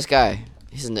 bro. This guy.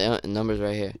 His number's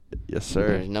right here. Yes,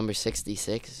 sir. Number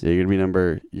 66. Yeah, you're gonna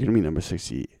be number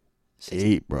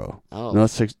 68, bro. Oh. No,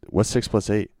 6. What's 6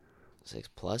 plus 8? 6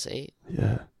 plus 8?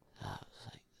 Yeah. Oh, it's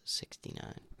like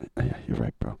 69. Yeah, you're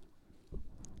right, bro.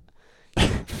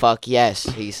 Fuck yes,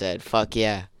 he said. Fuck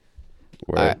yeah.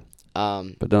 Word. All right.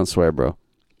 But don't swear, bro.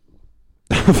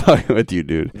 I'm fucking with you,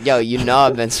 dude. Yo,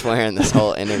 I've been swearing this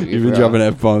whole interview. You've been dropping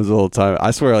F-bombs the whole time.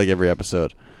 I swear like every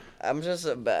episode. I'm just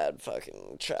a bad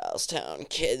fucking Charlestown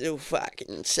kid who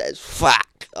fucking says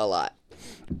fuck a lot.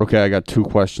 Okay, I got 2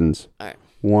 questions. All right.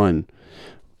 1,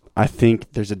 I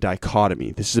think there's a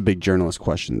dichotomy. This is a big journalist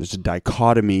question. There's a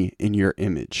dichotomy in your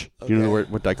image. Okay. You know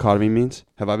what dichotomy means?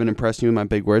 Have I been impressing you with my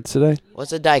big words today?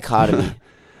 What's a dichotomy?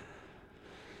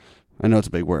 I know it's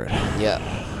a big word.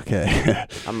 Yeah. Okay.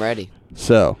 I'm ready.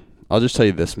 So, I'll just tell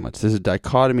you this much. There's a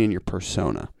dichotomy in your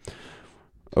persona.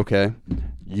 Okay?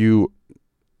 You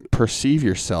perceive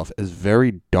yourself as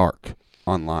very dark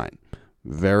online.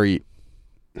 Very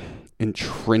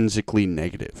intrinsically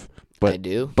negative. But, I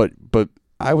do? But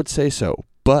I would say so.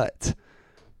 But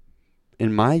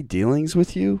in my dealings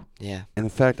with you, yeah, and in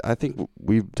fact, I think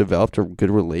we've developed a good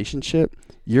relationship.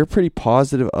 You're a pretty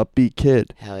positive, upbeat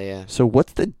kid. Hell yeah. So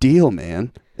what's the deal,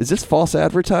 man? Is this false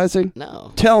advertising?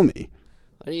 No. Tell me.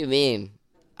 What do you mean?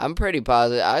 I'm pretty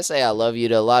positive. I say I love you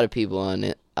to a lot of people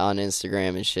on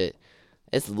Instagram and shit.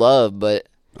 It's love, but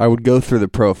I would go through the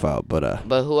profile, but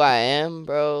who I am,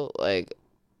 bro, like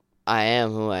I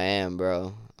am who I am,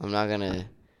 bro. I'm not gonna,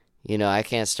 I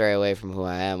can't stray away from who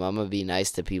I am. I'm gonna be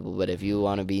nice to people, but if you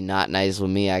want to be not nice with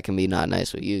me, I can be not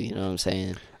nice with you. You know what I'm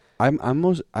saying?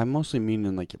 I'm mostly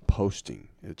meaning like your posting.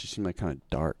 It just seemed like kind of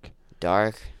dark.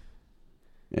 Dark?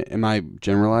 Am I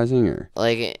generalizing or?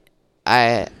 Like,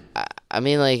 I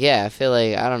mean, like, yeah. I feel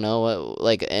like I don't know what,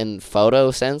 like, in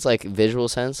photo sense, like visual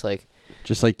sense, like.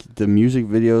 Just like the music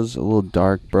videos, a little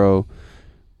dark, bro.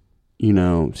 Seem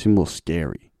a little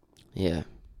scary. Yeah.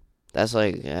 That's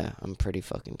like, yeah, I'm pretty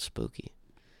fucking spooky.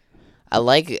 I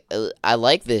like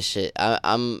this shit.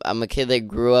 I'm a kid that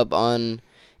grew up on.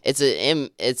 It's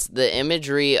the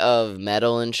imagery of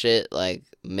metal and shit like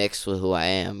mixed with who I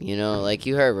am. Like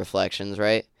you heard Reflections,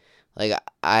 right? Like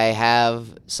I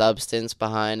have substance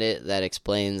behind it that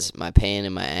explains my pain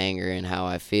and my anger and how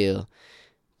I feel,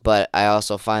 but I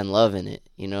also find love in it,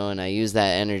 and I use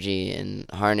that energy and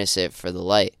harness it for the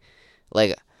light.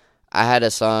 Like I had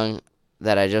a song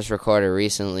that I just recorded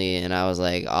recently, and I was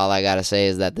like, all I gotta say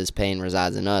is that this pain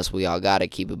resides in us. We all gotta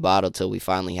keep it bottled till we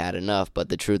finally had enough, but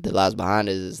the truth that lies behind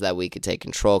it is that we could take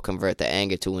control, convert the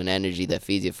anger to an energy that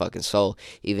feeds your fucking soul.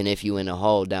 Even if you in a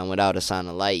hole down without a sign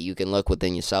of light, you can look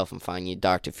within yourself and find your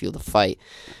dark to fuel the fight.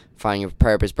 Find your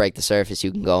purpose, break the surface,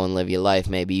 you can go and live your life.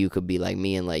 Maybe you could be like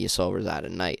me and let your soul reside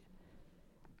at night.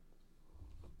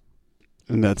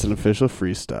 And that's an official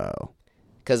freestyle.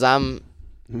 Cause I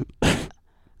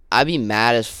be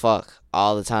mad as fuck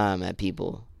all the time at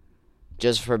people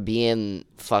just for being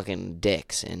fucking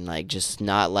dicks and like just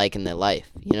not liking their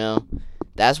life, you know?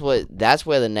 That's where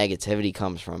the negativity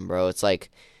comes from, bro. It's like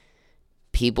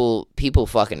people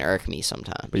fucking irk me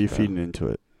sometimes. But you're bro. feeding into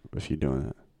it if you're doing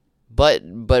that.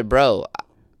 But bro,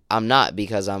 I'm not,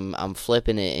 because I'm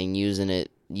flipping it and using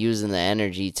the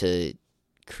energy to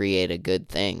create a good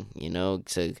thing, you know,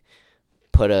 to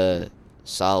put a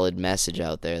solid message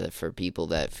out there that for people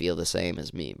that feel the same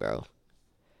as me, bro.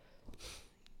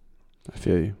 I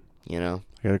feel you. You know?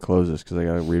 I gotta close this because I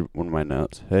gotta read one of my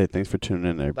notes. Hey, thanks for tuning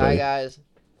in, everybody. Bye, guys.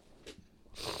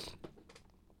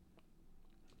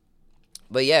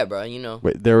 But yeah, bro, you know.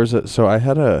 Wait,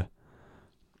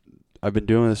 I've been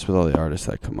doing this with all the artists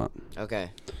that come up.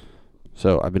 Okay.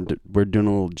 So we're doing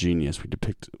a little genius. We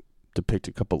depict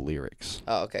a couple lyrics.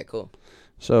 Oh, okay, cool.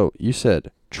 So you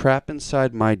said, "Trap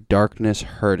inside my darkness,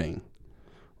 hurting.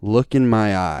 Look in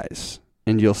my eyes,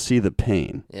 and you'll see the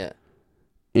pain. Yeah.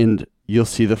 And you'll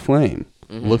see the flame.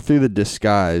 Mm-hmm. Look through the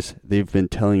disguise. They've been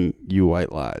telling you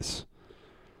white lies."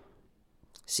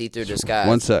 See through disguise.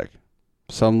 One sec.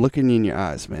 So I'm looking in your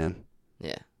eyes, man.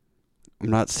 Yeah. I'm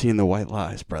not seeing the white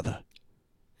lies, brother.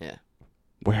 Yeah.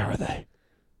 Where are they?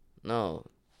 No.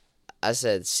 I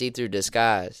said see through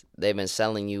disguise. They've been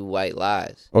selling you white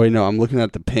lies. Oh, wait, no. I'm looking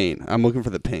at the pain. I'm looking for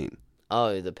the pain.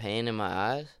 Oh, the pain in my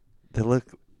eyes? They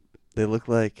look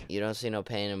like... You don't see no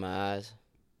pain in my eyes?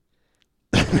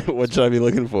 What should I be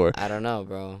looking for? I don't know,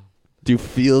 bro. Do you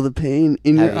feel the pain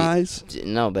in your eyes?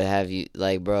 No, but have you,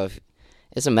 like, bro,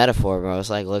 it's a metaphor, bro. It's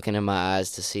like looking in my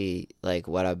eyes to see, like,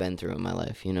 what I've been through in my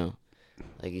life, you know?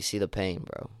 Like, you see the pain,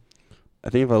 bro. I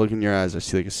think if I look in your eyes, I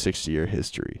see like a 60-year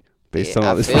history based on I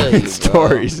all these feel fucking you,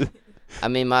 stories. I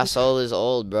mean, my soul is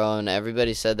old, bro, and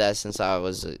everybody said that since I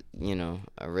was,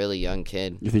 a really young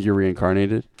kid. You think you're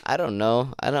reincarnated? I don't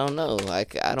know. I don't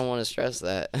want to stress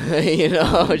that, you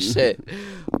know, shit.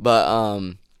 But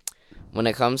when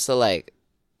it comes to, like,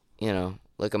 you know,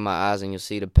 look in my eyes and you'll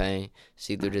see the pain,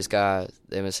 see through disguise.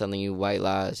 They've been selling you white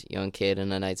lies, young kid in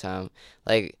the nighttime.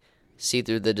 Like, see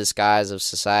through the disguise of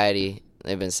society.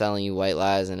 They've been selling you white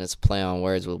lies, and it's a play on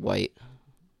words with white,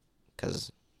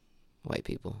 because white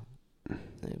people.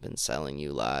 They've been selling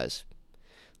you lies.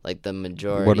 Like the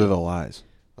majority. What are the lies?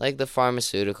 Like the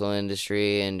pharmaceutical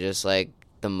industry and just like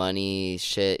the money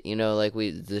shit. You know, like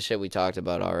the shit we talked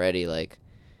about already. Like,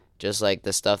 just like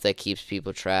the stuff that keeps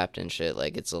people trapped and shit.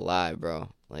 Like, it's a lie, bro.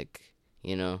 Like,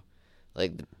 you know,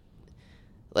 like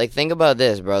think about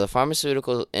this, bro. The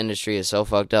pharmaceutical industry is so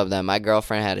fucked up that my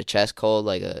girlfriend had a chest cold,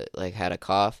 had a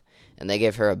cough. And they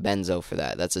gave her a benzo for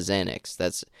that. That's a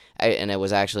Xanax. And it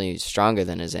was actually stronger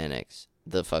than a Xanax,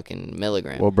 the fucking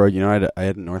milligram. Well, bro, you know, I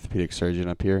had an orthopedic surgeon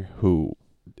up here who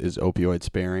is opioid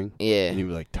sparing. Yeah. And he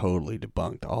was like totally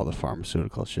debunked all the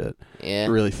pharmaceutical shit. Yeah.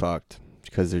 Really fucked.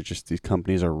 Because these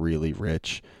companies are really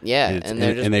rich. Yeah, and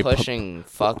they're just pushing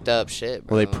fucked up shit,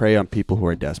 bro. Well, they prey on people who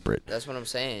are desperate. That's what I'm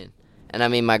saying. And I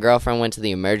mean, my girlfriend went to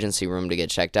the emergency room to get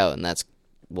checked out, and that's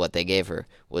what they gave her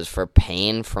was for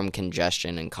pain from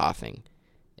congestion and coughing.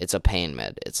 It's a pain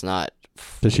med. It's not.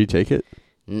 Does she take it?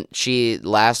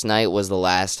 Last night was the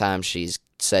last time she's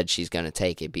said she's going to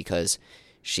take it because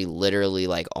she literally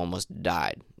like almost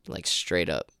died, like straight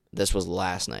up. This was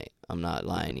last night. I'm not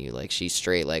lying to you. Like she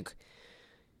straight like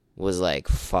was like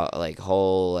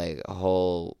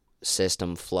whole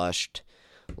system flushed.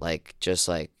 Like just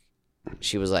like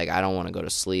she was like, I don't want to go to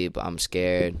sleep. I'm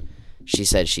scared. She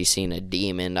said she seen a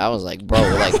demon. I was like, bro,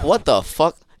 like, what the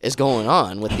fuck is going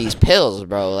on with these pills,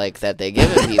 bro? Like, that they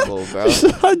giving people, bro. You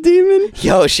saw a demon?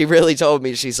 Yo, she really told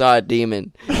me she saw a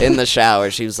demon in the shower.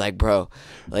 She was like, bro,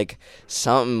 like,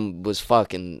 something was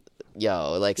fucking,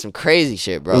 like, some crazy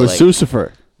shit, bro. It was like,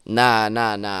 Lucifer. Nah.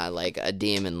 Like, a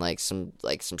demon, like some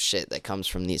shit that comes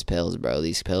from these pills, bro.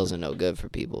 These pills are no good for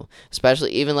people.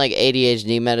 Especially even, like,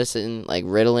 ADHD medicine, like,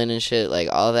 Ritalin and shit, like,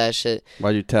 all that shit.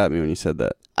 Why'd you tap me when you said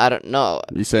that? I don't know.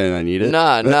 You saying I need it?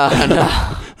 Nah.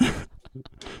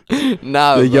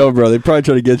 Nah, Yo, bro, they probably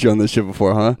tried to get you on this shit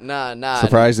before, huh? Nah.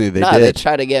 Surprisingly, they did. did. They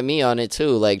tried to get me on it,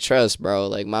 too. Like, trust, bro.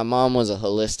 Like, my mom was a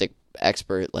holistic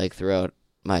expert, like, throughout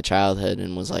my childhood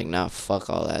and was like, nah, fuck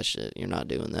all that shit. You're not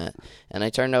doing that. And I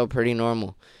turned out pretty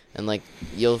normal. And, like,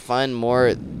 you'll find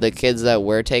the kids that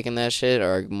were taking that shit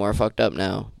are more fucked up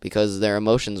now because their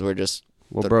emotions were just...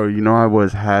 Well, bro, you know I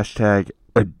was #addicted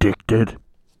to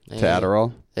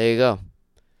Adderall. There you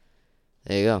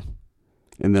go.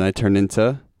 And then I turned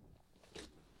into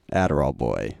Adderall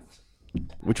Boy,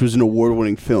 which was an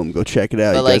award-winning film. Go check it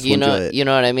out. But, You like, guys will enjoy it. you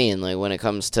know what I mean? Like, when it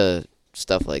comes to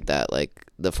stuff like that. Like,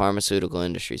 the pharmaceutical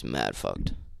industry's mad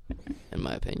fucked, in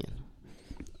my opinion.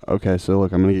 Okay, so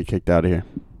look, I'm gonna get kicked out of here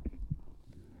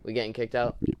We getting kicked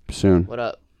out? soon. What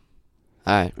up?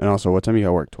 All right, And also, what time you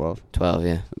got work? 12. 12,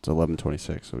 yeah. It's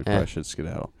 11:26, so we probably should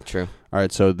skedaddle. True. All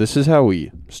right, so this is how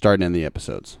we start and end the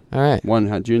episodes. All right. One,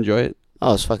 did you enjoy it?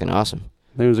 Oh, it's fucking awesome.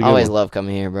 I think it was a good Always one. love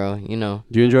coming here, bro. You know.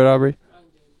 Do you enjoy it, Aubrey?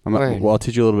 Word. Well, I'll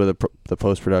teach you a little bit of the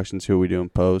post-production, see what we do in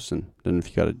post, and then if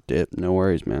you got a dip, no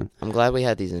worries, man. I'm glad we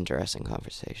had these interesting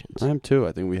conversations. I am too.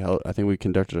 I think we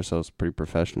conducted ourselves pretty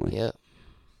professionally. Yep.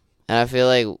 And I feel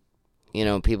like, you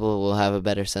know, people will have a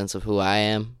better sense of who I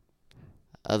am,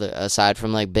 aside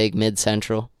from like big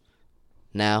mid-central,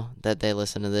 now that they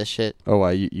listen to this shit. Oh,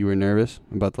 why? You were nervous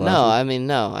about the last No, one? I mean,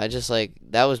 no. I just like,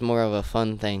 that was more of a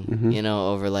fun thing, you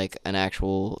know, over like an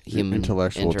actual human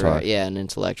intellectual talk. Yeah, an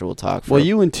intellectual talk. Well,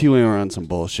 you and T-Wayne were on some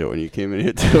bullshit when you came in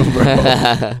here too, bro.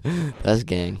 That's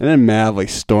gang. And then Mav like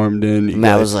stormed in.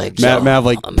 Mav was like, Mav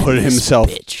like I'm put in this himself.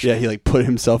 bitch. Yeah, he like put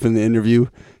himself in the interview.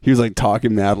 He was like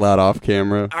talking mad loud off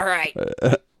camera. All right.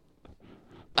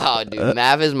 Oh, dude,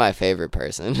 Mav is my favorite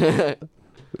person.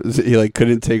 He like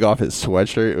couldn't take off his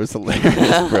sweatshirt. It was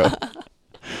hilarious, bro.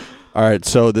 All right,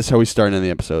 so this is how we start in the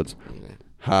episodes.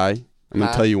 Hi, I'm gonna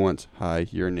Hi. tell you once. Hi,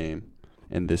 your name,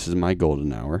 and this is my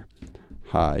golden hour.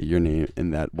 Hi, your name,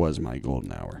 and that was my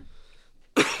golden hour.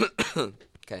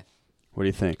 Okay. What do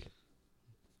you think?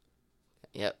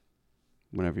 Yep.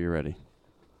 Whenever you're ready.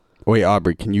 Wait,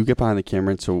 Aubrey, can you get behind the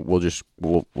camera and so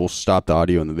we'll stop the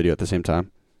audio and the video at the same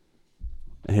time?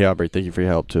 Hey, Aubrey, thank you for your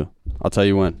help too. I'll tell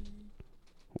you when.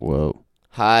 Whoa.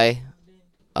 Hi.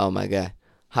 Oh, my God.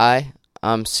 Hi,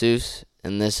 I'm Seuss,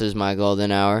 and this is my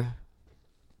golden hour.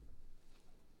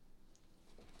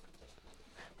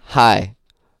 Hi,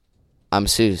 I'm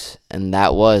Seuss, and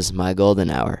that was my golden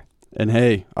hour. And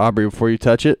hey, Aubrey, before you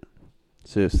touch it,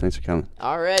 sis, thanks for coming.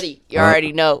 You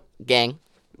already know, gang.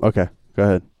 Okay, go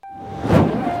ahead.